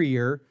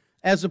inferior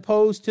as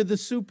opposed to the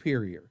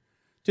superior,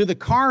 to the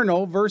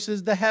carnal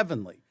versus the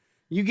heavenly?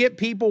 You get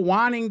people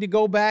wanting to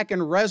go back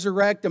and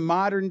resurrect a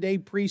modern-day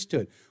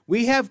priesthood.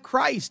 We have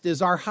Christ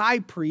as our high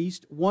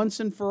priest once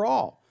and for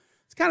all.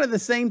 It's kind of the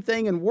same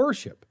thing in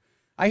worship.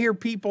 I hear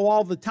people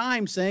all the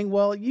time saying,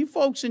 well, you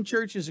folks in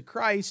churches of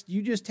Christ,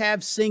 you just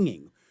have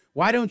singing.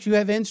 Why don't you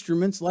have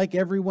instruments like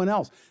everyone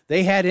else?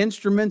 They had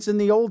instruments in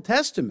the Old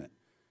Testament.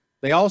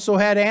 They also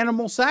had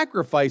animal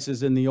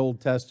sacrifices in the Old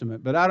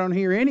Testament, but I don't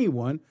hear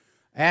anyone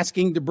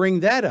asking to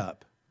bring that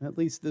up, at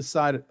least this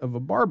side of a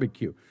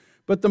barbecue.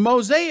 But the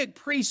Mosaic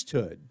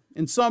priesthood,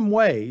 in some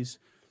ways,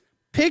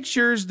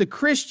 pictures the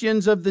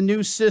Christians of the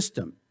new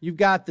system. You've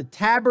got the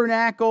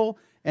tabernacle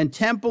and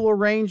temple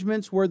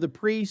arrangements where the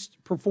priests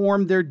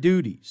perform their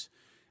duties.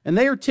 And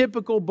they are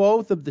typical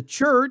both of the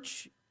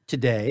church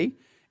today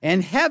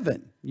and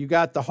heaven. You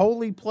got the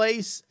holy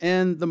place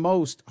and the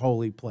most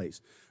holy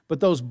place.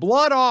 But those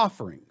blood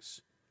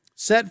offerings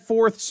set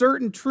forth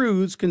certain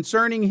truths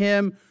concerning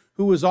him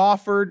who was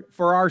offered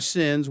for our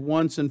sins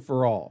once and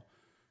for all.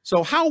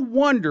 So how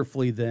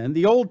wonderfully then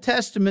the Old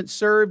Testament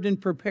served in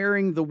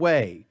preparing the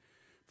way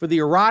for the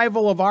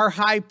arrival of our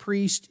high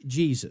priest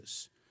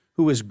Jesus,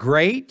 who is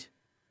great,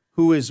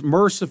 who is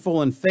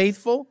merciful and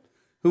faithful,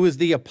 who is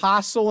the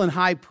apostle and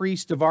high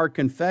priest of our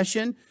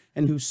confession,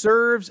 and who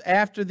serves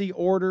after the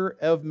order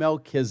of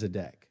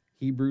Melchizedek,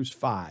 Hebrews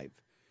 5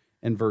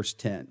 and verse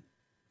 10.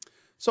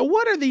 So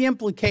what are the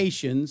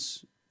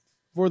implications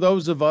for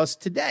those of us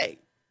today?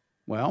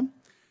 Well,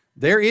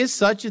 there is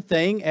such a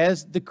thing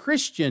as the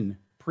Christian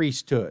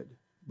priesthood,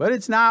 but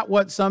it's not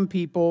what some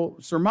people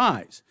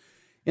surmise.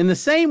 In the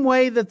same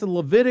way that the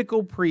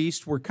Levitical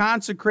priests were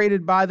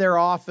consecrated by their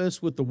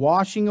office with the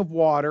washing of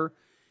water,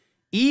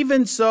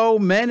 even so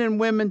men and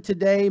women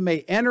today may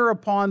enter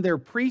upon their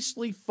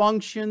priestly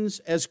functions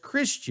as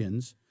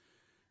Christians,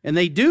 and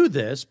they do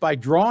this by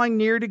drawing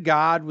near to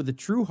God with a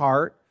true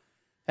heart,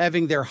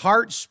 having their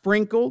hearts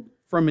sprinkled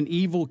from an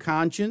evil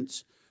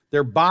conscience,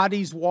 their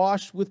bodies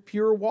washed with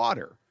pure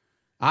water.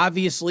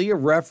 Obviously, a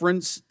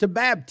reference to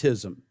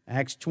baptism,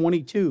 Acts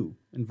 22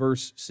 and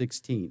verse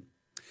 16.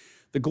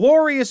 The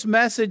glorious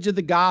message of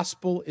the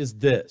gospel is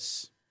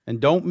this, and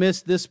don't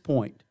miss this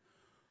point.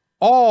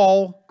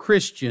 All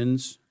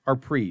Christians are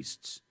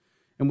priests,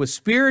 and with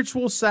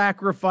spiritual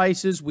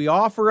sacrifices we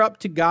offer up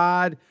to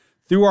God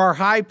through our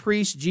high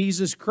priest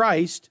Jesus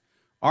Christ,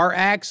 our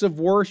acts of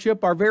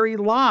worship, our very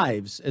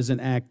lives as an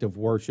act of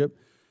worship,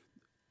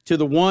 to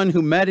the one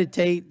who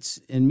meditates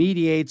and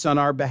mediates on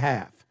our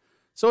behalf.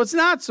 So it's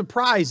not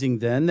surprising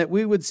then that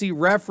we would see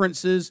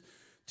references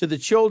to the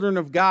children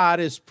of God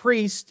as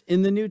priests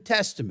in the New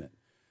Testament.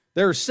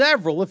 There are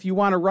several if you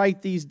want to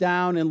write these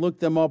down and look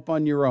them up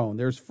on your own.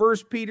 There's 1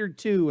 Peter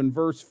 2 and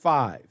verse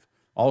 5,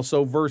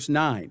 also verse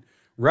 9,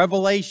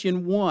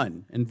 Revelation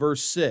 1 and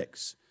verse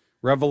 6,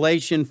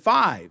 Revelation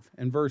 5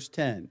 and verse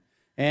 10,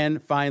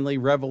 and finally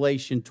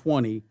Revelation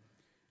 20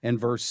 and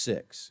verse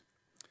 6.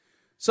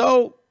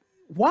 So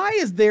why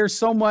is there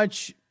so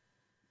much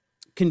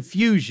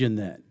confusion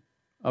then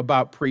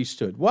about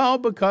priesthood? Well,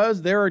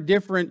 because there are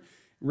different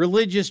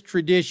religious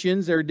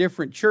traditions, there are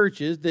different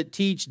churches that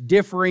teach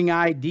differing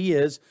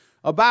ideas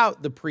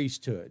about the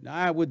priesthood.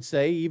 I would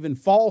say even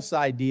false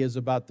ideas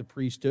about the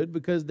priesthood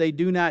because they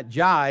do not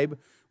jibe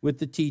with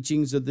the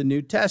teachings of the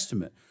New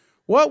Testament.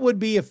 What would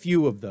be a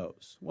few of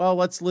those? Well,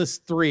 let's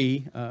list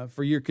three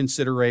for your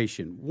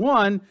consideration.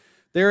 One,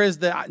 there is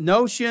the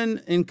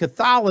notion in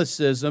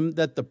Catholicism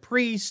that the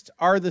priests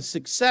are the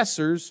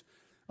successors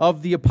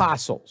of the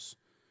apostles.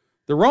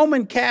 The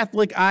Roman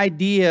Catholic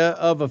idea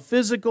of a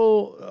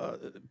physical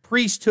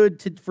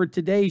priesthood for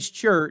today's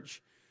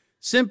church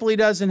simply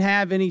doesn't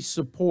have any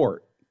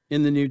support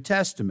in the New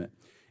Testament.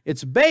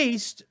 It's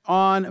based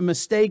on a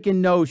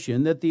mistaken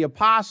notion that the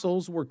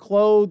apostles were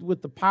clothed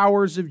with the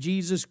powers of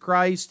Jesus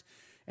Christ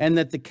and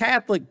that the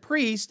Catholic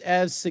priests,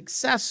 as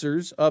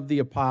successors of the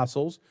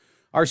apostles,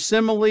 are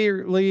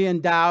similarly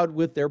endowed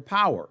with their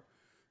power.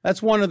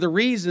 That's one of the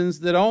reasons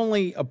that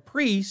only a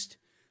priest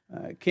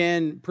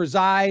can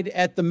preside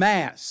at the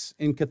Mass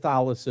in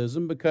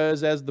Catholicism,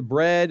 because as the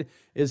bread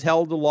is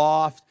held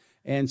aloft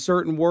and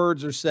certain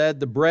words are said,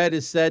 the bread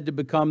is said to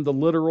become the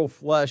literal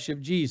flesh of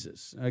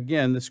Jesus.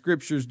 Again, the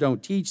scriptures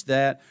don't teach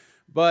that,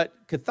 but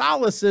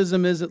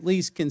Catholicism is at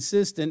least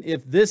consistent.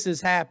 If this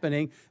is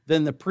happening,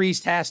 then the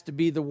priest has to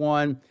be the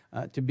one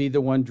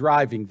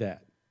driving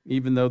that,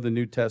 even though the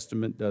New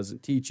Testament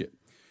doesn't teach it.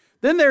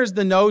 Then there's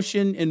the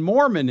notion in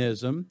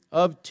Mormonism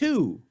of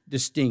two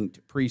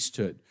distinct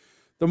priesthood.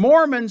 The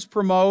Mormons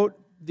promote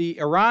the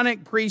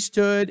Aaronic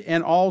priesthood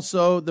and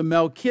also the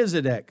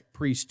Melchizedek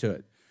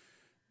priesthood.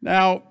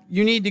 Now,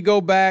 you need to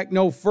go back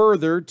no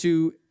further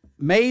to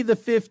May the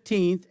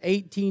 15th,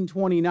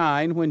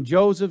 1829, when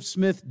Joseph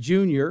Smith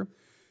Jr.,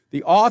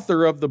 the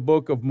author of the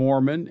Book of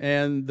Mormon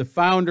and the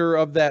founder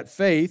of that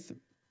faith,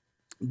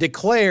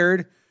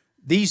 declared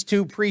these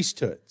two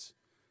priesthoods.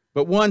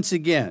 But once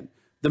again,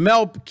 the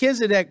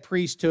Melchizedek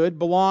priesthood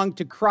belonged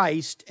to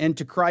Christ and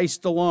to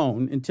Christ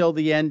alone until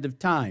the end of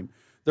time.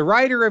 The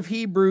writer of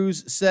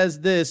Hebrews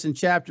says this in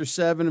chapter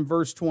 7 and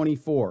verse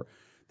 24,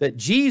 that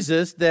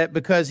Jesus, that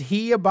because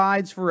he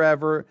abides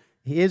forever,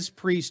 his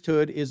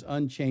priesthood is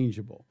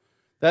unchangeable.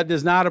 That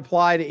does not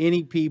apply to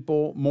any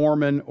people,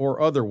 Mormon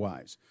or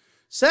otherwise.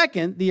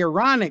 Second, the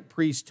Aaronic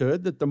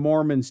priesthood that the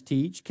Mormons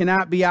teach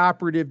cannot be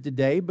operative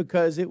today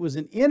because it was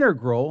an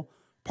integral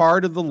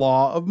part of the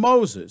law of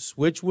Moses,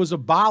 which was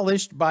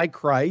abolished by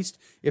Christ,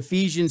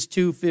 Ephesians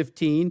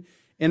 2:15,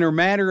 in a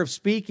manner of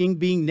speaking,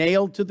 being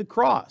nailed to the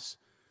cross.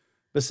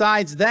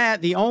 Besides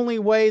that, the only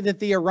way that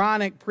the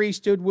Aaronic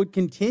priesthood would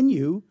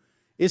continue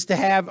is to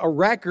have a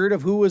record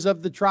of who was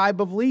of the tribe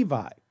of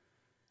Levi.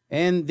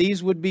 And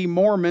these would be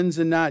Mormons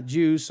and not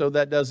Jews, so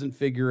that doesn't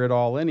figure at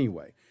all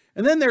anyway.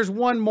 And then there's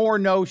one more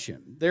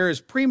notion. There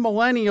is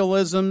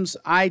premillennialism's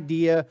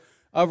idea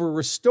of a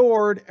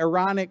restored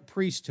Aaronic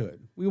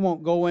priesthood. We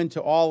won't go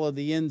into all of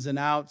the ins and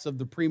outs of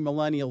the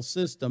premillennial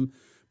system,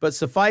 but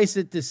suffice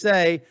it to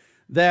say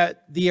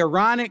that the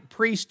Aaronic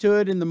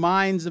priesthood in the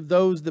minds of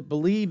those that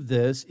believe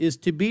this is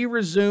to be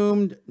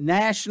resumed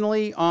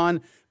nationally on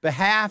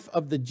behalf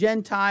of the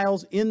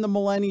Gentiles in the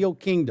millennial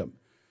kingdom.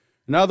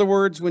 In other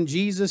words, when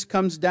Jesus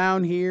comes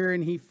down here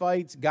and he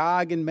fights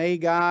Gog and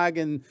Magog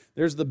and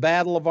there's the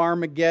battle of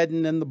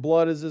Armageddon and the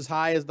blood is as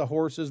high as the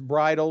horses'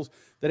 bridles,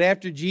 that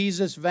after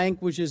Jesus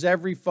vanquishes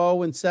every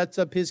foe and sets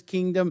up his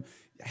kingdom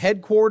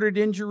headquartered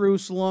in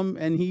Jerusalem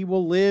and he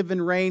will live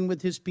and reign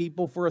with his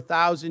people for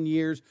 1,000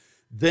 years,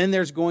 then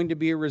there's going to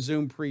be a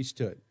resumed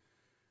priesthood.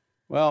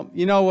 Well,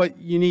 you know what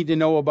you need to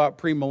know about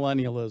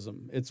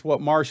premillennialism? It's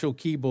what Marshall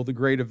Keeble, the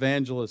great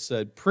evangelist,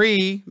 said.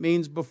 Pre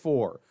means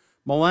before.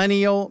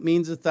 Millennial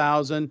means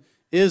 1,000.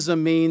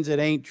 Ism means it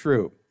ain't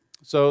true.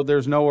 So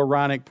there's no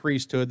Aaronic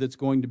priesthood that's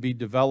going to be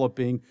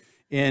developing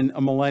in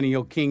a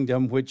millennial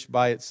kingdom, which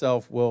by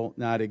itself will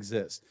not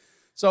exist.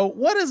 So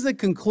what is the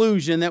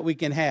conclusion that we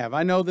can have?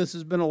 I know this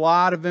has been a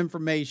lot of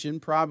information,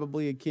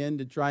 probably akin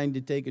to trying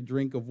to take a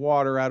drink of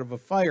water out of a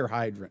fire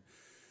hydrant.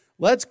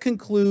 Let's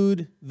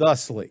conclude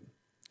thusly.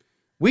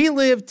 We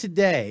live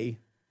today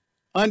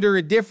under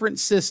a different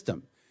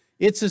system.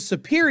 It's a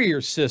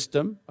superior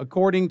system,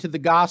 according to the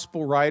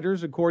gospel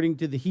writers, according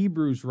to the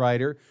Hebrews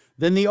writer,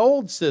 than the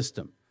old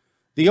system.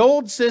 The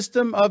old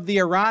system of the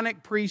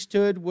Aaronic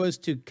priesthood was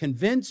to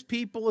convince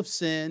people of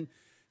sin,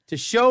 to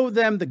show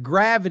them the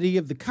gravity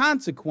of the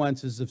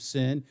consequences of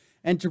sin,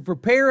 and to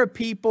prepare a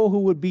people who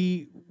would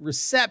be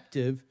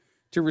receptive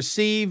to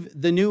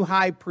receive the new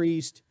high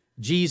priest,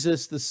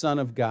 Jesus, the Son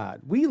of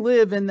God. We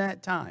live in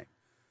that time.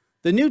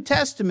 The New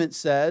Testament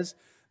says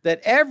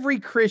that every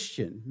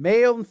Christian,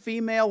 male and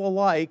female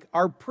alike,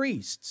 are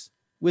priests,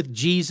 with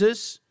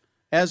Jesus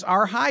as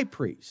our high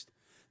priest.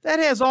 That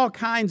has all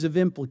kinds of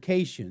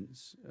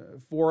implications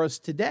for us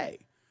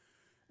today.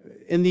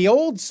 In the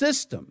old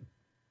system,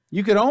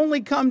 you could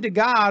only come to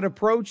God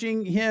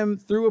approaching him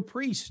through a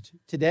priest.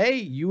 Today,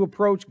 you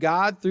approach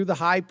God through the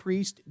high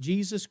priest,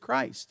 Jesus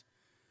Christ.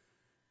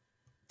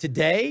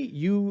 Today,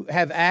 you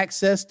have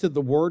access to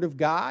the Word of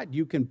God.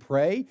 You can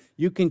pray.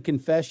 You can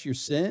confess your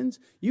sins.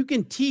 You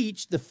can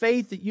teach the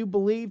faith that you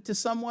believe to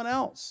someone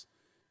else.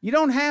 You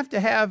don't have to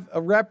have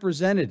a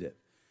representative.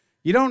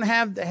 You don't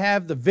have to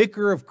have the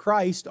vicar of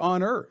Christ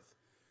on earth.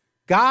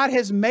 God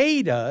has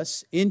made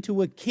us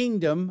into a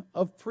kingdom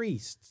of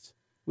priests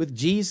with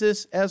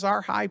Jesus as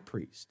our high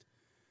priest.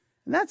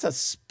 And that's a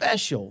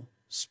special,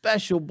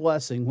 special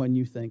blessing when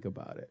you think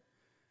about it.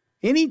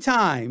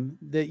 Anytime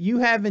that you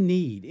have a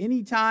need,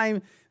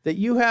 anytime that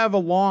you have a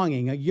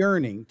longing, a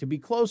yearning to be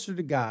closer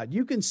to God,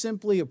 you can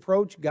simply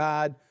approach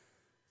God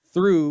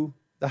through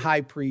the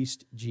high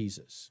priest,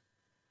 Jesus.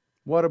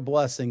 What a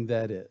blessing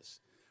that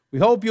is. We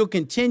hope you'll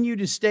continue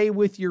to stay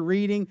with your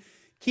reading.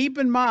 Keep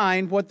in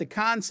mind what the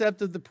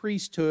concept of the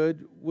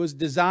priesthood was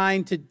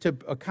designed to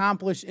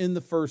accomplish in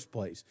the first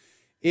place.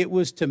 It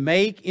was to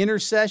make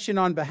intercession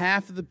on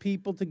behalf of the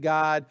people to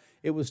God.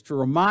 It was to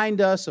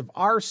remind us of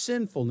our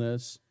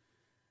sinfulness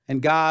and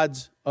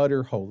God's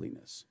utter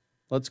holiness.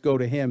 Let's go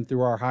to him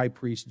through our high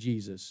priest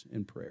Jesus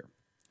in prayer.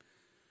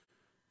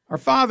 Our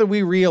Father,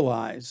 we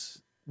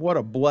realize what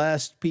a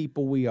blessed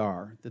people we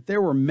are, that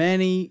there were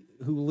many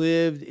who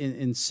lived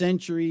in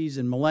centuries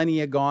and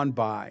millennia gone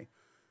by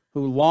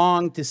who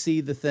longed to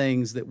see the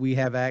things that we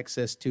have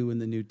access to in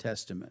the New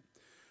Testament.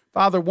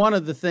 Father, one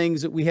of the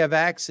things that we have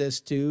access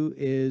to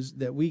is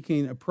that we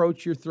can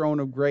approach your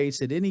throne of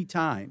grace at any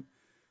time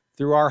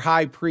through our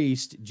high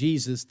priest,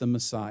 Jesus the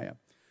Messiah.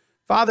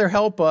 Father,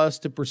 help us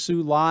to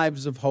pursue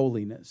lives of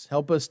holiness.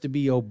 Help us to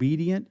be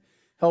obedient.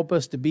 Help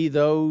us to be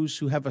those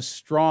who have a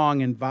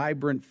strong and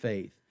vibrant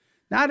faith,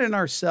 not in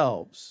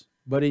ourselves,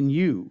 but in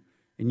you,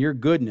 in your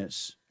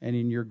goodness, and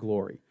in your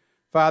glory.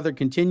 Father,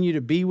 continue to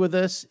be with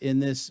us in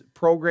this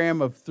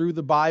program of Through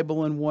the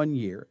Bible in 1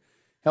 year.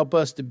 Help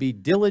us to be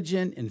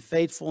diligent and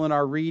faithful in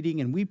our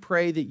reading, and we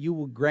pray that you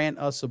will grant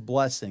us a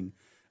blessing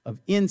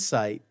of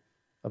insight,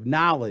 of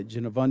knowledge,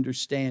 and of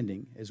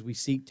understanding as we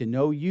seek to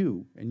know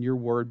you and your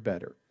word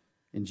better.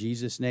 In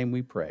Jesus' name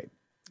we pray.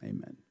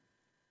 Amen.